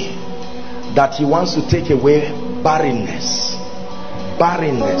to me that he wants to take away barrenness.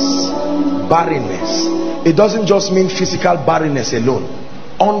 Barrenness. Barrenness. It doesn't just mean physical barrenness alone.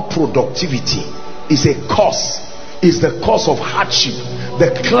 Unproductivity is a cause. Is the cause of hardship.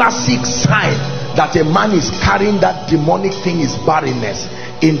 The classic sign that a man is carrying that demonic thing is barrenness.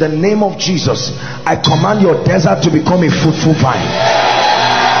 In the name of Jesus, I command your desert to become a fruitful vine.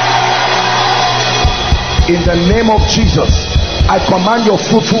 In the name of Jesus, I command your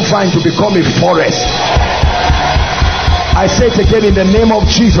fruitful vine to become a forest. I say it again, in the name of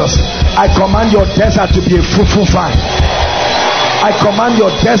Jesus, I command your desert to be a fruitful vine. I command your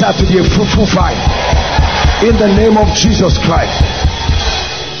desert to be a fruitful vine. In the name of Jesus Christ.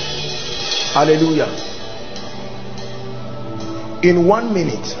 Hallelujah. In 1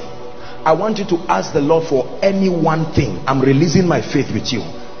 minute, I want you to ask the Lord for any one thing. I'm releasing my faith with you.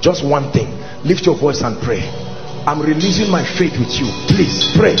 Just one thing. Lift your voice and pray. I'm releasing my faith with you.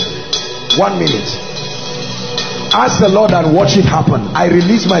 Please pray. 1 minute. Ask the Lord and watch it happen. I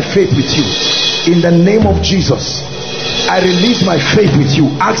release my faith with you. In the name of Jesus, I release my faith with you.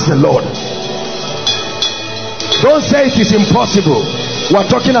 Ask the Lord. Don't say it is impossible. We're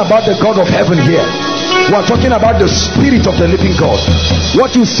talking about the God of heaven here. We're talking about the Spirit of the living God.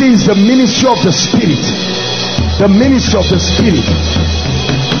 What you see is the ministry of the Spirit. The ministry of the Spirit.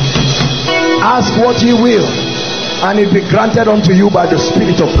 Ask what ye will, and it be granted unto you by the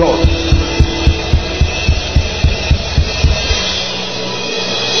Spirit of God.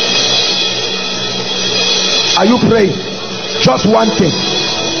 Are you praying? Just one thing.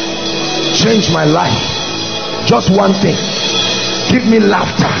 Change my life. Just one thing. Give me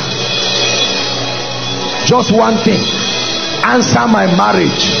laughter. Just one thing. Answer my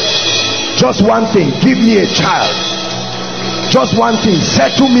marriage. Just one thing. Give me a child. Just one thing.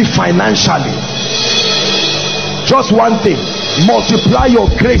 Settle me financially. Just one thing. Multiply your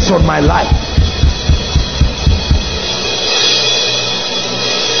grace on my life.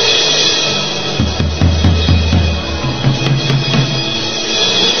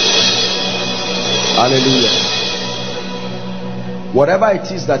 Hallelujah. Whatever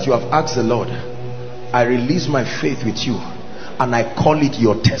it is that you have asked the Lord, I release my faith with you and I call it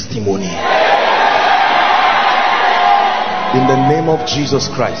your testimony. In the name of Jesus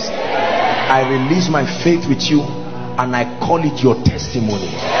Christ, I release my faith with you and I call it your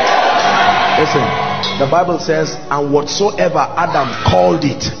testimony. Listen, The Bible says, and whatsoever Adam called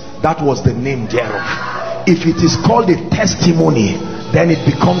it, that was the name thereof. If it is called a testimony, then it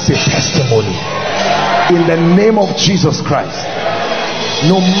becomes a testimony. In the name of Jesus Christ,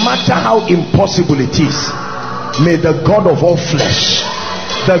 no matter how impossible it is, may the God of all flesh,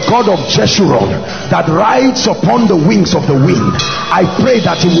 the God of Jeshurun, that rides upon the wings of the wind, I pray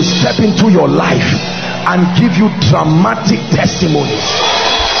that he will step into your life and give you dramatic testimonies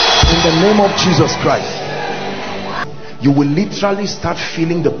in the name of Jesus Christ. You will literally start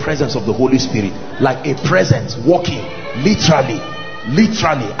feeling the presence of the Holy Spirit, like a presence walking, literally,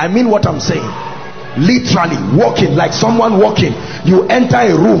 I mean what I'm saying, literally walking, like someone walking. You enter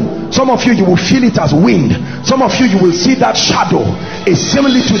a room, some of you will feel it as wind, some of you will see that shadow, a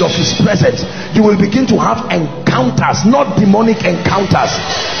similitude of his presence. You will begin to have encounters, not demonic encounters,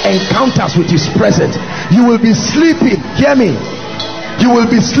 encounters with his presence. You will be sleeping, hear me, you will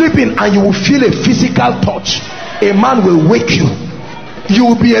be sleeping and you will feel a physical touch. A man will wake you. You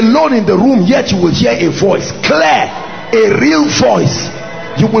will be alone in the room, yet you will hear a voice, clear, a real voice.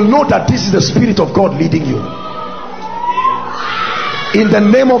 You will know that this is the Spirit of God leading you. In the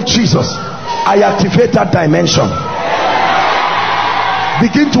name of Jesus, I activate that dimension.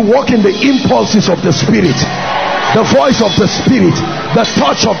 Begin to walk in the impulses of the Spirit, the voice of the Spirit, the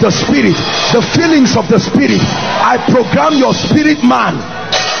touch of the Spirit, the feelings of the Spirit. I program your spirit man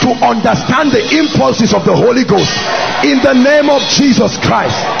to understand the impulses of the Holy Ghost in the name of Jesus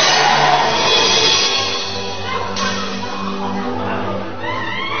Christ.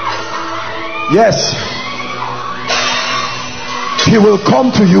 Yes, he will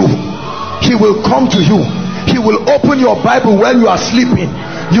come to you. He will come to you. He will open your Bible when you are sleeping.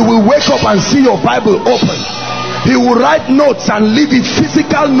 You will wake up and see your Bible open. He will write notes and leave it,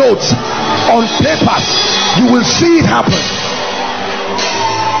 physical notes on papers. You will see it happen.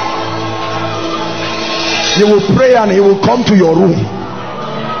 You will pray and he will come to your room.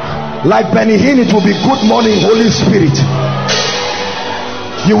 Like Benny Hinn, it will be good morning, Holy Spirit.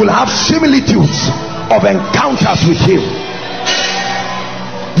 You will have similitudes of encounters with him.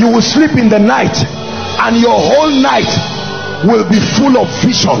 You will sleep in the night and your whole night will be full of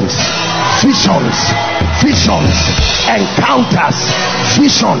visions, encounters,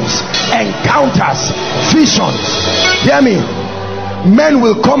 visions. Hear me. Men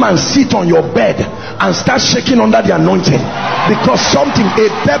will come and sit on your bed and start shaking under the anointing, because something, a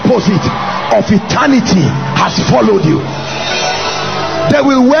deposit of eternity has followed you. They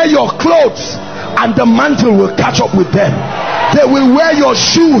will wear your clothes and the mantle will catch up with them. They will wear your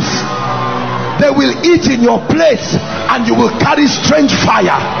shoes, they will eat in your place, and you will carry strange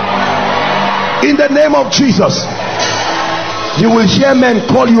fire. In the name of Jesus, you will hear men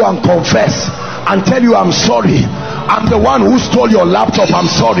call you and confess and tell you, I'm sorry, I'm the one who stole your laptop, I'm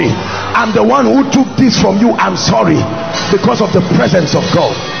sorry, I'm the one who took this from you, I'm sorry, because of the presence of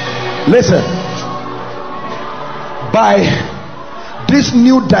God. Listen, by this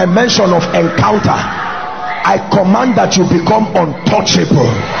new dimension of encounter, I command that you become untouchable.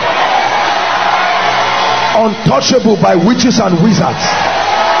 Untouchable by witches and wizards,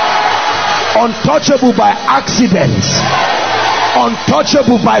 untouchable by accidents,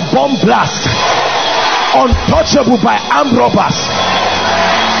 untouchable by bomb blast, untouchable by armed robbers.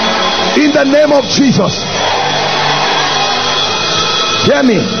 In the name of Jesus, hear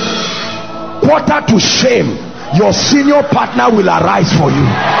me. Quarter to shame, your senior partner will arise for you.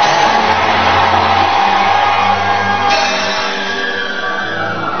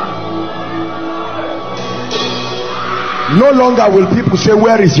 No longer will people say,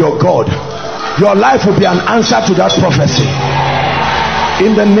 where is your God? Your life will be an answer to that prophecy.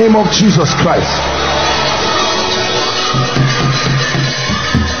 In the name of Jesus Christ.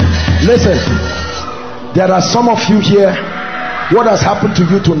 Listen, there are some of you here, what has happened to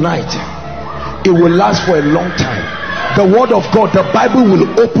you tonight, it will last for a long time. The word of God, the Bible, will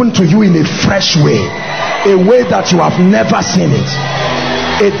open to you in a fresh way, a way that you have never seen it,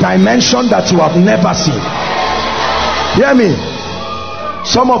 a dimension that you have never seen. Hear me.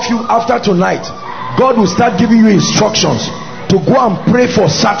 Some of you, after tonight, God will start giving you instructions to go and pray for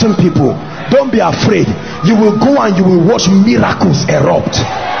certain people. Don't be afraid. You will go and you will watch miracles erupt,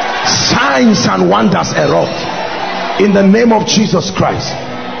 signs and wonders erupt, in the name of Jesus Christ.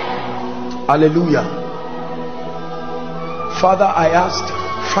 Hallelujah. Father, I ask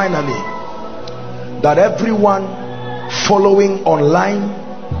finally that everyone following online,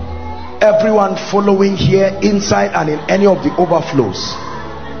 everyone following here inside and in any of the overflows,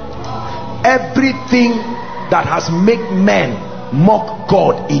 everything that has made men mock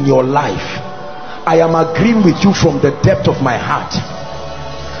God in your life, I am agreeing with you from the depth of my heart.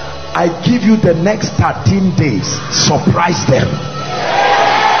 I give you the next 13 days. Surprise them.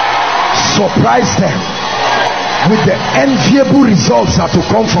 Surprise them with the enviable results that will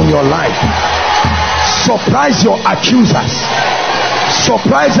come from your life. Surprise your accusers.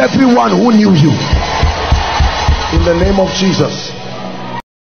 Surprise everyone who knew you. In the name of Jesus.